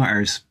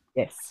kilometres.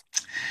 Yes.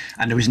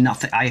 And there was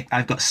nothing.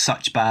 I've got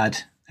such bad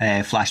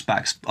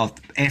flashbacks of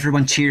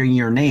everyone cheering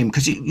your name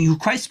because you were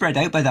quite spread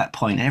out by that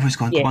point. Everyone's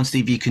going, come on,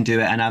 Steve, you can do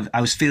it. And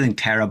I was feeling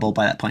terrible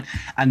by that point.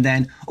 And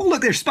then, oh,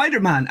 look, there's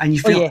Spider-Man. And you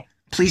feel,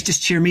 please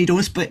just cheer me.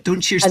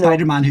 Don't cheer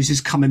Spider-Man who's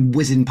just coming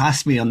whizzing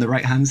past me on the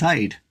right-hand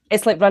side.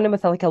 It's like running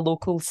with like a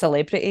local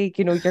celebrity,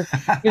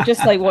 you're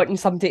just like wanting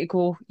somebody to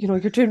go, you're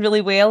doing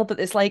really well, but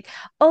it's like,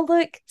 oh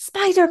look,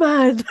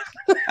 Spider-Man.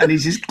 And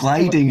he's just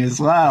gliding as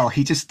well.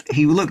 He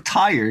looked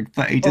tired,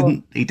 but he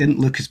didn't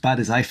look as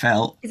bad as I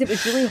felt. Because it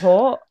was really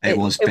hot. It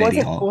was very hot. It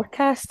wasn't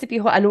forecast to be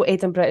hot. I know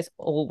Edinburgh is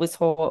always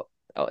hot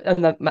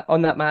on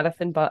that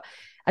marathon, but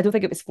I don't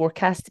think it was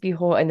forecast to be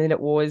hot, and then it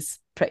was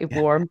pretty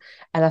warm.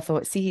 And I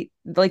thought, see,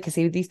 like I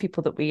say, these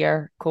people that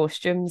wear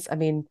costumes, I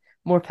mean,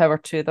 more power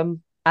to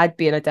them. I'd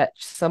be in a ditch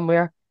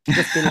somewhere,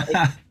 just being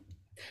like,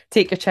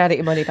 take your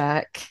charity money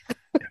back.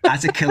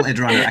 As a kilted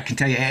runner, I can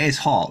tell you it is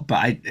hot,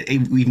 but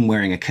even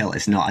wearing a kilt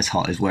is not as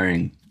hot as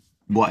wearing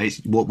what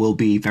will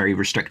be very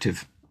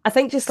restrictive. I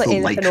think just like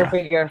anything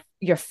over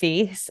your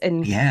face,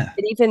 and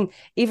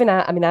even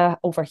I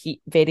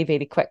overheat very,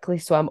 very quickly,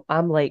 so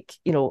I'm like,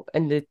 in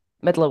the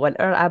middle of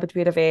winter, I would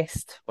wear a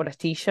vest or a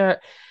t-shirt.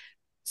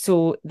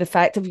 So the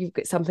fact that you've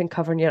got something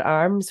covering your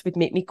arms would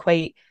make me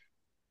quite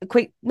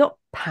not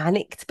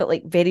panicked, but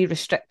like very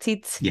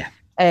restricted. Yeah.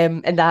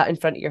 And that in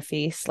front of your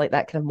face, like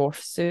that kind of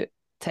morph suit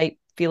type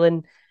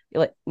feeling.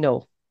 You're like,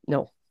 no.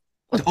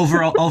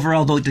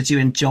 Overall, though, did you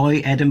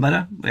enjoy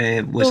Edinburgh?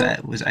 Was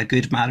it a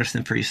good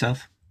marathon for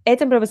yourself?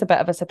 Edinburgh was a bit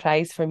of a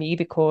surprise for me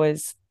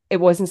because it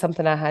wasn't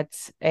something I had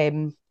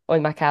on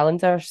my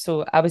calendar.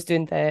 So I was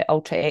doing the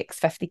Ultra X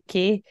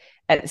 50k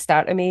at the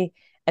start of May,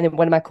 and then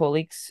one of my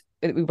colleagues,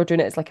 we were doing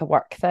it as like a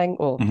work thing,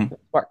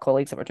 work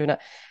colleagues that were doing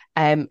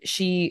it.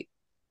 She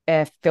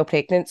fell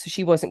pregnant, so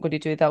she wasn't going to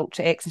do the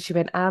Ultra X, and she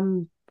went,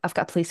 I've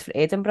got a place for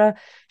Edinburgh.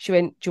 She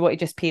went, do you want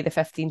to just pay the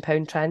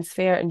 £15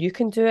 transfer and you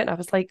can do it? And I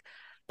was like,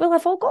 well,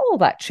 I've got all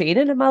that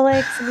training in my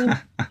legs.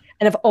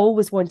 And I've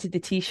always wanted the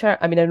t-shirt.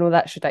 I mean, I know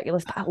that's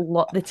ridiculous,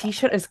 but the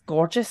t-shirt is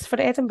gorgeous for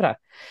Edinburgh,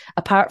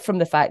 apart from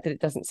the fact that it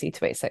doesn't say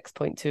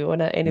 26.2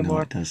 on it anymore.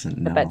 No, it doesn't.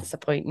 No. A bit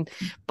disappointing,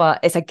 but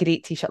it's a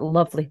great t-shirt.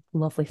 Lovely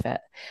fit.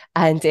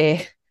 And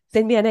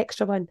send me an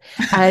extra one.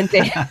 And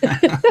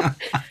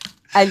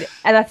And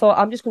I thought,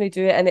 I'm just going to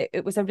do it. And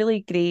it was a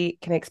really great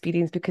kind of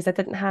experience because I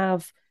didn't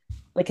have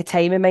like a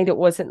time in mind. It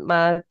wasn't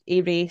my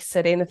A race or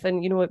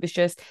anything, it was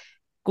just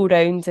go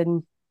round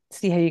and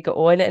see how you get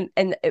on.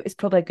 And it was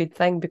probably a good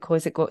thing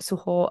because it got so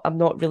hot. I'm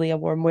not really a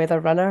warm weather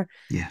runner.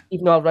 Yeah.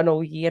 Even though I run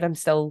all year, I'm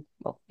still,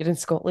 you're in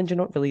Scotland, you're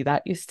not really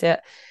that used to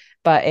it.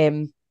 But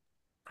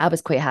I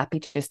was quite happy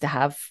just to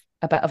have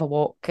a bit of a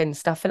walk and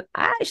stuff. And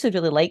I actually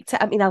really liked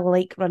it. I mean, I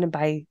like running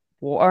by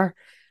water.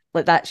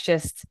 Like that's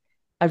just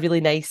a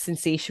really nice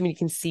sensation when you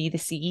can see the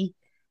sea.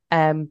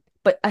 But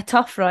But a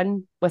tough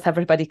run with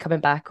everybody coming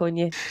back on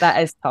you,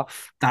 that is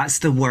tough. That's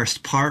the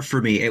worst part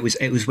for me. It was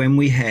when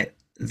we hit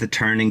the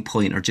turning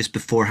point or just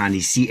beforehand,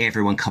 you see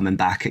everyone coming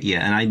back at you.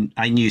 And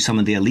I knew some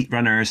of the elite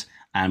runners,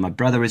 and my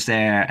brother was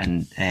there,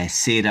 and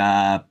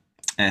Sarah,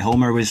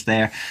 Homer was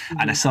there. Mm-hmm.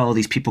 And I saw all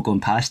these people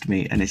going past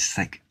me, and it's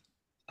like,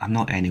 I'm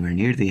not anywhere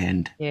near the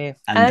end. Yeah.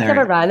 And I've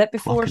never ran it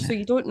before, so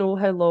you don't know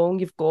how long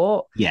you've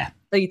got. Yeah.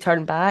 So you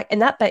turn back,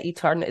 and that bit you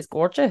turn is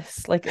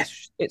gorgeous. Like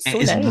it's so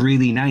nice.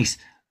 Really nice.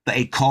 But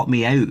it caught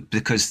me out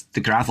because the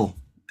gravel.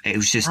 It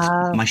was just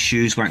my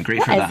shoes weren't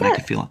great for that, and I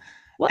could feel it.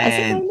 What is it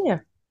down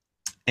there?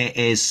 It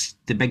is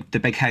the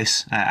big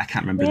house. I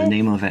can't remember the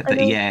name of it, but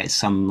it's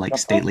some like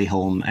stately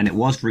home, and it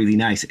was really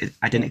nice.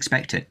 I didn't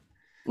expect it.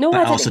 No,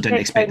 but I also didn't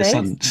expect the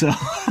sun. So,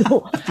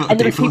 and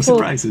there were people,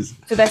 surprises.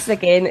 So this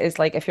again is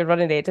like, if you're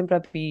running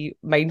Edinburgh, be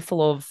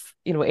mindful of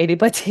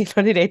anybody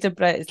running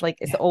Edinburgh. It's like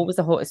it's always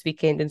the hottest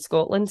weekend in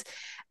Scotland,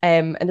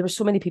 and there were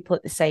so many people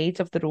at the side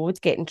of the road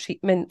getting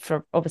treatment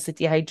for obviously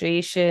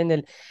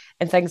dehydration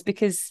and things,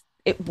 because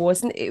it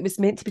was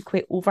meant to be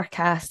quite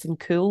overcast and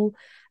cool,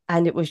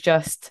 and it was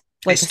just.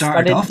 Like it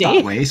started off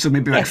that way, so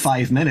maybe like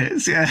 5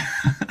 minutes, yeah.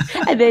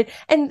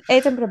 and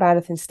Edinburgh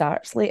Marathon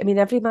starts late. I mean,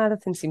 every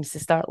marathon seems to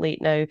start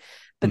late now,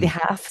 but the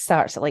half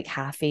starts at like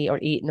 8:30 or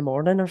 8 in the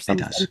morning or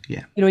something. It does,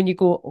 yeah. And you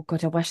go, oh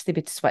God, I wish they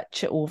would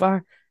switch it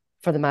over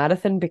for the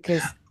marathon,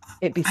 because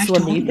it'd be so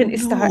amazing to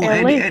start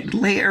early.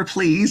 Later,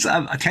 please.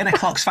 10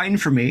 o'clock's fine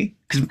for me,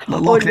 because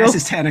Loch Ness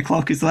is 10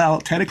 o'clock as well.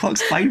 10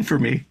 o'clock's fine for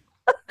me.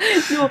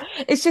 No,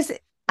 it's just,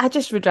 I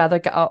just would rather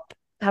get up,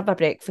 have my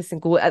breakfast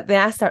and go.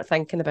 Then I start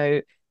thinking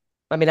about,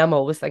 I mean, I'm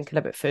always thinking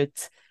about food.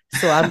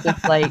 So I'm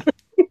just like,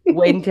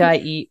 when do I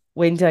eat?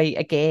 When do I eat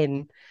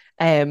again?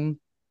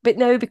 But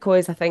now,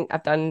 because I think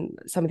I've done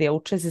some of the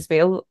ultras as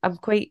well, I'm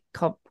quite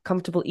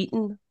comfortable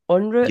eating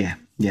en route.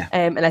 Yeah.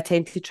 And I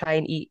tend to try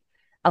and eat.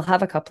 I'll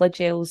have a couple of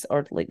gels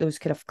or like those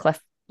kind of Cliff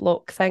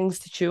Block things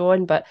to chew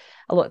on, but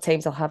a lot of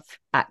times I'll have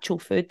actual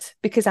food,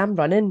 because I'm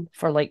running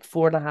for like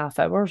 4.5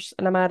 hours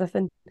in a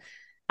marathon.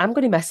 I'm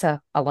going to miss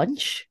a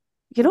lunch.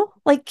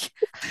 Like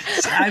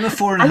I'm a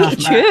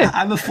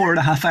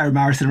 4.5 hour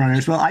marathon runner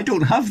as well. I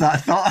don't have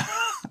that thought.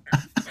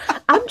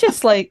 I'm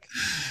just like,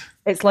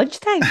 it's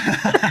lunchtime.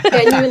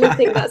 I genuinely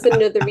think that's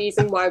another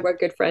reason why we're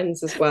good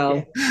friends as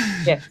well.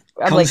 Yeah.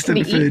 I'm constant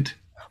like, food.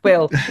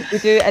 Well, we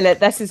do, and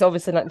this is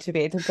obviously nothing to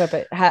be Edinburgh,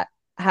 but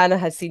Hannah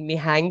has seen me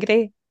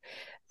hangry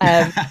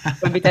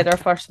when we did our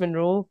first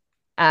Munro,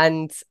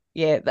 and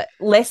the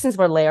lessons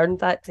were learned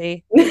that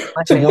day.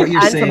 So what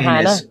you're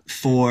saying is,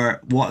 for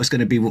what was going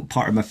to be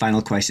part of my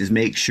final question, is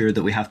make sure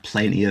that we have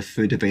plenty of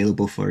food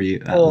available for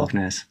you at Loch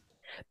Ness.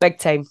 Big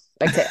time.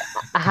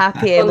 A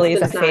happy Emily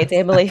is a fed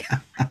Emily.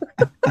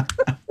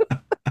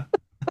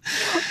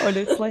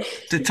 Honestly.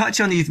 To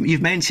touch on,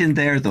 you've mentioned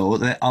there though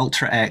the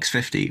Ultra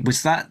X50.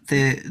 Was that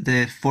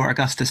the Fort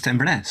Augustus to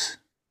Inverness?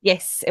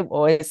 Yes, it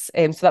was.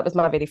 So that was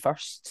my very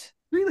first.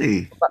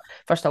 Really?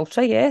 First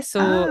Ultra, yeah.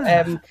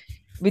 So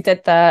we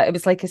did that. It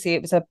was, like I say,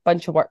 it was a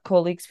bunch of work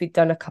colleagues. We'd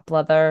done a couple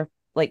other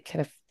like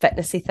kind of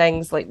fitnessy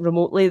things, like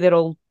remotely. They're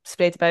all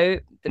spread about,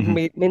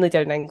 mainly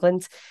down in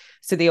England.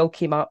 So they all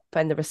came up,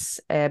 and there was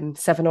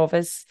 7 of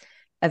us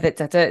that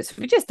did it. So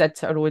we just did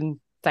our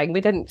own thing.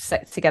 We didn't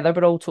sit together.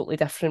 We're all totally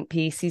different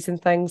paces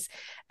and things.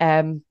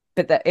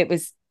 But it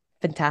was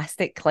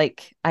fantastic.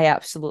 Like, I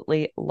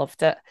absolutely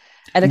loved it.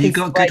 And you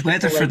got good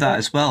weather for that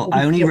as well.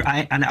 I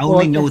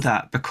only know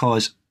that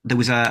because there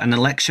was an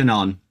election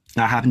on.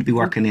 I happened to be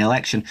working the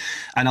election,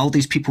 and all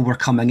these people were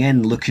coming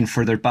in looking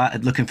for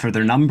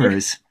their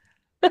numbers.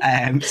 So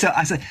I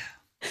was like,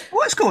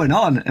 what's going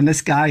on? And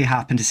this guy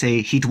happened to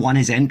say he'd won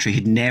his entry.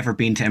 He'd never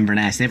been to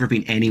Inverness, never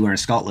been anywhere in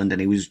Scotland,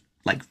 and he was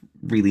like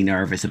really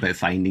nervous about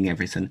finding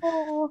everything.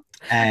 Oh,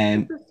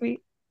 so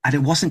sweet. And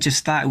it wasn't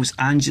just that. It was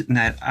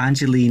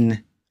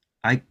Angeline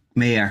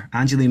Mayer,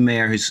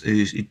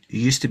 who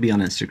used to be on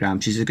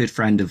Instagram. She's a good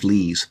friend of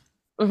Lee's.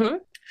 Mm-hmm.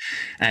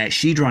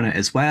 She'd run it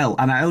as well,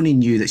 and I only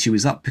knew that she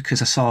was up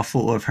because I saw a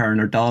photo of her and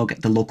her dog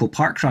at the local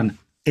park run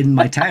in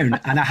my town,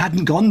 and I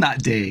hadn't gone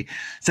that day.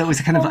 So it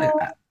was kind of like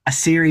a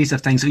series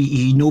of things.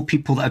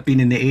 People that have been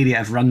in the area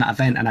have run that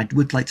event, and I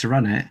would like to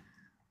run it,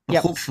 but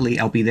hopefully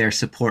I'll be there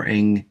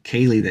supporting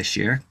Kaylee this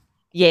year.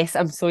 Yes,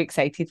 I'm so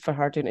excited for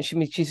her doing it.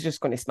 She's just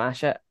going to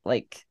smash it.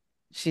 Like,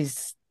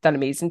 she's done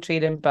amazing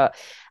training, but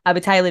I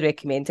would highly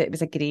recommend it. It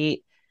was a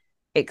great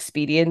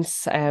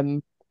experience.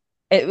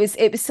 It was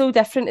so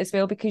different as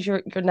well, because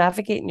you're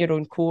navigating your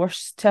own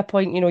course to a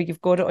point.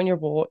 You've got it on your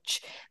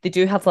watch. They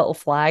do have little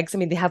flags. I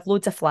mean, they have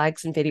loads of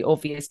flags in very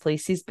obvious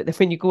places, but then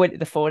when you go into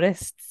the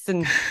forests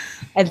and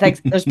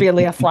things, there's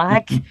barely a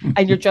flag,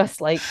 and you're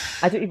just like,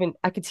 I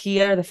could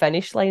hear the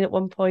finish line at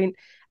one point,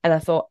 and I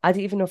thought, I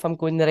don't even know if I'm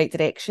going the right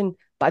direction,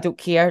 but I don't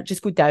care.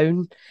 Just go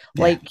down,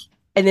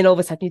 and then all of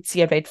a sudden you'd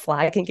see a red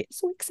flag and get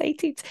so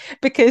excited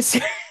because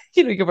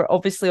you were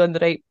obviously on the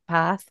right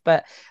path.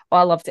 But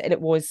I loved it, and it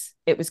was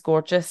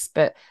gorgeous.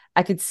 But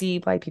I could see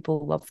why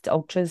people loved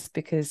ultras,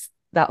 because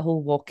that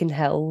whole walking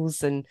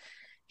hills and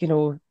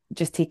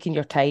just taking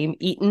your time,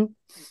 eating.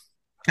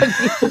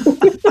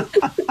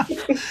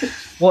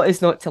 What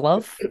is not to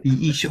love?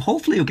 You should,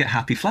 hopefully you'll get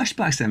happy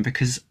flashbacks then,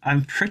 because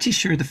I'm pretty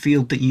sure the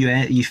field that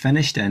you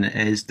finished in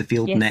is the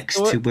field next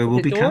to where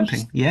we'll be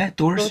camping. Yeah,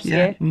 doors.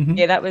 Yeah, mm-hmm.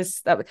 Yeah. That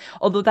was.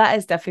 Although that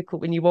is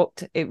difficult when you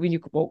walked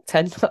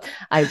in.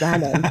 I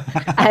ran in,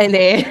 and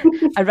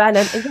I ran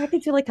in, and you had to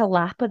do like a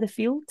lap of the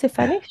field to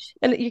finish,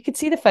 and you could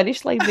see the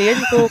finish line there.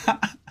 You go,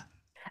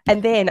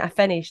 and then I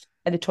finished,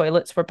 and the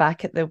toilets were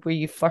back at where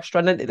you first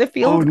run into the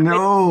field. Oh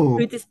no!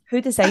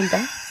 Who designed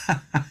this?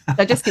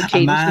 I just get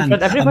changed in front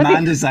of everybody. A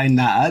man designed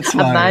that. That's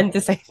why. A man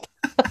designed.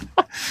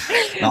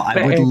 No,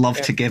 I would love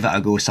to give it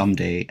a go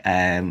someday.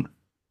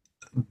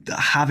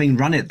 Having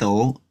run it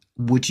though,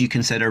 would you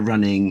consider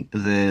running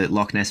the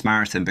Loch Ness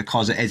Marathon,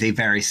 because it is a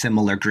very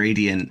similar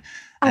gradient?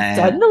 I've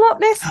done the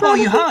Loch Ness Marathon. Oh,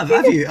 you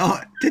have you? Oh,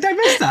 did I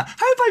miss that?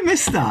 How have I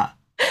missed that?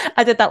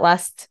 I did that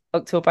last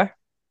October.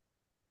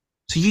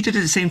 So you did it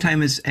at the same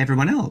time as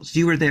everyone else.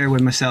 You were there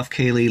when myself,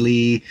 Kaylee,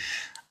 Lee,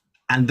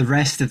 and the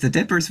rest of the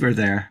Dippers were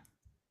there.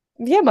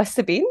 Yeah, must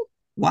have been.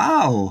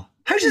 Wow.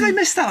 How did I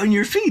miss that on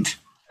your feed?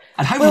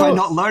 And how have I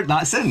not learned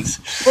that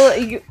since?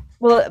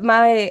 Well,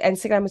 my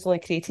Instagram was only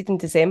created in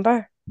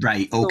December.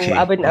 Right, okay. So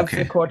I wouldn't have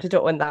recorded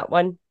it on that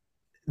one.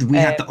 We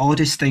had the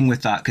oddest thing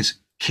with that, because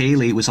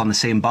Kaylee was on the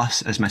same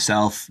bus as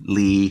myself,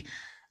 Lee,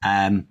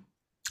 and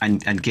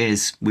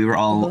Giz. We were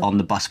all on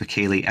the bus with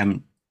Kaylee,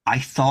 and I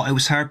thought it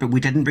was her, but we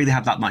didn't really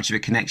have that much of a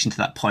connection to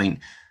that point.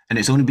 And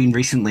it's only been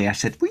recently I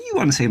said, were you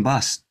on the same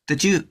bus?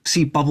 Did you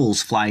see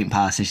bubbles flying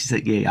past? And she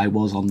said, yeah, I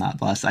was on that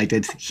bus. I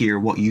did hear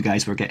what you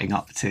guys were getting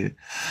up to.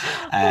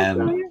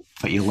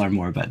 But you'll learn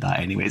more about that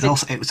anyway.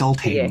 It was all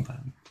tame. Yeah.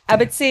 I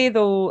would say,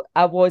 though,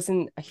 I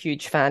wasn't a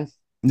huge fan.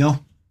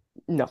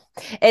 No,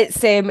 it's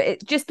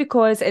just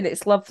because, and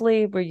it's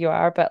lovely where you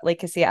are, but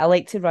like I say, I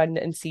like to run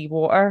and see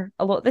water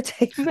a lot of the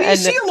time. You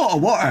see a lot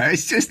of water.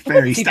 It's just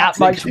very static. That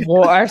much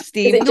water,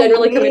 Steve. Is it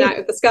generally coming out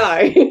of the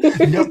sky?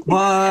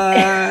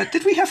 No,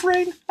 did we have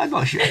rain? I'm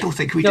not sure. I don't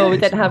think we did. No, we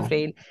didn't have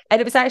rain,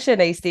 and it was actually a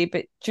nice day.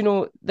 But do you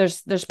know,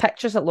 there's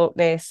pictures at Loch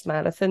Ness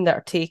Marathon that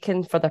are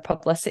taken for their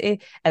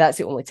publicity, and that's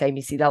the only time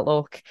you see that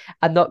loch.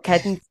 I'm not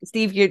kidding,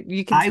 Steve.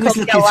 You can. I was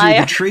looking through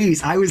the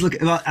trees. I was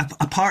looking. Well,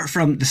 apart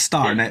from the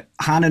start, now,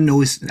 Anna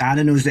knows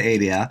the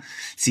area.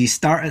 So you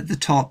start at the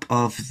top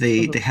of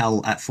the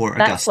hill at Fort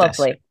Augustus. That's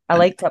lovely. I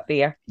liked up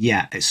there.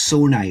 Yeah, it's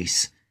so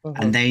nice.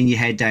 And then you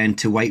head down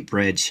to White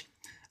Bridge,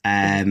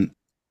 and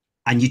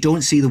you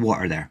don't see the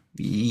water there.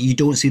 You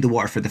don't see the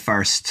water for the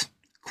first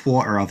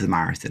quarter of the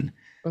marathon.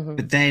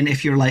 But then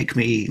if you're like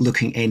me,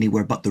 looking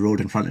anywhere but the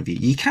road in front of you,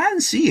 you can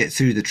see it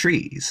through the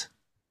trees.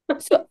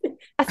 So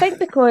I think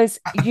because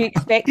you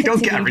expect it to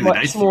be really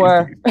much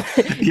more.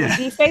 Yeah.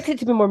 You expect it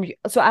to be more.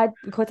 So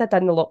because I'd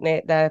done the Loch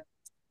Ness, the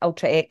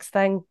Ultra X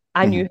thing,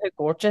 I knew how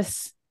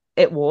gorgeous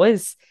it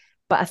was.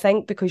 But I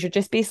think because you're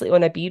just basically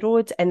on a B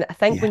road, and I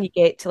think when you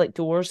get to like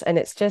Doors, and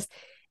it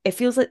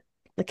feels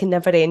like a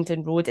never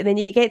ending road, and then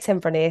you get to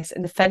Inverness,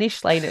 and the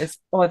finish line is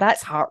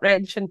that's heart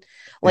wrenching.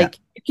 Like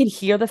you can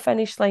hear the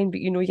finish line, but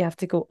you have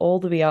to go all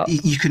the way up.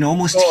 You can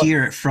almost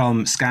hear it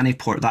from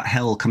Scanieport, that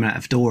hill coming out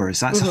of Doors.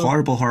 That's a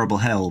horrible, horrible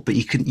hill, but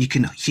you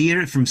can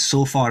hear it from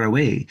so far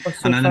away.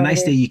 And on a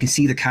nice day, you can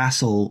see the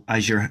castle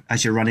as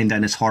you're running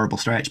down this horrible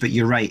stretch. But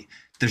you're right.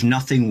 There's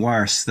nothing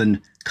worse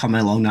than coming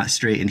along that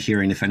straight and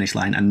hearing the finish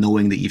line and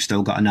knowing that you've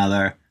still got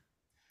another.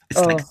 It's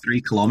like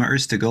 3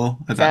 kilometers to go,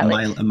 about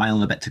a mile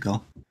and a bit to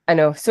go. I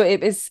know. So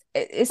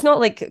it's not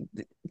like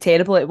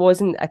terrible. It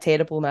wasn't a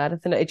terrible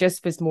marathon. It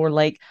just was more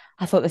like,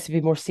 I thought this would be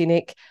more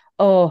scenic.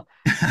 I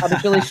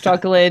was really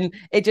struggling.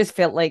 It just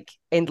felt like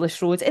endless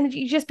roads. And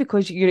just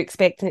because you're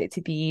expecting it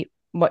to be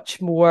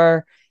much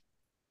more,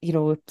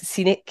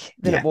 scenic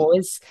than it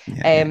was.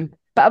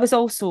 But I was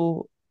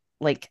also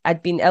like,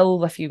 I'd been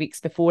ill a few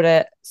weeks before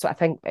it. So I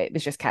think it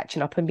was just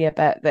catching up on me a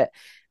bit that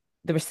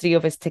there was 3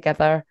 of us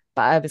together,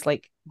 but I was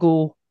like,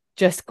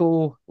 just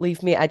go,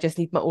 leave me. I just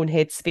need my own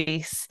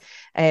headspace.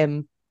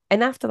 And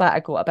after that, I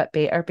got a bit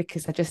better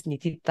because I just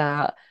needed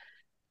that.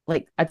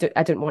 Like, I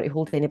didn't want to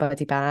hold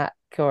anybody back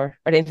or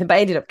anything. But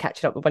I ended up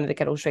catching up with one of the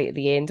girls right at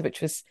the end,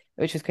 which was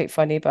quite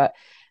funny. But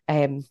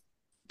the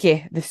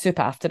soup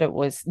after it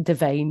was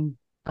divine,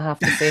 I have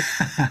to say.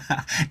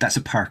 That's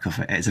a perk of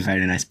it. It's a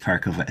very nice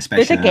perk of it,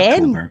 especially in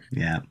October.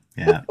 Yeah.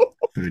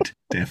 Food,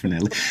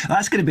 definitely. Well,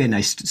 that's going to be a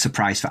nice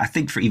surprise I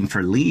think even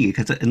for Lee,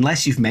 because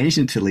unless you've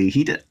mentioned to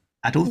Lee,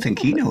 I don't think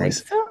he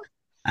knows. So.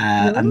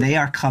 And they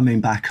are coming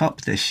back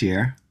up this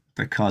year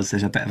because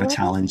there's a bit of a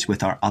challenge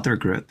with our other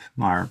group,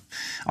 our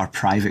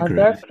private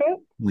group.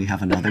 We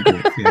have another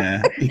group.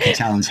 Yeah, you can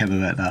challenge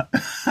him about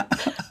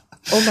that.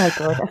 Oh my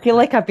God, I feel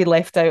like I've been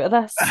left out of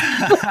this.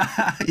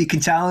 You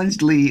can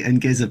challenge Lee and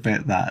Giz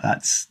about that.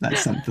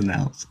 That's something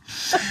else.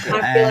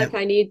 I feel like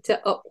I need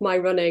to up my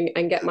running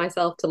and get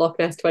myself to Loch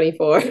Ness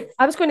 24.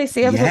 I was going to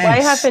say,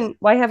 like,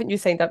 why haven't you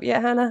signed up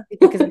yet, Hannah?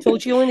 Because I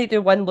told you only need to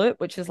do 1 loop,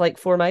 which is like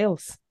 4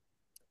 miles.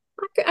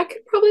 I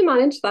could probably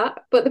manage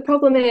that, but the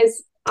problem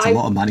is it's a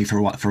lot of money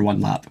for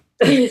 1 lap.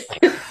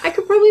 I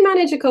could probably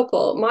manage a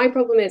couple. My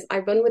problem is I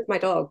run with my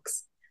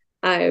dogs,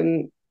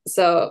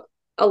 so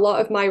a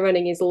lot of my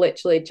running is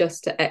literally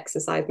just to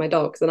exercise my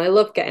dogs, and I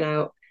love getting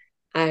out.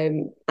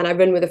 And I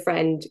run with a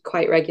friend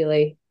quite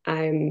regularly.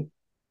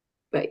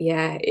 But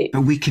yeah,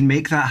 but we can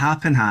make that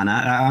happen,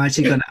 Hannah.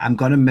 I'm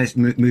gonna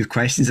move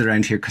questions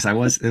around here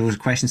because there was a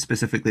question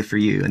specifically for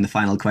you, and the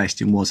final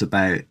question was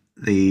about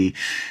the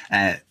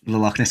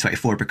Loch Ness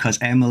 24 because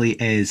Emily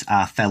is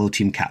a fellow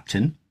team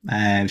captain.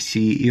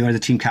 You are the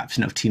team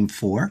captain of Team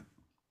 4.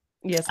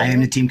 Yes, I am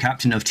the team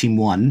captain of Team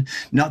 1.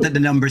 Not that the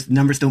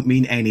numbers don't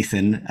mean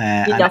anything.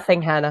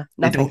 Nothing, Hannah.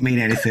 Nothing. They don't mean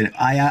anything.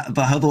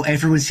 But although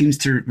everyone seems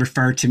to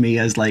refer to me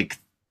as like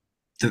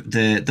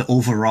the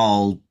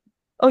overall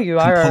you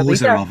are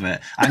composer of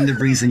it, I'm the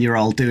reason you're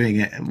all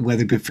doing it,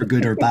 whether good for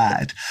good or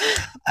bad.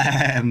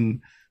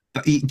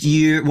 But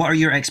what are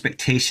your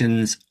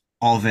expectations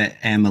of it,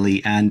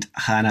 Emily and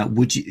Hannah?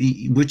 Would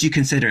you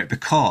consider it?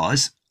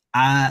 Because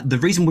the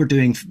reason we're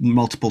doing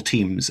multiple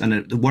teams,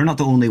 and we're not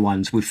the only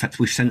ones. We've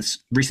since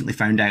recently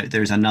found out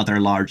there's another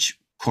large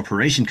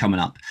corporation coming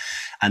up,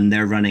 and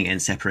they're running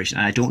in separation.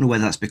 And I don't know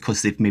whether that's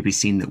because they've maybe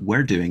seen that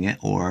we're doing it,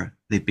 or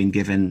they've been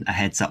given a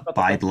heads up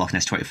by the Loch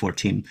Ness 24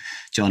 team,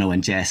 Jono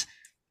and Jess.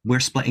 We're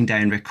splitting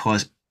down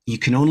because you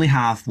can only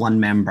have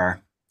one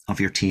member of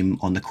your team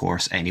on the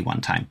course any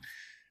one time.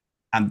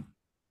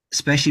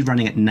 Especially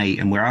running at night,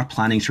 and we are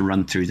planning to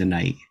run through the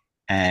night.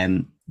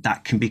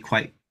 That can be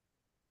quite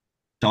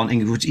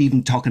daunting.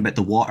 Even talking about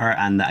the water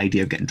and the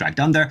idea of getting dragged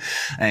under.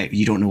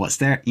 You don't know what's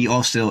there. You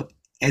also,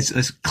 it's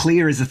as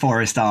clear as the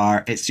forest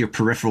are, it's your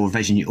peripheral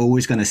vision. You're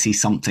always going to see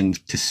something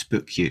to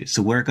spook you.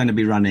 So we're going to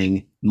be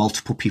running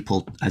multiple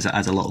people as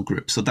a little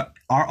group. So there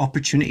are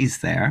opportunities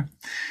there.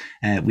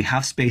 We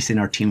have space in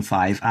our Team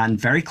 5 and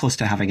very close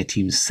to having a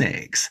Team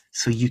 6.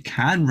 So you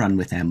can run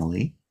with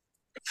Emily.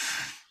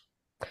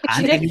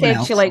 She did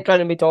say she liked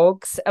running with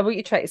dogs. What are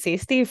you trying to say,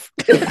 Steve?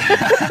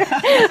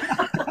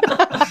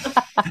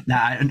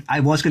 Now, I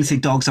was going to say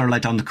dogs are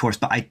allowed on the course,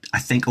 but I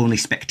think only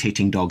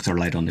spectating dogs are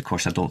allowed on the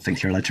course. I don't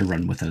think you're allowed to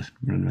run with an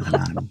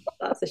animal.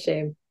 That's a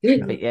shame.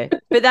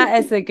 But that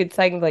is a good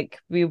thing. Like,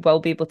 we will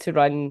be able to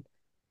run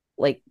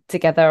like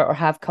together or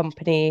have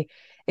company,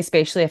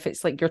 especially if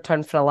it's like your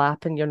turn for a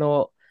lap and you're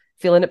not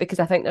feeling it, because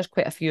I think there's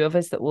quite a few of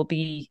us that will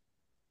be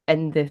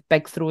in the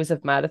big throes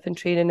of marathon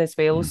training as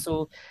well.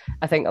 So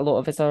I think a lot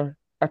of us are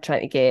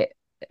trying to get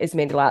as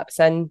many laps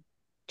in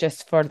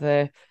just for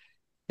the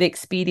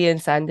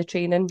experience and the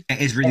training. It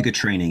is really good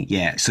training,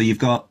 yeah. So you've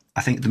got,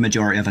 I think the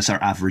majority of us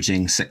are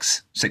averaging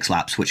six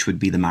laps, which would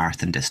be the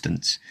marathon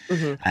distance.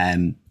 Yeah,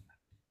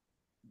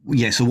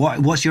 so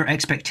what's your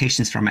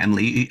expectations from it,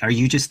 Emily? Are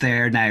you just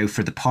there now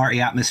for the party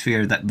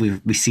atmosphere that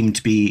we seem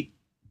to be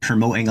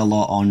promoting a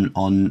lot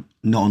on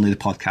not only the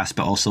podcast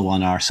but also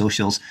on our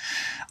socials?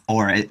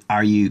 Or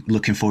are you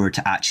looking forward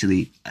to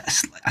actually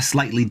a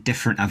slightly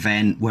different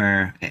event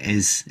where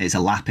it's a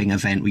lapping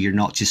event where you're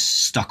not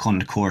just stuck on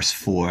the course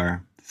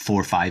for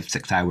 4, 5,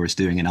 6 hours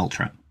doing an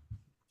ultra?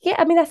 Yeah,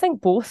 I mean, I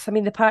think both. I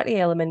mean, the party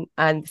element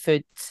and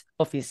food,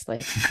 obviously.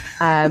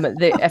 If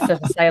there's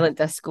a silent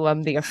disco,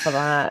 I'm there for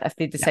that. If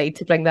they decide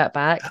to bring that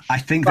back, I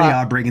think they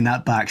are bringing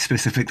that back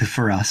specifically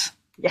for us.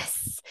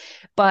 Yes,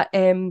 but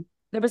there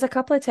was a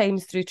couple of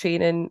times through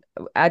training.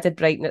 I did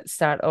Brighton at the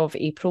start of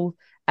April,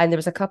 and there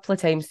was a couple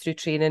of times through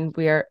training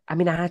where, I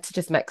mean, I had to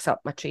just mix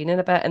up my training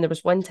a bit. And there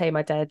was one time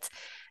I did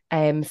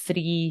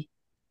 3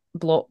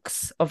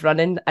 blocks of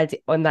running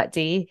on that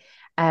day.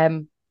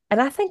 And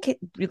I think it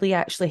really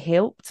actually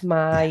helped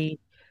my,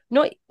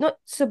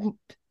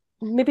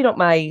 maybe not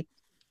my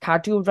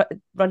cardio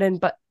running,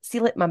 but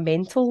see, like my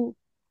mental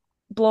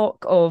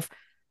block of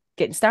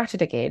getting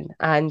started again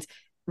and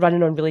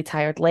running on really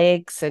tired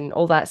legs and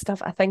all that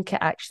stuff. I think it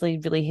actually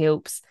really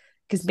helps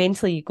because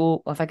mentally you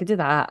go, well, if I could do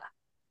that,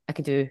 I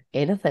could do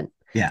anything.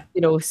 Yeah.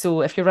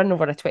 So if you're running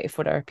over a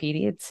 24-hour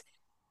period,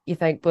 you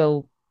think,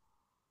 well,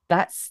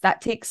 that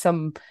takes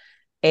some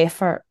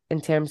effort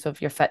in terms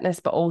of your fitness,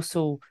 but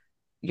also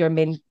your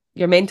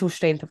mental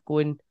strength of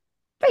going,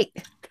 right,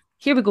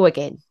 here we go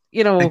again.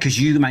 Because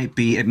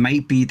it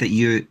might be that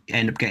you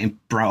end up getting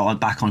brought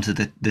back onto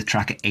the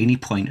track at any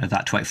point of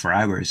that 24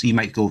 hours. You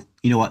might go,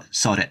 you know what,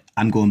 sod it,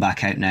 I'm going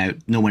back out now.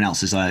 No one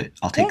else is out.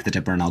 I'll take the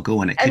dipper and I'll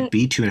go. And it could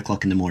be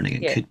 2:00 in the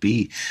morning. It could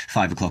be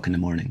 5:00 in the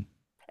morning.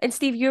 And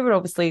Steve, you were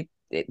obviously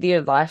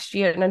there last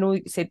year, and I know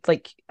you said,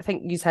 like, I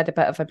think you had a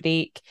bit of a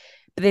break.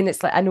 But then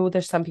it's like, I know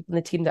there's some people in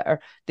the team that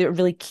are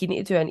really keen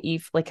to do an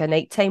eve, like a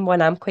nighttime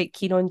one. I'm quite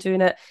keen on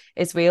doing it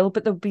as well.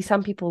 But there'll be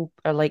some people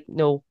are like,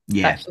 no,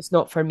 that's just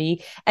not for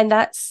me. And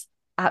that's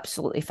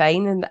absolutely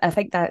fine. And I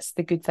think that's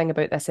the good thing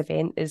about this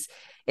event is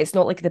it's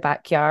not like the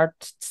backyard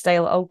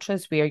style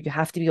ultras where you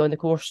have to be on the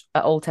course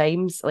at all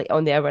times, like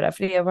on the hour,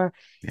 every hour.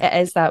 Yeah.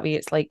 It is that way.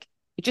 It's like,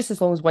 just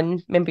as long as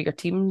one member of your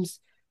team's,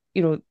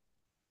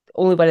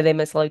 only one of them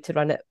is allowed to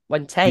run at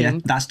one time. Yeah,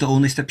 that's the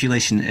only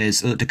stipulation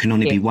is there can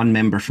only be one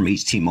member from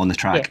each team on the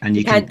track. And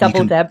you can't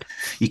double dip.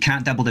 You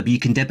can't double dip. You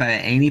can dip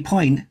at any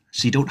point,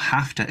 so you don't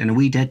have to. And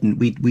we didn't.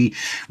 We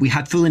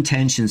had full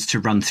intentions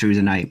to run through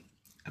the night,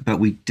 but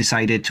we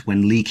decided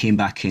when Lee came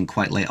back in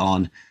quite late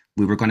on,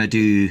 we were going to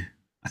do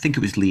I think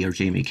it was Lee or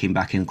Jamie came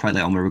back in quite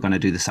late on. We were going to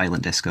do the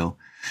silent disco.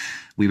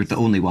 We were the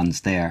only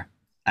ones there,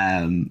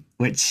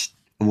 which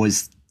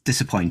was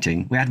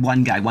disappointing. We had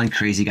one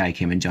crazy guy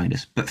came and joined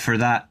us, but for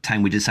that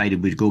time we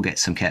decided we'd go get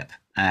some kip.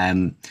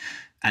 And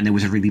there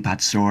was a really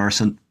bad snore.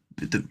 So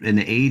in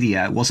the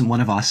area, it wasn't one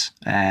of us.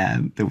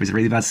 There was a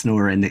really bad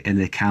snore in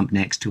the camp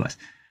next to us.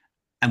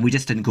 And we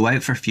just didn't go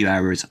out for a few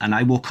hours. And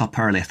I woke up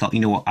early. I thought, you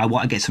know what, I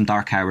want to get some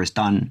dark hours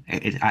done.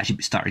 It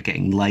actually started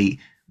getting light.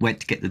 Went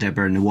to get the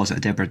dibber, and there wasn't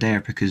a dibber there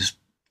because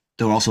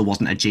there also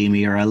wasn't a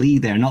Jamie or a Lee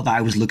there. Not that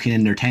I was looking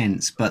in their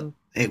tents, but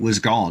it was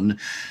gone.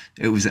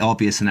 It was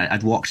obvious. And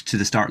I'd walked to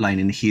the start line,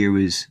 and here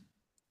was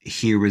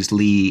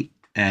Lee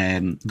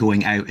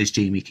going out as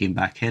Jamie came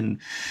back in.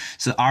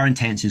 So our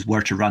intentions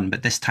were to run,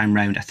 but this time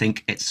round, I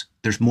think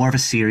there's more of a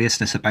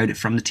seriousness about it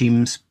from the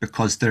teams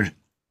because there's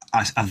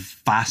a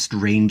vast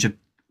range of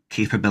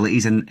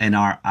capabilities in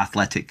our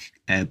athletic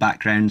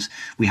backgrounds.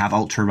 We have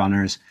ultra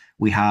runners,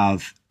 we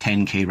have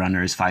 10k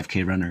runners,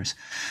 5k runners.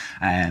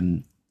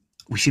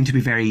 We seem to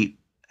be very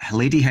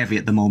lady heavy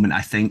at the moment,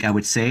 I think I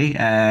would say.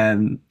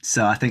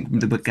 So I think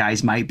the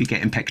guys might be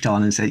getting picked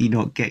on and said, you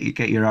know,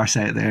 get your arse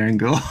out there and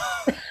go.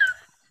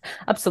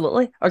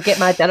 Absolutely. Or get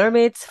my dinner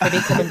made for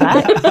me coming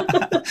back.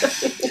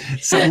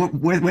 So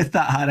with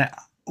that, Hannah,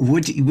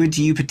 would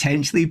you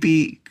potentially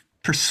be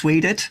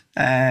persuaded?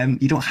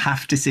 You don't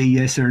have to say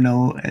yes or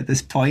no at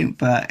this point,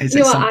 but is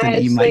it something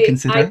that you might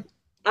consider?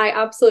 I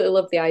absolutely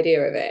love the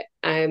idea of it.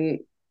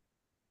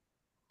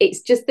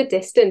 It's just the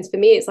distance for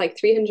me. It's like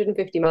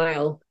 350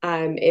 mile.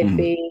 It'd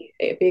be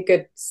a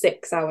good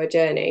 6-hour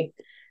journey.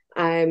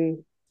 I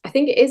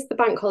think it is the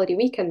bank holiday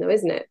weekend though,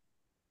 isn't it?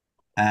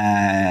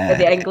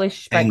 The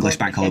English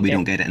bank holiday. We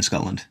don't get it in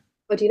Scotland.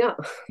 Oh, do you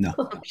not? No.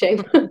 Oh, shame.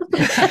 Maybe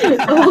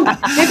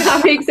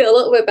that makes it a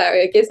little bit better.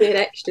 It gives me an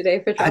extra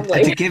day for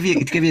travelling. To give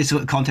you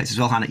sort of context as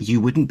well, Hannah, you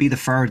wouldn't be the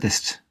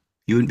furthest.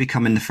 You wouldn't be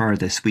coming the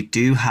furthest. We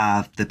do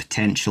have the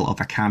potential of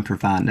a camper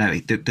van. Now,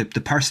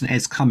 the person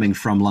is coming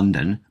from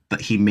London,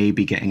 but he may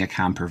be getting a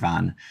camper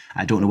van.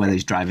 I don't know whether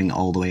he's driving it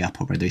all the way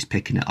up or whether he's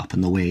picking it up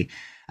on the way.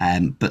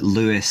 But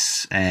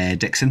Lewis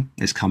Dixon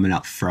is coming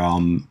up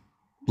from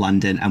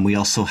London, and we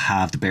also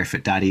have the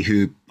Barefoot Daddy,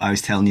 who I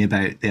was telling you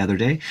about the other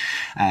day.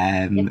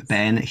 Yes.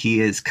 Ben,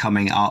 he is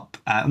coming up.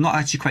 I'm not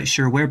actually quite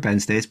sure where Ben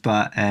stays,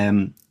 but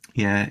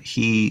yeah,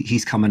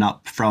 he's coming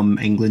up from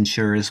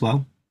Englandshire as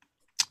well.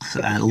 So,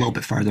 a little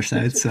bit further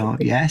south. So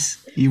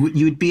yes, you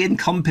would be in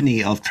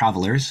company of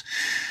travellers.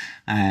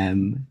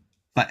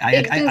 But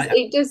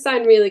it does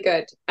sound really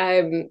good.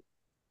 I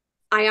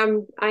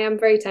am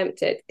very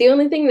tempted. The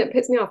only thing that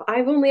puts me off,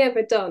 I've only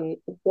ever done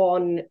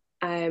one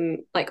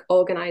like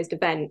organised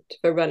event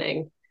for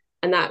running,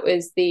 and that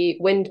was the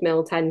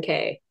Windmill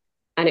 10k,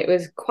 and it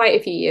was quite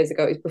a few years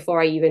ago. It was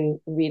before I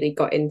even really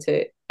got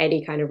into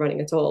any kind of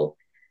running at all,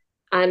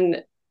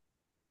 and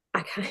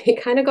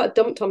it kind of got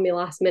dumped on me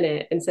last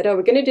minute and said, oh,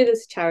 we're going to do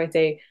this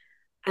charity.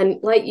 And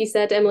like you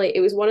said, Emily,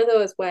 it was one of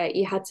those where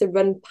you had to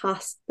run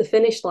past the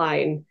finish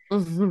line.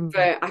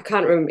 For, I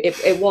can't remember,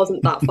 it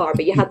wasn't that far,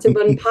 but you had to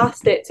run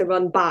past it to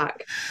run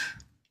back.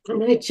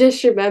 And I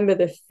just remember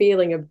the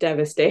feeling of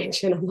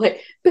devastation. I'm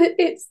like, but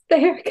it's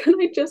there. Can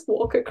I just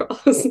walk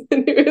across?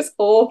 And it was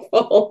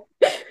awful.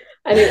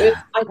 And it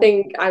was, I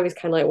think I was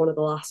kind of like one of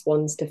the last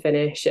ones to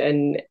finish.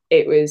 And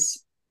it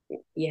was,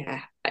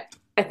 yeah,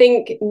 I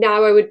think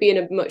now I would be in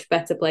a much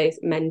better place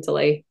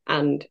mentally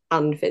and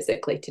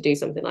physically to do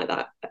something like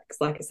that. Because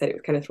like I said, it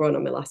was kind of thrown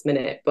on me last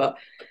minute, but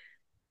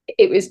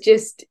it was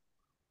just,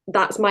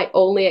 that's my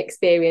only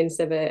experience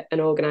of an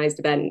organised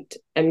event.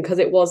 And because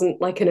it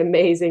wasn't like an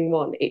amazing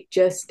one, it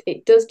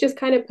does just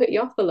kind of put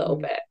you off a little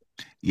bit.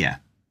 Yeah.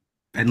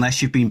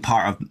 Unless you've been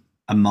part of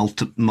a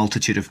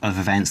multitude of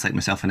events like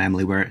myself and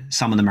Emily, where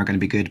some of them are going to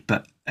be good,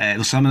 but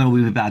some of them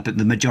will be bad, but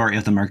the majority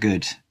of them are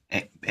good.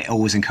 It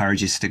always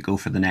encourages to go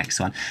for the next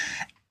one.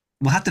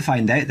 We'll have to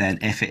find out then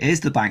if it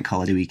is the bank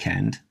holiday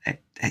weekend.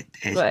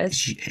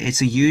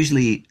 It's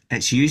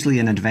usually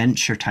an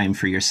adventure time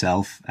for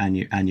yourself and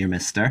your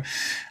mister,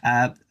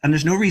 and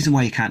there's no reason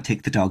why you can't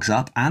take the dogs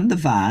up and the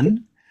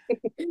van,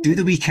 do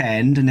the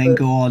weekend, and then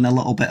go on a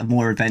little bit of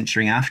more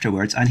adventuring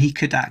afterwards. And he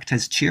could act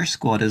as cheer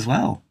squad as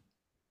well.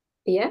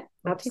 Yeah,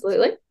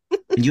 absolutely.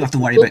 And you have to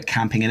worry about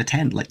camping in a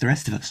tent like the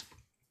rest of us.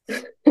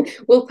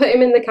 We'll put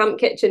him in the camp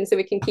kitchen so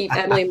we can keep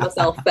Emily and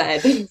myself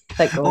fed.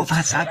 Oh,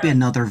 that'd be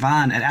another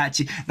van. And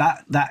actually,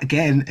 that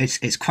again,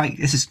 it's quite.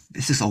 This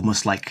is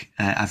almost like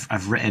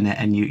I've written it,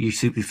 and you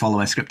simply follow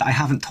a script. I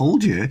haven't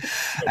told you.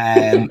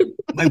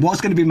 It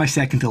was going to be my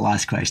second to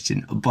last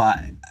question, but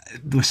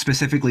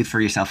specifically for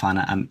yourself,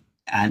 Anna,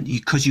 and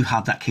because you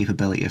have that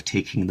capability of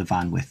taking the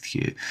van with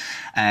you.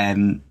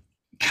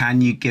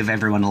 Can you give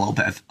everyone a little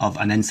bit of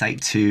an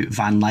insight to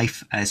van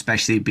life,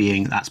 especially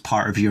being that's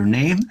part of your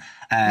name?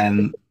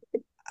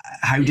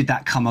 How did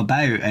that come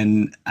about?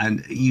 And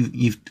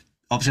you've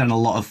obviously done a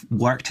lot of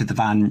work to the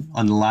van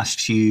on the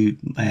last few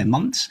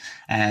months,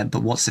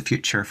 but what's the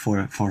future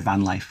for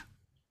van life?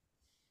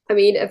 I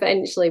mean,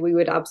 eventually we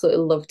would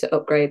absolutely love to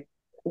upgrade.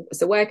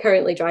 So we're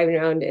currently driving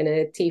around in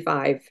a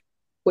T5,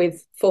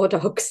 with 4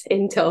 dogs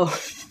in tow.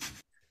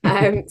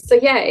 So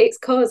yeah, it's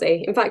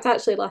cozy. In fact,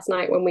 actually last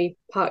night when we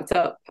parked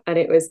up and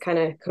it was kind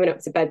of coming up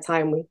to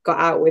bedtime, we got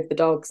out with the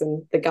dogs,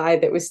 and the guy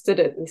that was stood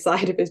at the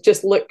side of us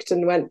just looked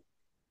and went,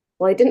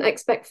 well, I didn't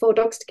expect 4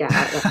 dogs to get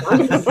out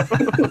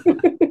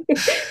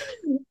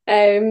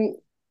that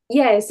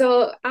yeah,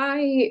 so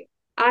I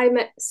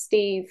met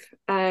Steve,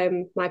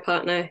 my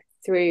partner,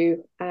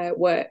 through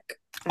work.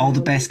 All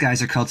the best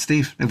guys are called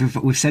Steve.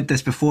 We've said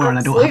this before, absolutely. And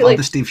I don't have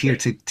other Steve here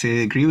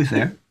to agree with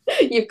there.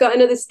 You've got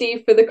another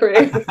Steve for the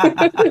crew.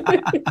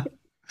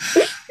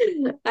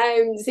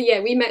 So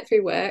yeah, we met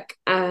through work,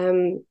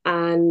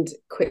 and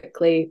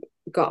quickly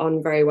got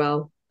on very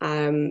well.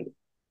 And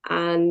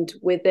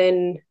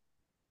within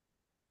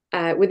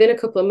a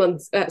couple of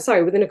months,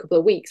 within a couple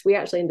of weeks, we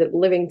actually ended up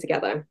living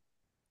together.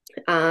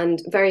 And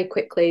very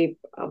quickly,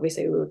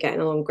 obviously, we were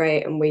getting along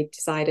great, and we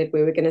decided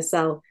we were going to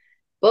sell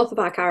both of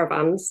our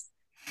caravans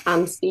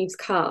and Steve's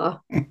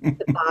car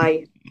to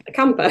buy a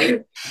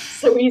camper.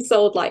 So we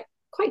sold like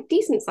quite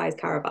decent sized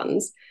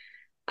caravans,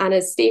 and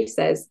as Steve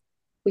says,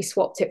 we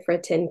swapped it for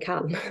a tin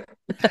can.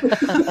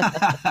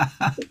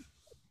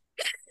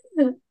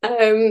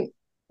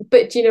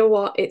 But do you know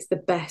what? It's the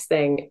best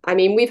thing. I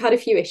mean, we've had a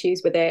few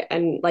issues with it,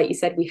 and like you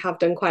said, we have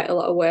done quite a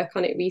lot of work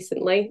on it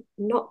recently.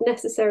 Not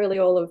necessarily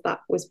all of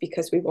that was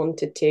because we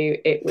wanted to,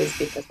 it was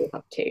because we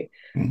had to.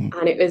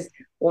 And it was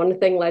one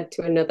thing led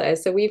to another.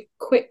 So we've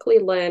quickly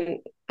learned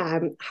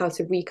how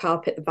to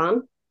recarpet the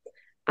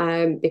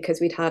van,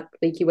 because we'd had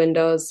leaky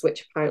windows,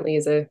 which apparently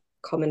is a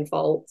common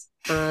fault,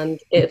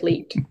 and it had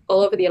leaked all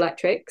over the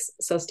electrics.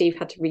 So Steve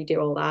had to redo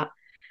all that.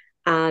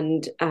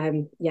 And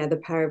yeah, the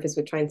pair of us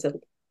were trying to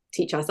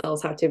teach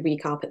ourselves how to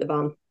recarpet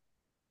the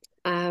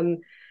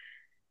van.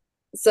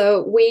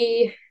 So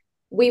we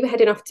were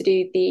heading off to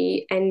do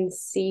the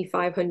NC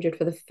 500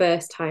 for the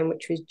first time,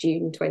 which was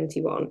June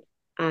 21.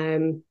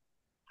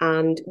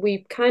 And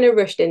we kind of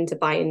rushed into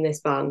buying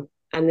this van,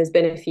 and there's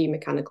been a few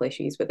mechanical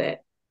issues with it.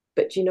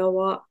 But do you know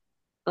what?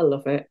 I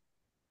love it.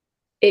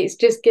 It's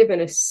just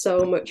given us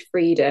so much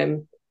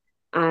freedom.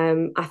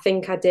 I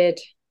think I did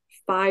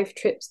 5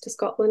 trips to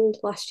Scotland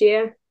last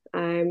year.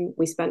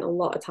 We spent a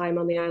lot of time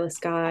on the Isle of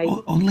Skye.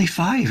 Only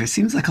 5? It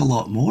seems like a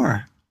lot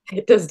more.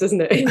 It does,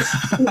 doesn't it?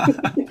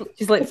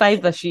 She's like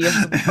 5 this year.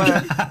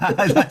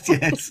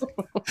 Yes.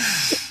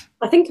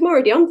 I think I'm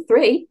already on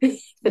 3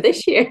 for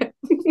this year,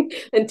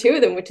 and 2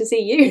 of them were to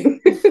see you.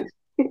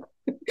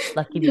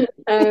 Lucky me.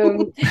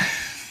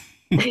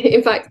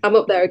 In fact, I'm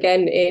up there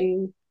again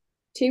in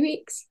 2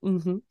 weeks.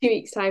 2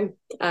 weeks' time.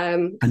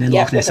 And then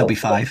Loch Ness will be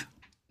 5.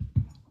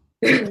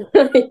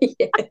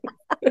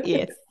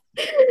 Yes.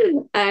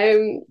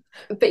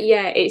 But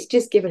yeah, it's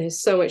just given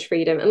us so much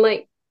freedom. And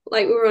like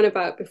we were on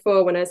about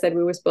before, when I said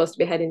we were supposed to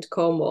be heading to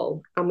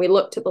Cornwall, and we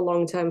looked at the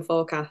long-term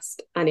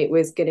forecast, and it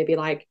was going to be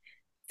like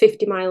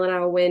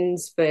 50-mile-an-hour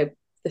winds for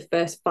the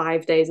first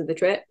 5 days of the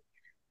trip.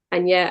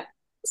 And yet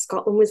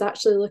Scotland was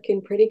actually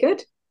looking pretty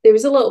good. There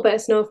was a little bit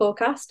of snow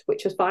forecast,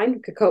 which was fine, we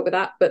could cope with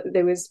that, but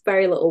there was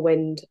very little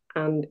wind,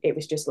 and it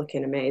was just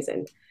looking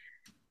amazing.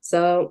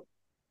 So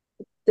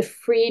the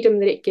freedom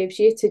that it gives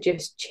you to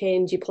just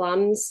change your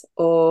plans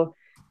or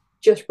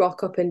just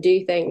rock up and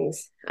do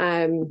things,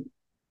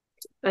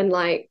 and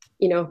like,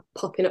 you know,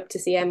 popping up to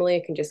see Emily,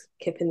 I can just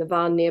kip in the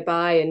van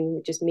nearby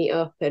and just meet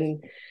up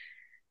and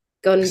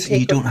go and so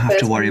you don't have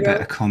to worry about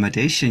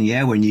accommodation,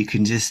 when you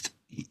can just,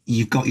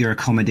 you've got your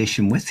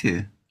accommodation with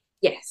you.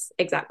 Yes,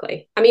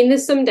 exactly. I mean,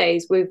 there's some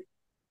days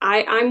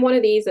I'm one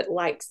of these that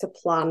likes to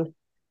plan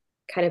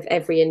kind of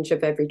every inch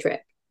of every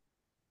trip.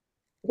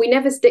 We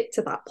never stick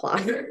to that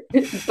plan,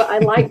 but I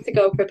like to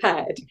go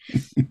prepared.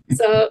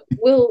 So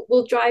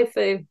we'll drive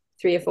for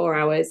 3 or 4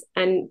 hours,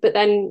 but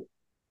then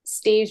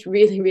Steve's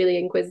really, really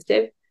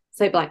inquisitive.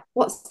 So he'd be like,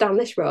 what's down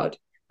this road?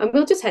 And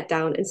we'll just head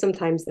down, and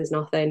sometimes there's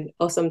nothing,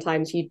 or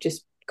sometimes you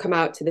just come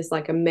out to this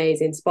like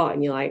amazing spot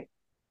and you're like,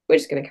 we're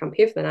just going to camp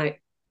here for the night.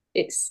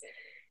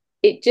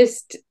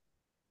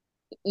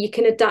 You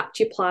can adapt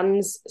your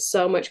plans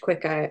so much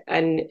quicker,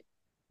 and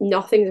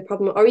nothing's a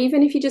problem. Or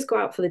even if you just go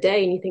out for the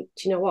day and you think,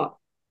 do you know what?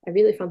 I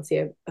really fancy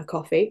a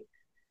coffee,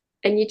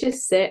 and you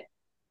just sit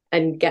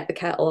and get the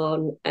kettle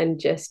on and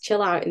just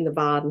chill out in the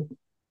van.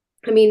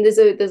 I mean, there's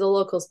a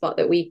local spot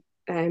that we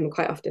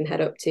quite often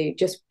head up to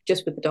just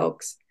with the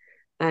dogs.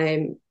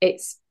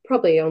 It's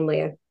probably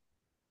only a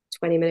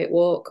 20-minute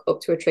walk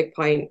up to a trig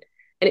point,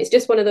 and it's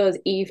just one of those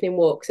evening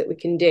walks that we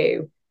can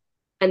do,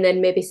 and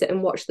then maybe sit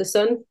and watch the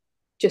sun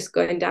just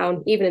going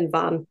down, even in the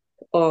van,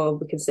 or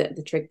we can sit at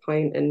the trig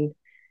point, and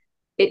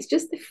it's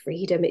just the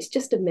freedom. It's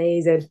just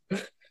amazing.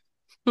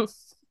 And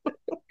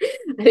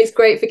it's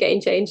great for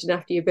getting changed and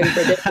after you've been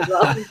for a dip as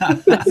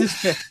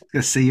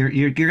well. So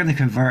you're going to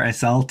convert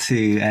us all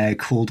to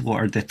cold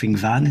water dipping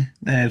van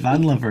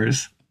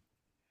lovers.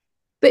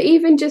 But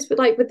even just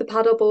with the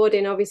paddle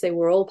boarding, obviously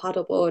we're all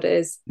paddle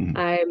boarders.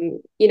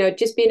 You know,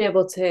 just being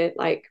able to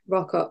like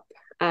rock up.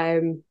 I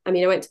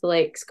mean, I went to the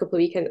lakes a couple of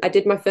weekends. I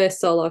did my first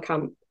solo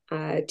camp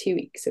 2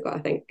 weeks ago, I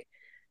think.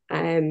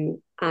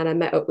 And I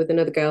met up with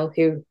another girl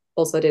who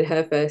also did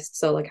her first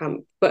solo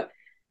camp. But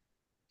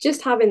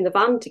just having the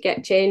van to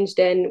get changed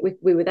in.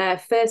 We were there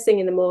first thing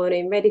in the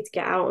morning, ready to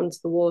get out onto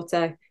the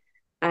water.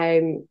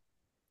 And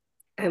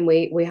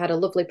we had a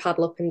lovely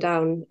paddle up and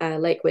down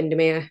Lake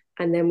Windermere,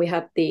 and then we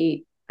had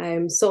the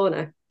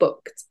sauna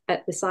booked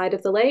at the side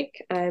of the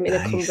lake in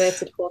a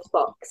converted horse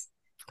box.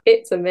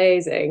 It's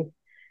amazing.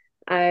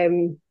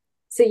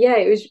 So yeah,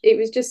 it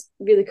was just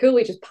really cool.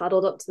 We just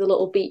paddled up to the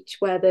little beach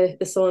where the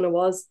sauna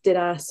was, did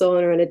our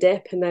sauna and a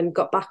dip, and then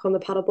got back on the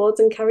paddle boards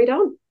and carried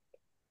on.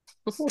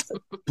 Awesome.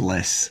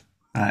 Bliss.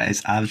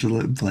 It's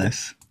absolute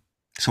bliss.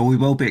 So we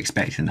will be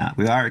expecting that.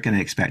 We are going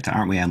to expect it,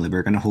 aren't we, Emily?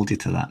 We're going to hold you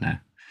to that now.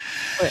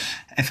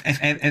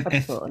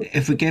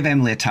 If we give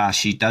Emily a task,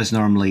 she does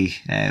normally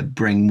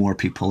bring more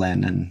people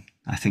in, and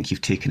I think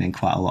you've taken in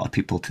quite a lot of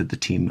people to the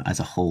team as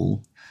a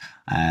whole.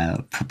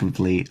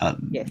 Probably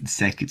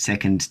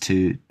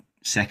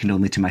second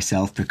only to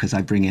myself, because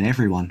I bring in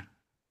everyone.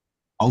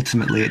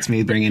 Ultimately, it's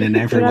me bringing in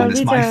everyone.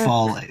 It's my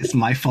fault. It's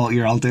my fault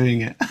you're all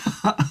doing it.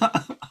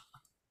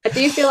 I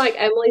do feel like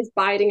Emily's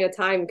biding her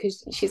time,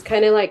 because she's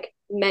kind of like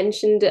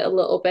mentioned it a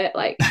little bit,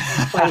 like,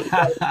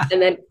 and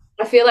then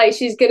I feel like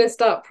she's going to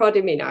start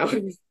prodding me now.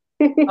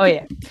 Oh,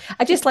 yeah.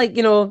 I just like,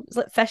 it's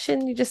like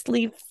fishing. You just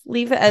leave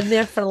it in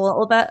there for a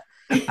little bit.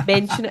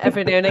 Mention it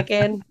every now and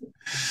again.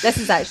 This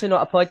is actually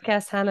not a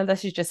podcast, Hannah.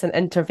 This is just an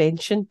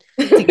intervention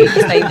to get you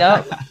signed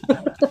up.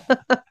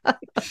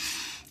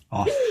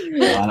 Oh,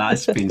 well,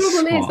 that's been the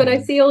problem is, when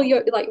I see all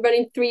your like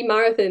running 3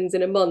 marathons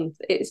in a month,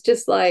 it's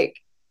just like,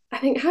 I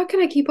think, how can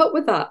I keep up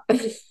with that?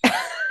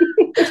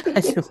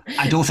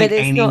 I don't think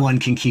anyone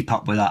can keep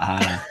up with that,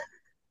 Hannah.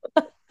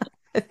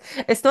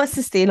 It's not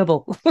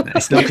sustainable.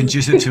 It's not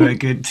conducive to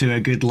a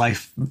good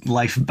life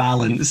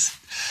balance.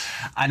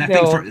 And I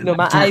think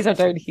my eyes are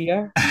down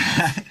here.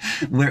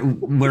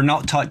 we're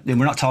not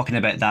talking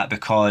about that,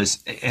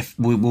 because if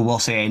we will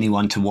say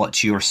anyone to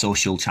watch your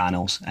social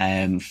channels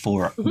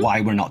for why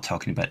we're not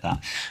talking about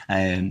that.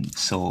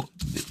 So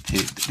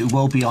it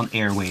will be on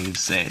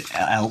airwaves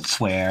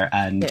elsewhere,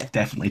 and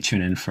definitely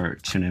tune in for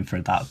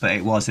that. But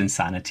it was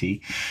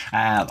insanity,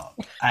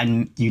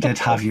 and you did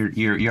have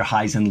your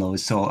highs and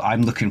lows. So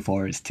I'm looking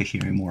forward to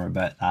hearing more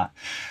about that.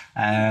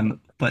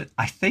 But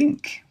I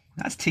think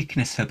that's taken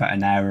us about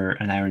an hour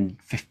and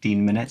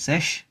 15 minutes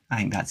ish. I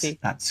think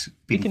that's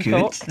been good.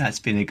 Talk. That's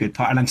been a good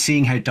part. And I'm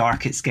seeing how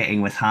dark it's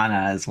getting with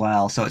Hannah as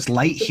well. So it's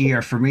light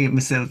here for me,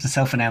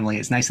 myself and Emily.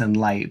 It's nice and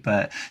light,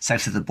 but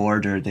south of the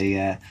border,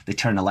 they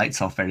turn the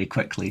lights off very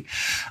quickly.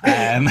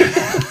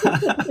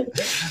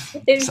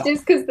 It's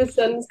just because the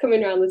sun's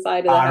coming around the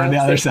side of the house. On the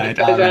other side.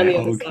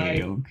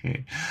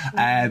 Okay.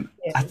 Yeah.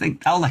 I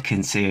think all I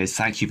can say is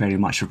thank you very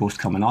much for both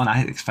coming on. I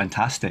think it's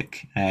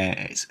fantastic.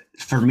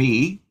 For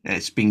me,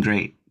 it's been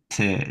great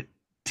to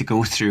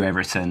go through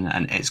everything,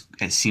 and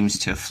it seems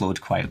to have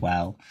flowed quite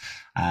well.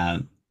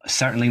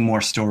 Certainly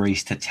more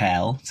stories to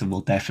tell, so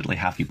we'll definitely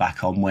have you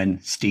back on when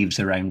Steve's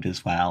around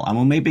as well, and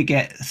we'll maybe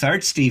get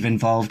third Steve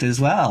involved as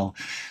well.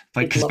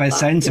 But because by the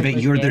sounds of it,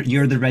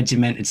 you're the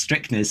regimented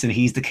strictness and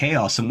he's the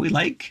chaos, and we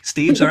like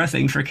Steve's are a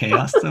thing for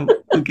chaos, so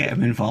we'll get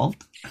him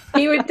involved.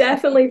 He would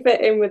definitely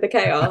fit in with the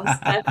chaos,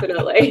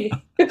 definitely.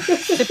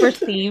 Super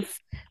Steve,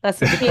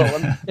 that's what we call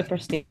him, Super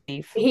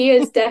Steve. He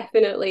has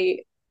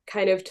definitely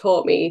kind of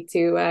taught me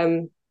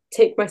to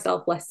take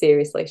myself less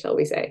seriously, shall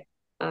we say.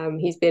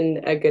 He's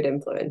been a good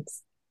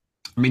influence.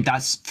 I mean,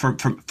 that's for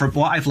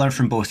what I've learned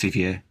from both of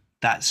you,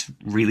 that's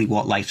really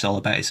what life's all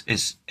about,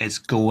 is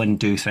go and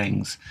do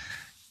things.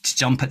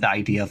 Jump at the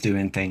idea of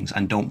doing things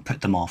and don't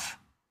put them off.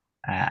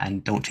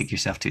 And don't take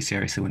yourself too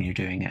seriously when you're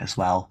doing it as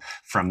well,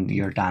 from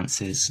your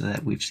dances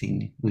that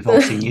we've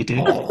all seen you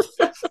do.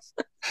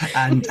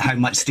 And how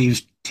much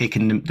Steve's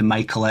taken the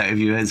Michael out of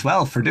you as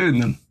well for doing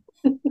them.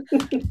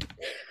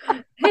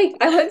 Hey,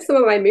 I learned some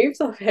of my moves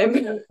off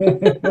him.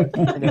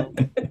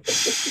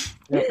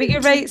 But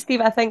you're right, Steve.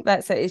 I think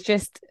that's it. It's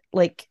just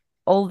like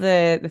all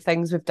the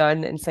things we've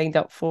done and signed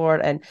up for,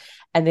 and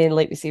then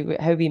like we say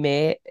how we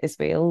met as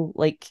well.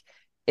 Like,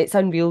 it's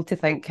unreal to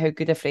think how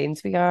good of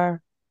friends we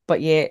are,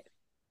 but yet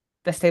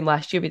this time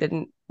last year we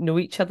didn't know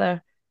each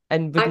other,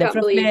 and we've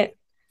never met.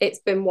 It's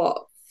been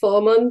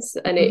 4 months,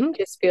 and it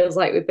just feels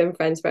like we've been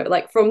friends forever.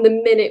 Like, from the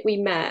minute we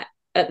met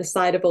at the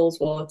side of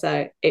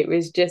Ullswater, it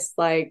was just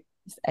like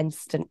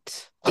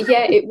instant.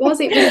 Yeah, it was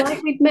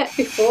like we'd met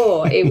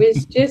before. It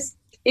was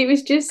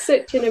just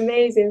such an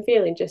amazing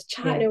feeling, just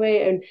chatting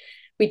away. And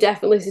we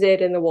definitely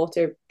stayed in the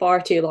water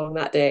far too long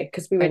that day,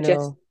 because we were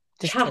just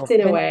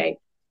chatting away,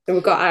 and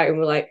we got out and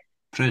we're like,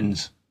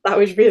 prunes. That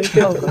was really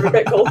good. We're a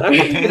bit cold now.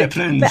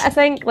 But I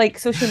think like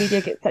social media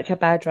gets such a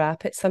bad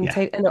rap at some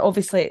time, and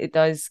obviously it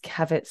does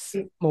have its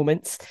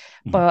moments,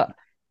 but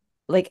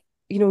like,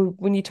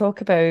 when you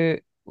talk about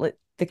like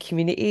the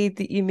community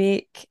that you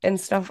make and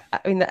stuff,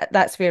 I mean,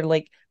 that's where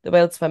like the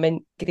wild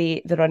swimming,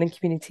 great, the running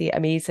community,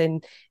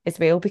 amazing as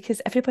well,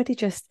 because everybody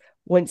just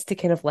wants to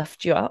kind of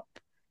lift you up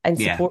and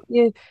support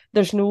you.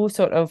 There's no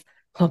sort of,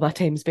 oh, my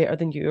time's better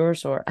than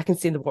yours, or I can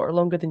stay in the water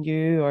longer than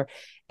you, or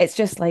it's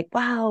just like,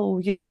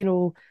 wow, that's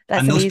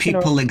and those amazing,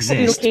 people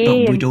exist,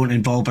 but we don't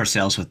involve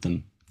ourselves with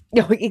them.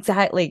 No,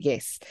 exactly.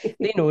 Yes,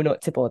 they know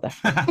not to bother.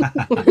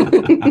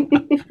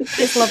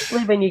 It's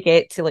lovely when you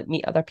get to like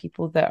meet other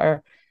people that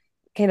are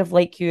kind of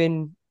like you,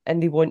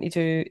 and they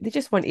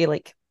just want to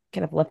like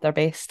kind of live their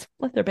best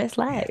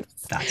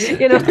lives. That's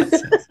it. You know,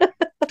 That's it.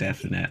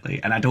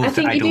 Definitely. And I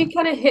think you do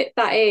kind of hit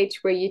that age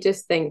where you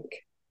just think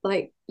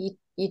like you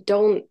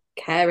don't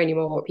care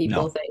anymore what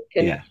people think.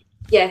 And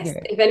yes,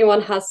 if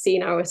anyone has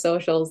seen our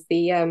socials,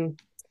 the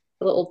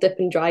little dip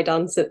and dry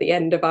dance at the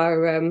end of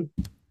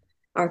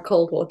our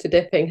cold water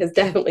dipping has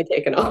definitely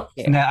taken off.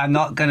 Now, I'm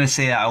not going to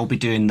say I'll be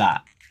doing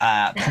that.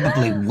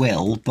 Probably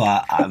will,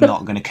 but I'm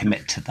not going to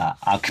commit to that.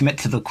 I'll commit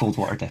to the cold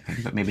water dipping,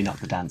 but maybe not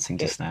the dancing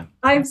just now.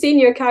 I've seen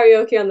your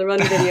karaoke on the run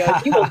video.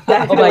 You will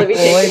definitely be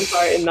taking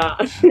part in that.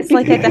 It's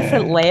like a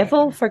different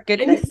level, for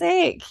goodness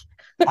sake.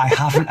 I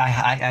haven't.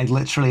 I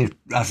literally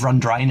I've run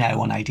dry now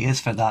on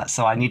ideas for that.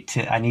 So I need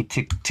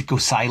to go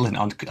silent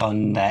on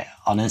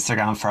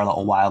Instagram for a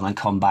little while and then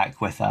come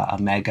back with a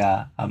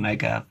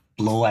mega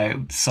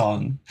blowout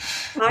song.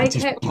 I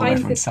kept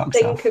trying to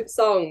think of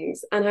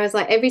songs, and I was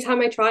like, every time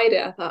I tried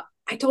it, I thought,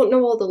 I don't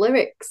know all the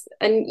lyrics.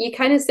 And you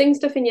kind of sing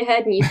stuff in your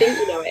head and you think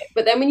you know it,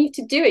 but then when you have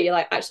to do it, you're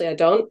like, actually, I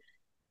don't.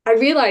 I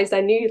realized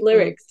I knew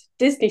lyrics to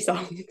Disney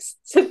songs,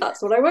 so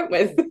that's what I went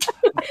with.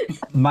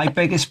 My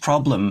biggest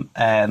problem,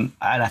 and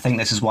I think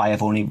this is why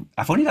I've only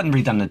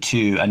redone the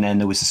 2, and then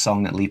there was a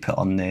song that Lee put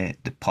on the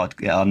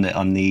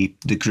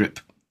group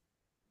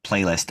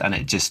playlist, and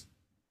it just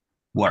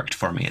worked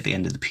for me at the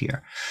end of the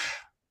pier.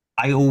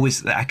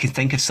 I could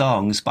think of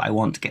songs, but I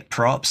want to get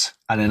props,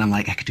 and then I'm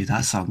like, I could do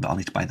that song, but I'll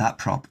need to buy that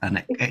prop,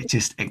 and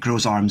it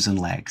grows arms and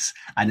legs.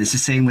 And it's the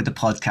same with the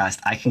podcast.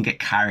 I can get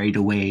carried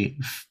away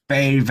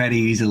very, very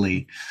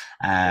easily,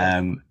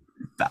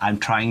 but I'm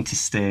trying to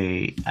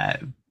stay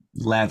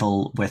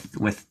level with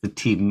the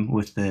team,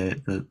 with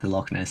the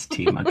Loch Ness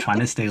team. I'm trying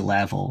to stay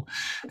level,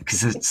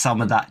 because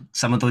some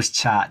of those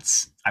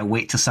chats, I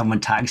wait till someone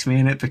tags me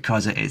in it,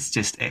 because it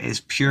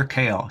is pure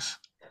chaos.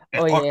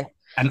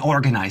 An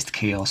organised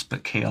chaos,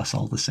 but chaos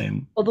all the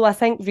same. Although I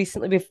think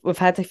recently we've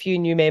had a few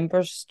new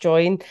members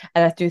join,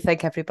 and I do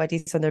think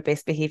everybody's on their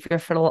best behaviour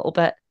for a little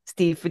bit.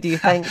 Steve, what do you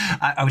think?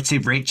 I would say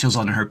Rachel's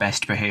on her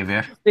best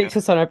behaviour.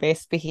 Rachel's on her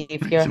best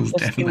behaviour. Rachel's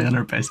definitely on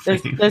her best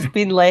behaviour. There's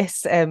been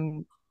less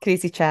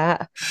crazy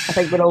chat. I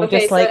think we're all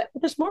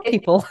there's more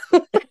people.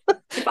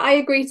 If I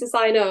agree to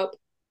sign up,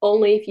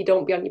 only if you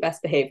don't be on your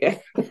best behaviour.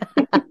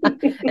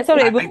 It's all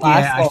right.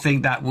 I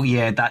think that. Well,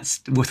 yeah,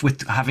 that's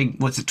with having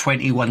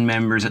 21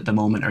 members at the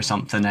moment or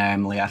something.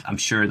 Emily, I'm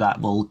sure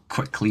that will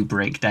quickly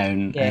break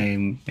down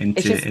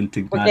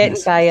into. We're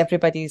getting by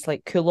everybody's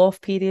like cool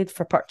off period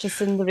for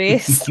purchasing the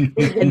race,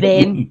 and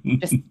then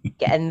just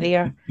get in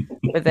there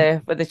with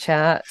the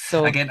chat.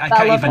 So again, I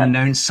can't even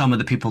announce some of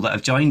the people that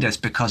have joined us,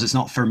 because it's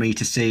not for me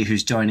to say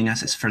who's joining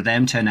us. It's for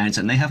them to announce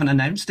it, and they haven't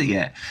announced it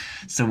yet.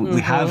 So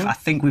we have. I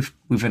think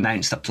we've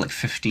announced up to like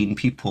 15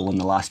 people in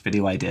the last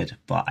video I did,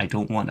 but I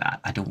don't want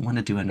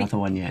to do another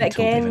one yet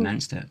until they've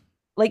announced it.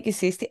 Like you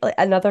say, Steve, like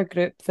another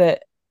group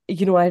that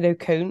I now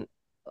count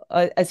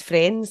as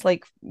friends.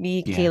 Like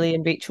me, Kaylee,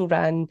 and Rachel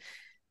ran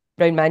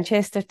around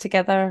Manchester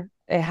together,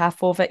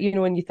 half of it.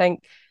 And you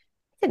think,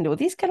 I didn't know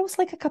these girls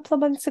like a couple of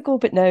months ago,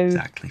 but now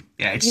exactly.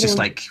 Yeah, it's just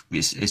like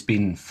it's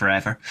been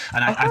forever.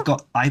 And I've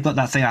got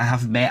that thing. I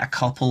have met a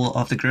couple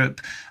of the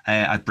group.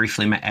 I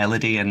briefly met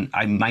Elodie, and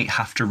I might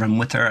have to run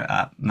with her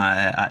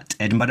at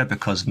Edinburgh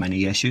because of my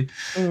knee issue.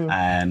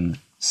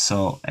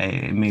 So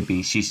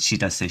maybe she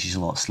does say she's a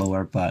lot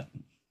slower, but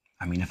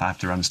I mean, if I have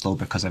to run slow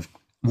because of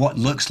what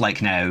looks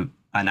like now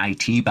an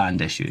IT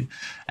band issue,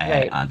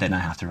 then I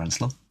have to run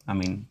slow. I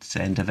mean, it's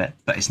the end of it.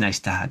 But it's nice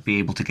to be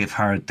able to give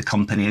her the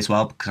company as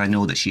well, because I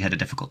know that she had a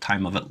difficult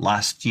time of it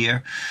last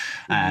year,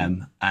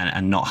 and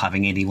not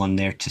having anyone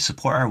there to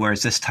support her.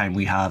 Whereas this time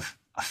we have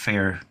a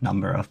fair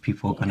number of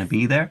people going to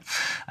be there.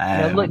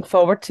 I look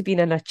forward to being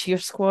in a cheer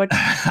squad,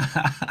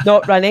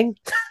 not running.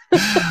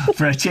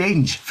 for a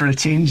change,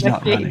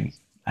 not running.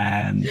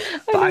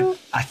 But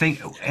I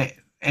think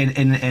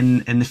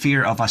in the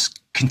fear of us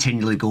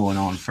continually going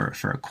on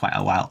for quite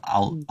a while,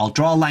 I'll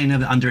draw a line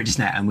under it just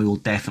now, and we will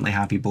definitely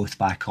have you both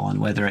back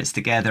on, whether it's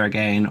together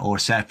again or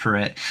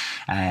separate.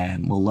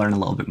 We'll learn a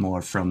little bit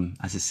more from,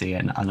 as I say,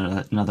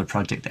 another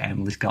project that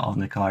Emily's got on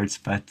the cards.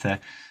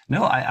 But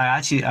no,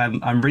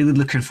 I'm really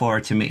looking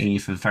forward to meeting you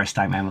for the first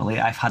time, Emily.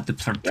 I've had the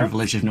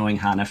privilege of knowing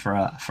Hannah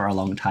for a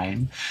long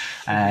time.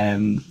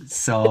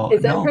 So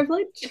is that a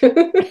privilege?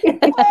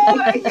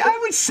 I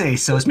would say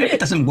so. Maybe it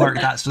doesn't work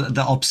that's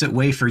the opposite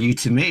way for you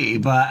to me,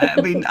 but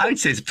I mean, I would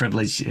say it's a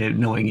privilege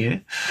knowing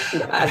you.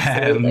 No,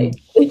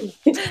 absolutely.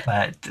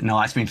 But no,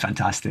 it's been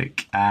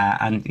fantastic.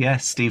 And yeah,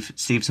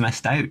 Steve's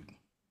missed out.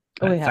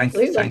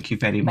 Thank you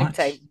very much.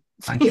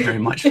 Thank you very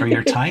much for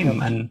your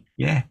time. And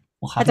yeah,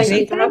 we'll have a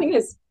great for having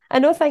us. I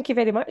know, thank you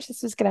very much.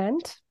 This was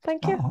grand.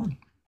 Thank you.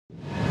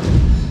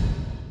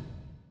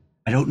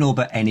 I don't know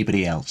about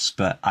anybody else,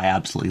 but I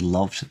absolutely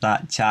loved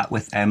that chat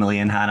with Emily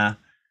and Hannah.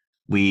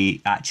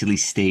 We actually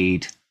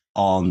stayed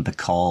on the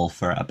call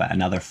for about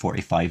another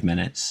 45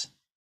 minutes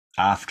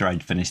after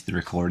I'd finished the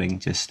recording,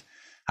 just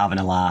having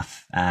a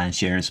laugh and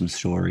sharing some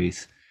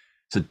stories.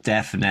 So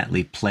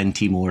definitely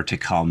plenty more to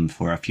come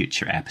for our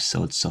future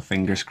episodes. So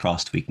fingers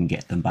crossed we can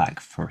get them back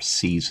for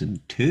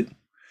season 2.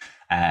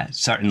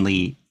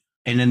 Certainly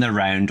in and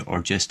around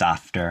or just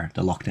after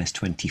the Loch Ness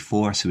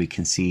 24, so we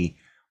can see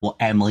what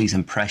Emily's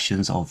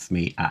impressions of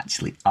me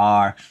actually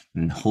are.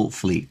 And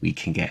hopefully we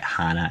can get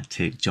Hannah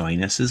to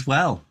join us as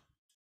well.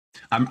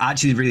 I'm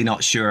actually really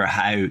not sure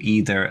how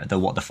either the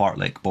What the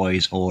Fartlick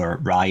boys or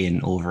Ryan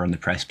over on the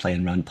Press Play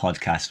and Run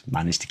podcast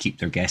managed to keep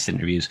their guest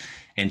interviews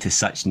into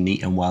such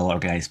neat and well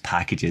organised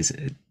packages.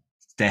 It's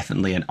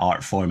definitely an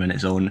art form in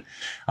its own.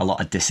 A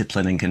lot of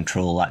discipline and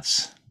control,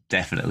 that's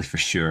definitely for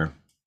sure.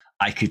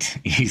 I could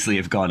easily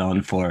have gone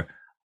on for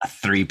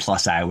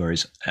 3+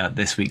 hours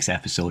this week's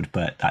episode,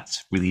 but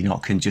that's really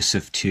not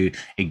conducive to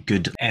a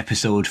good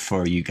episode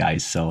for you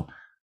guys. So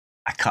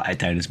I cut it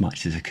down as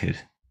much as I could.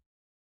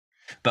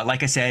 But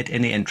like I said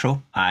in the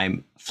intro,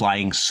 I'm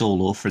flying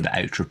solo for the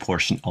outro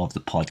portion of the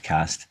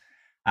podcast,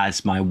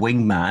 as my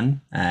wingman,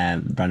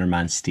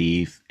 runnerman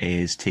Steve,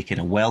 is taking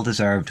a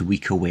well-deserved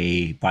week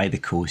away by the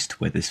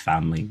coast with his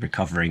family,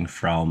 recovering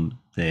from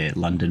the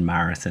London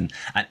Marathon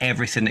and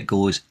everything that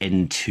goes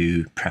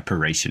into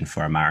preparation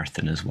for a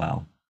marathon as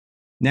well.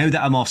 Now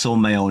that I'm also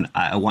on my own,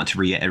 I want to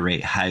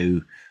reiterate how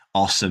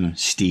awesome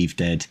Steve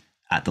did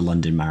at the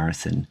London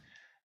Marathon.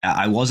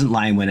 I wasn't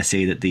lying when I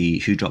say that the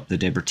Who Dropped the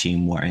Dibber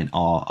team were in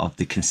awe of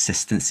the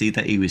consistency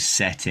that he was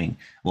setting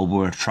while we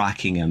were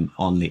tracking him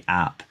on the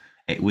app.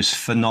 It was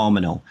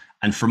phenomenal.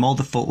 And from all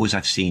the photos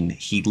I've seen,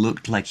 he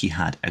looked like he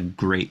had a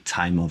great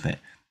time of it.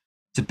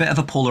 It's a bit of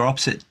a polar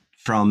opposite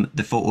from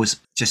the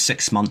photos just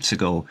 6 months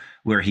ago,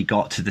 where he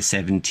got to the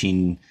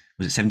 17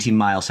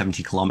 mile,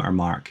 70 kilometer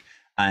mark.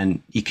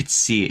 And you could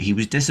see it. He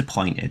was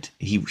disappointed.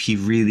 He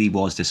really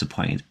was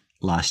disappointed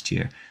last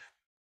year.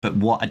 But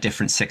what a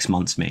difference 6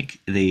 months make.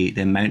 The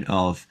amount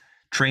of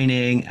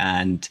training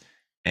and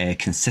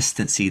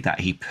consistency that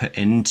he put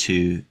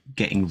into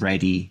getting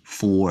ready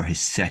for his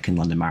second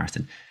London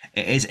Marathon.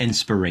 It is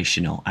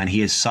inspirational, and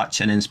he is such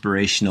an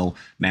inspirational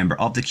member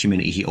of the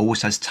community. He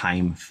always has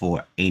time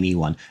for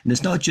anyone. And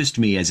it's not just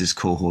me as his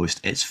co-host,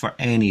 it's for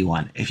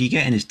anyone. If you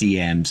get in his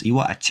DMs, you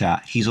want a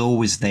chat, he's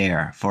always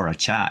there for a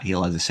chat.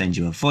 He'll either send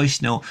you a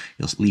voice note,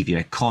 he'll leave you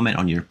a comment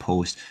on your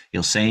post,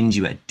 he'll send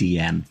you a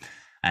DM.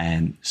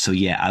 So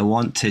yeah, I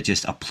want to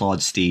just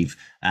applaud Steve,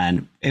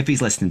 and if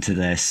he's listening to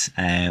this,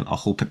 I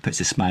hope it puts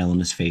a smile on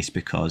his face,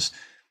 because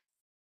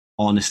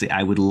honestly,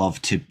 I would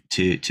love to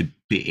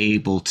be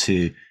able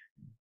to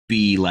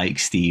be like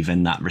Steve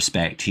in that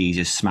respect. He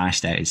just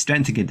smashed out his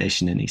strength and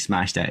conditioning, he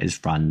smashed out his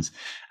runs,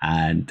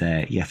 and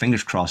yeah,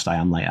 fingers crossed I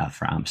am like that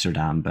for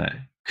Amsterdam. But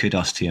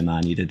kudos to you,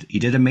 man. You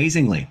did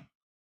amazingly.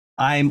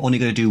 I'm only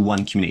going to do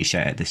one community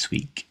shout out this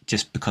week,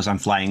 just because I'm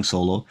flying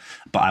solo,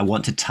 but I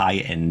want to tie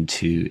it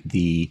into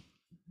the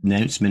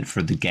announcement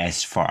for the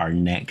guest for our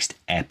next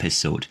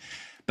episode.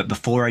 But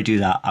before I do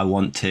that, I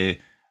want to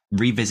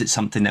revisit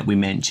something that we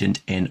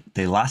mentioned in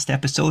the last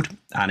episode,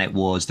 and it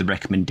was the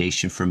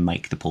recommendation from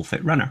Mike, the Pole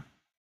Fit Runner.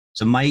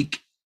 So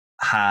Mike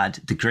had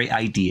the great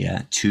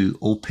idea to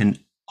open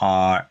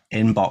our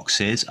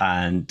inboxes,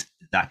 and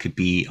that could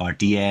be our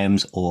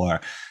DMs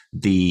or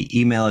the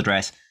email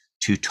address,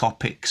 to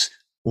topics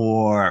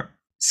or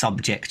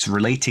subjects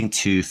relating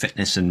to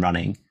fitness and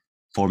running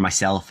for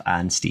myself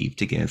and Steve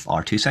to give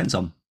our 2 cents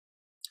on.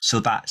 So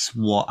that's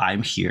what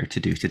I'm here to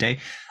do today.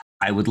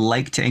 I would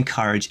like to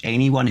encourage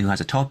anyone who has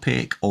a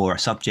topic or a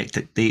subject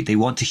that they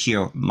want to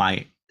hear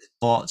my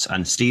thoughts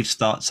and Steve's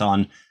thoughts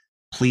on,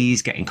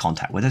 please get in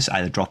contact with us.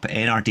 Either drop it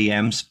in our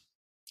DMs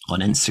on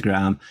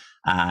Instagram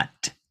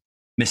at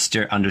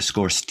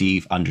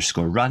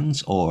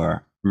Mr_Steve_runs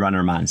or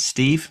Runnerman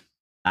Steve.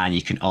 And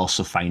you can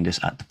also find us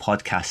at the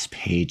podcast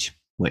page,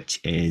 which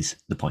is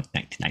the Point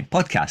 99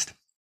 podcast.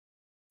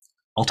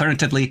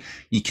 Alternatively,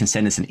 you can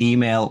send us an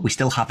email. We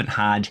still haven't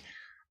had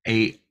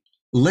a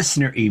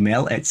listener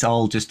email. It's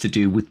all just to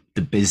do with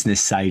the business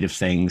side of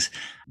things,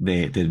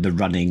 the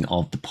running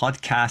of the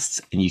podcasts.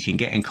 And you can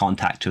get in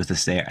contact with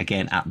us there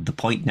again at the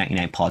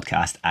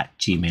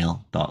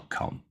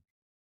point99podcast@gmail.com.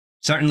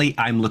 Certainly,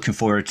 I'm looking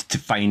forward to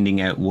finding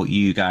out what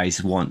you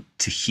guys want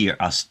to hear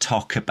us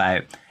talk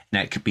about. Now,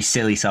 it could be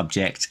silly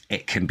subjects,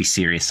 it can be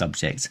serious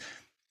subjects.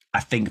 I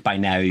think by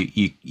now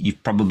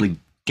you've probably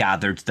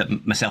gathered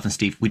that myself and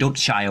Steve, we don't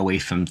shy away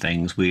from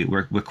things.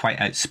 We're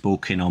quite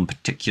outspoken on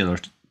particular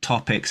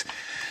topics.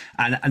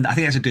 And I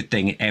think that's a good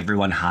thing.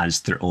 Everyone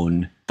has their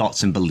own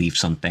thoughts and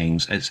beliefs on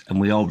things,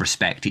 and we all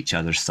respect each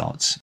other's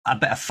thoughts. A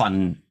bit of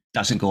fun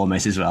doesn't go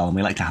amiss as well, and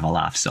we like to have a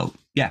laugh. So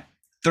yeah,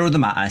 throw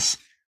them at us.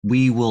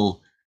 We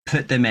will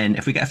put them in.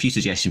 If we get a few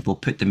suggestions, we'll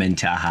put them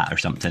into a hat or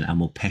something, and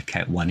we'll pick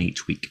out one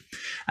each week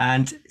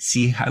and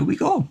see how we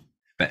go.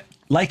 But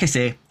like I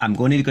say, I'm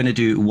only going to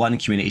do one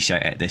community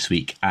shout out this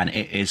week, and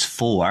it is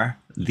for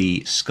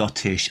the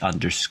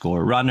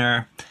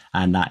Scottish_runner,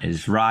 and that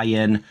is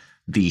Ryan,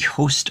 the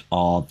host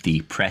of the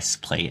Press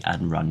Play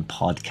and Run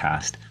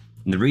podcast.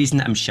 And the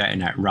reason I'm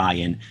shouting out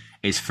Ryan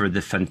is for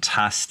the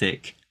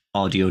fantastic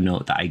audio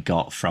note that I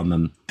got from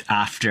him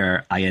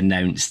after I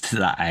announced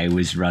that I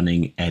was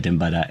running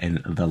Edinburgh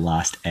in the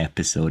last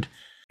episode.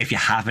 If you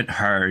haven't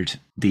heard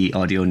the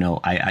audio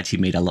note, I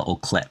actually made a little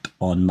clip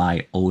on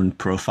my own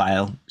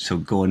profile, so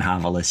go and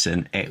have a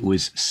listen. It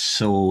was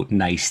so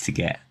nice to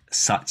get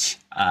such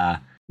a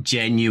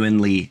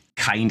genuinely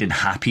kind and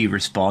happy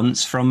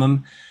response from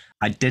him.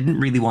 I didn't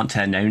really want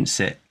to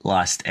announce it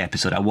last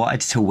episode. I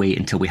wanted to wait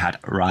until we had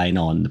Ryan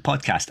on the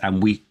podcast,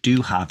 and we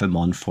do have him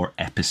on for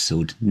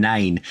episode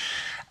 9.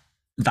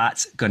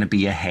 That's going to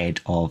be ahead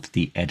of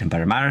the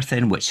Edinburgh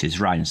Marathon, which is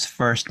Ryan's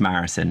first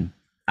marathon,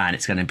 and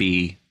it's going to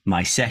be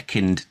my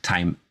second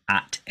time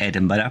at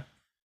Edinburgh.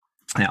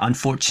 Now,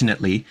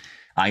 unfortunately,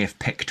 I have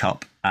picked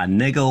up a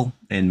niggle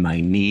in my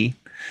knee,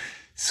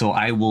 so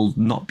I will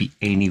not be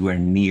anywhere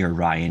near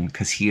Ryan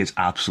because he is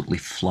absolutely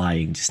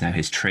flying just now.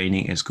 His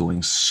training is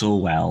going so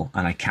well,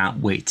 and I can't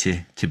wait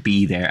to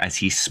be there as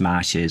he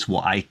smashes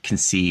what I can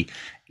see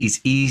is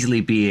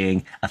easily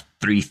being a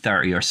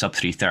 3:30 or sub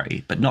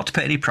 3:30. But not to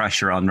put any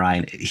pressure on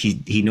Ryan,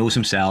 he knows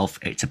himself.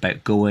 It's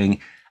about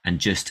going and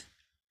just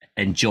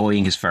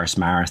enjoying his first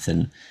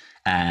marathon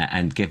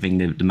and giving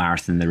the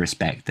marathon the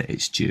respect that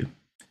it's due.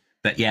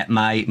 But yeah,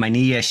 my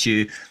knee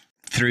issue,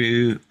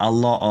 through a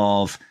lot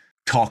of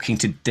talking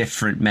to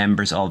different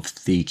members of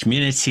the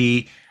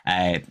community,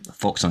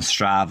 folks on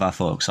Strava,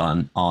 folks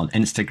on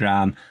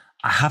Instagram,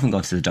 I haven't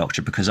gone to the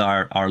doctor because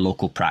our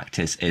local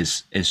practice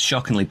is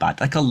shockingly bad.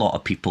 Like a lot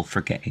of people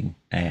forgetting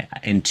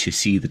in to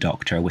see the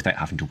doctor without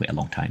having to wait a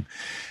long time.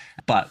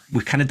 But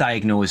we kind of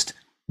diagnosed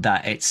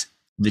that it's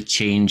the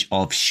change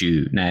of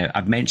shoe. Now,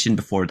 I've mentioned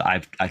before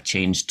that I've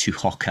changed to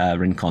Hoka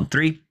Rincon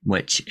 3,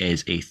 which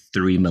is a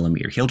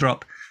 3mm heel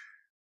drop.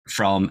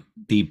 From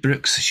the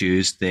Brooks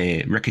shoes,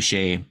 the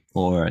Ricochet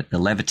or the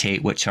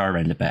Levitate, which are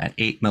around about an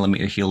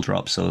 8mm heel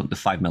drop, so the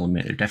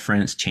 5mm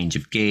difference, change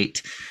of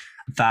gait.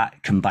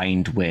 That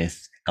combined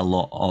with a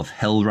lot of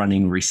hill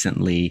running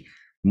recently,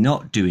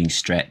 not doing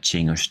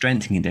stretching or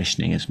strength and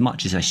conditioning as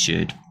much as I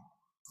should,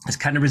 has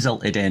kind of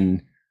resulted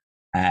in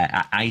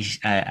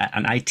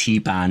an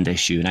IT band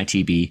issue, an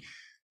ITB,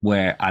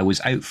 where I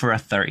was out for a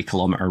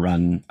 30-kilometer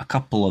run a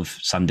couple of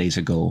Sundays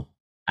ago,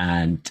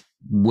 and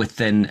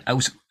it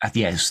was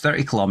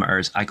 30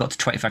 kilometers. I got to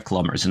 25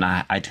 kilometers, and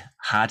I'd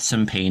had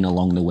some pain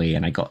along the way,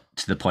 and I got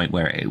to the point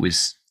where it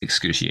was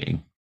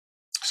excruciating.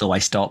 So I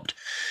stopped.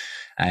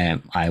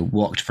 I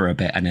walked for a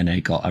bit, and then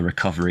I got a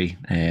recovery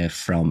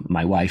from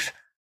my wife,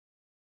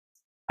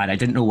 and I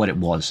didn't know what it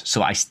was.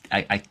 So I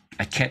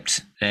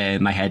kept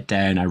my head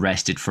down. I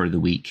rested for the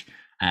week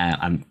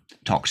and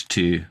talked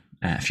to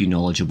a few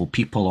knowledgeable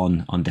people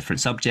on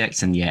different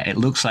subjects. And yeah, it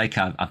looks like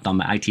I've done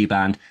my IT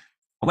band.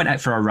 I went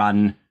out for a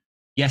run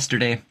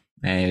yesterday.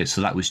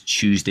 So that was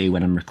Tuesday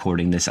when I'm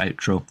recording this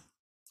outro.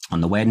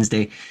 On the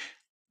Wednesday,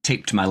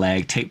 taped my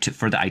leg, taped it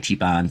for the IT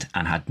band,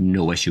 and had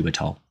no issue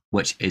at all,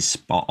 which is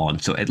spot on.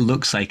 So it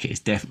looks like it's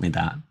definitely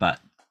that. But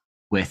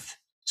with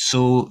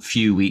so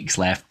few weeks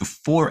left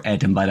before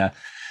Edinburgh,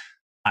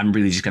 I'm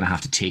really just going to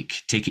have to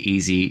take it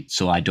easy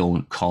so I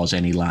don't cause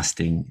any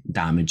lasting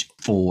damage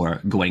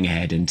for going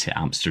ahead into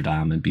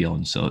Amsterdam and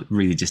beyond. So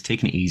really just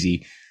taking it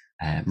easy,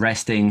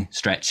 resting,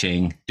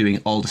 stretching, doing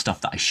all the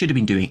stuff that I should have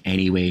been doing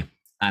anyway.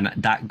 And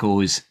that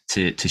goes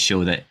to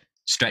show that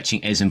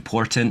stretching is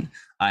important.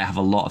 I have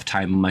a lot of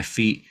time on my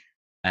feet.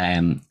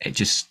 It's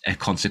just a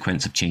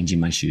consequence of changing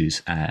my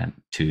shoes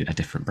to a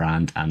different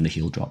brand and the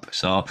heel drop.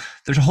 So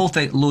there's a whole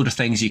load of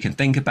things you can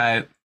think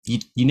about.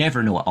 You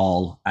never know it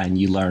all, and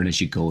you learn as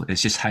you go.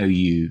 It's just how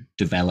you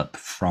develop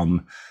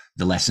from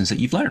the lessons that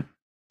you've learned.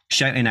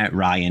 Shouting out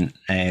Ryan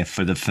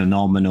for the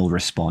phenomenal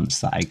response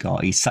that I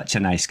got. He's such a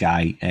nice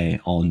guy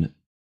on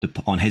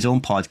his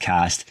own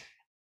podcast,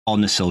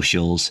 on the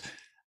socials,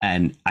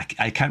 and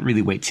I can't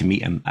really wait to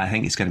meet him. I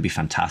think it's going to be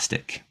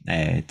fantastic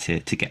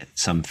to get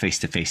some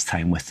face-to-face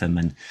time with him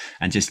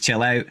and just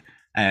chill out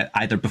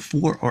either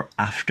before or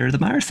after the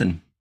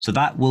marathon. So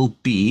that will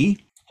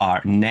be our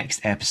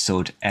next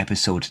episode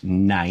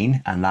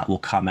 9, and that will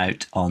come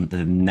out on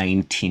the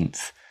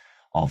 19th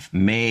of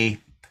May,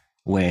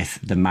 with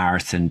the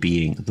marathon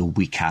being the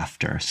week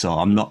after. So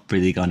I'm not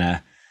really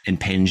gonna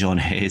impinge on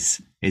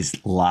his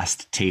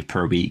last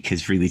taper week,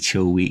 his really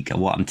chill week. I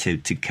want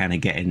him to kind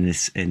of get in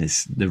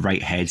the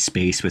right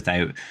headspace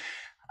without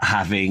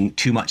having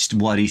too much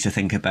worry to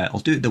think about.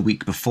 I'll do it the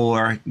week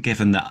before,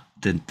 given that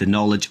the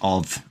knowledge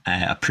of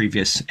a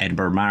previous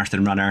Edinburgh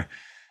Marathon runner,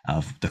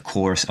 of the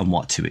course and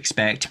what to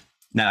expect.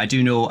 Now, I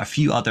do know a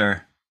few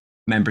other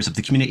members of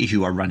the community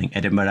who are running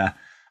Edinburgh.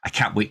 I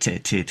can't wait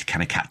to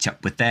kind of catch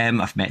up with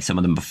them. I've met some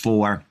of them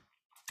before,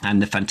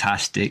 and the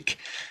fantastic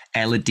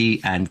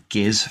Elodie and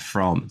Giz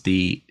from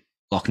the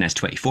Loch Ness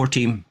 24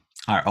 team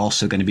are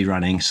also going to be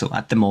running. So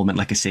at the moment,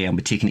 like I say, I'm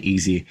taking it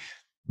easy.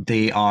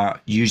 They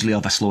are usually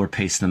of a slower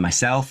pace than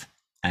myself.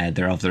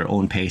 They're of their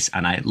own pace,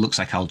 and it looks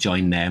like I'll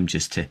join them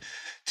just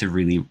to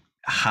really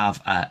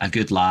have a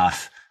good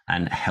laugh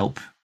and help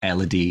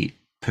Elodie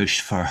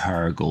push for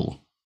her goal.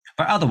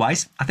 But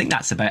otherwise, I think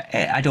that's about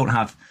it. I don't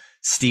have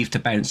Steve to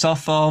bounce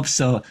off of,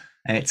 so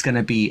It's going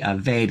to be a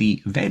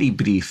very, very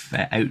brief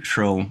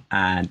outro.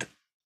 And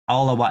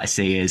all I want to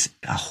say is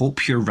I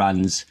hope your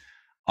runs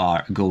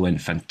are going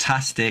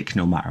fantastic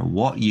no matter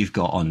what you've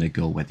got on the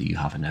go, whether you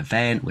have an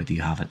event, whether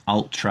you have an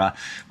ultra,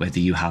 whether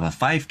you have a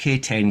 5K,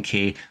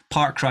 10K,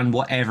 park run,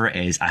 whatever it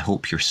is. I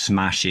hope you're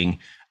smashing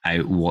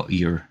out what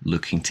you're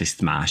looking to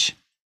smash.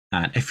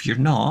 And if you're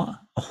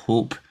not, I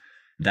hope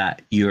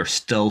that you're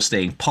still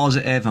staying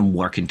positive and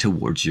working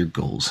towards your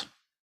goals.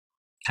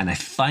 And a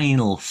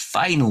final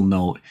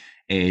note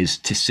is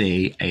to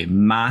say a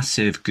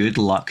massive good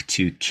luck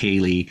to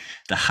Kaylee,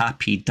 the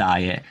happy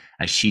diet,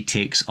 as she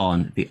takes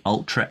on the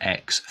Ultra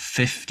X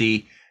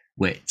 50,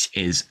 which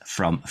is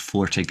from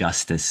Fort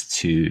Augustus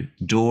to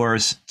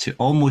Doors, to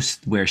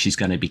almost where she's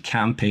going to be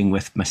camping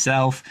with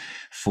myself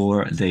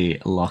for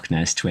the Loch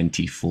Ness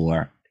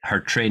 24. Her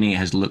training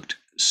has looked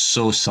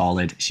so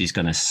solid. She's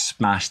going to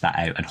smash that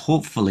out. And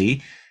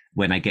hopefully,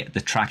 when I get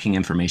the tracking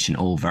information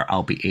over,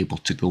 I'll be able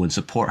to go and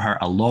support her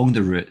along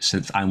the route,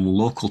 since I'm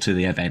local to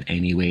the event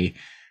anyway.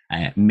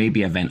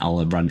 Maybe event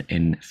I'll run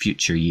in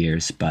future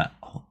years, but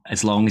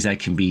as long as I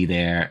can be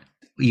there,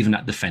 even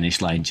at the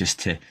finish line, just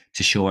to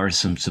show her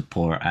some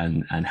support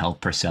and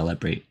help her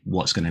celebrate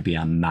what's going to be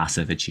a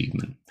massive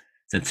achievement.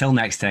 So until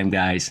next time,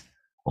 guys,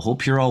 I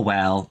hope you're all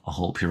well. I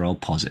hope you're all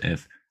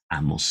positive,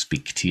 and we'll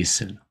speak to you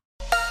soon.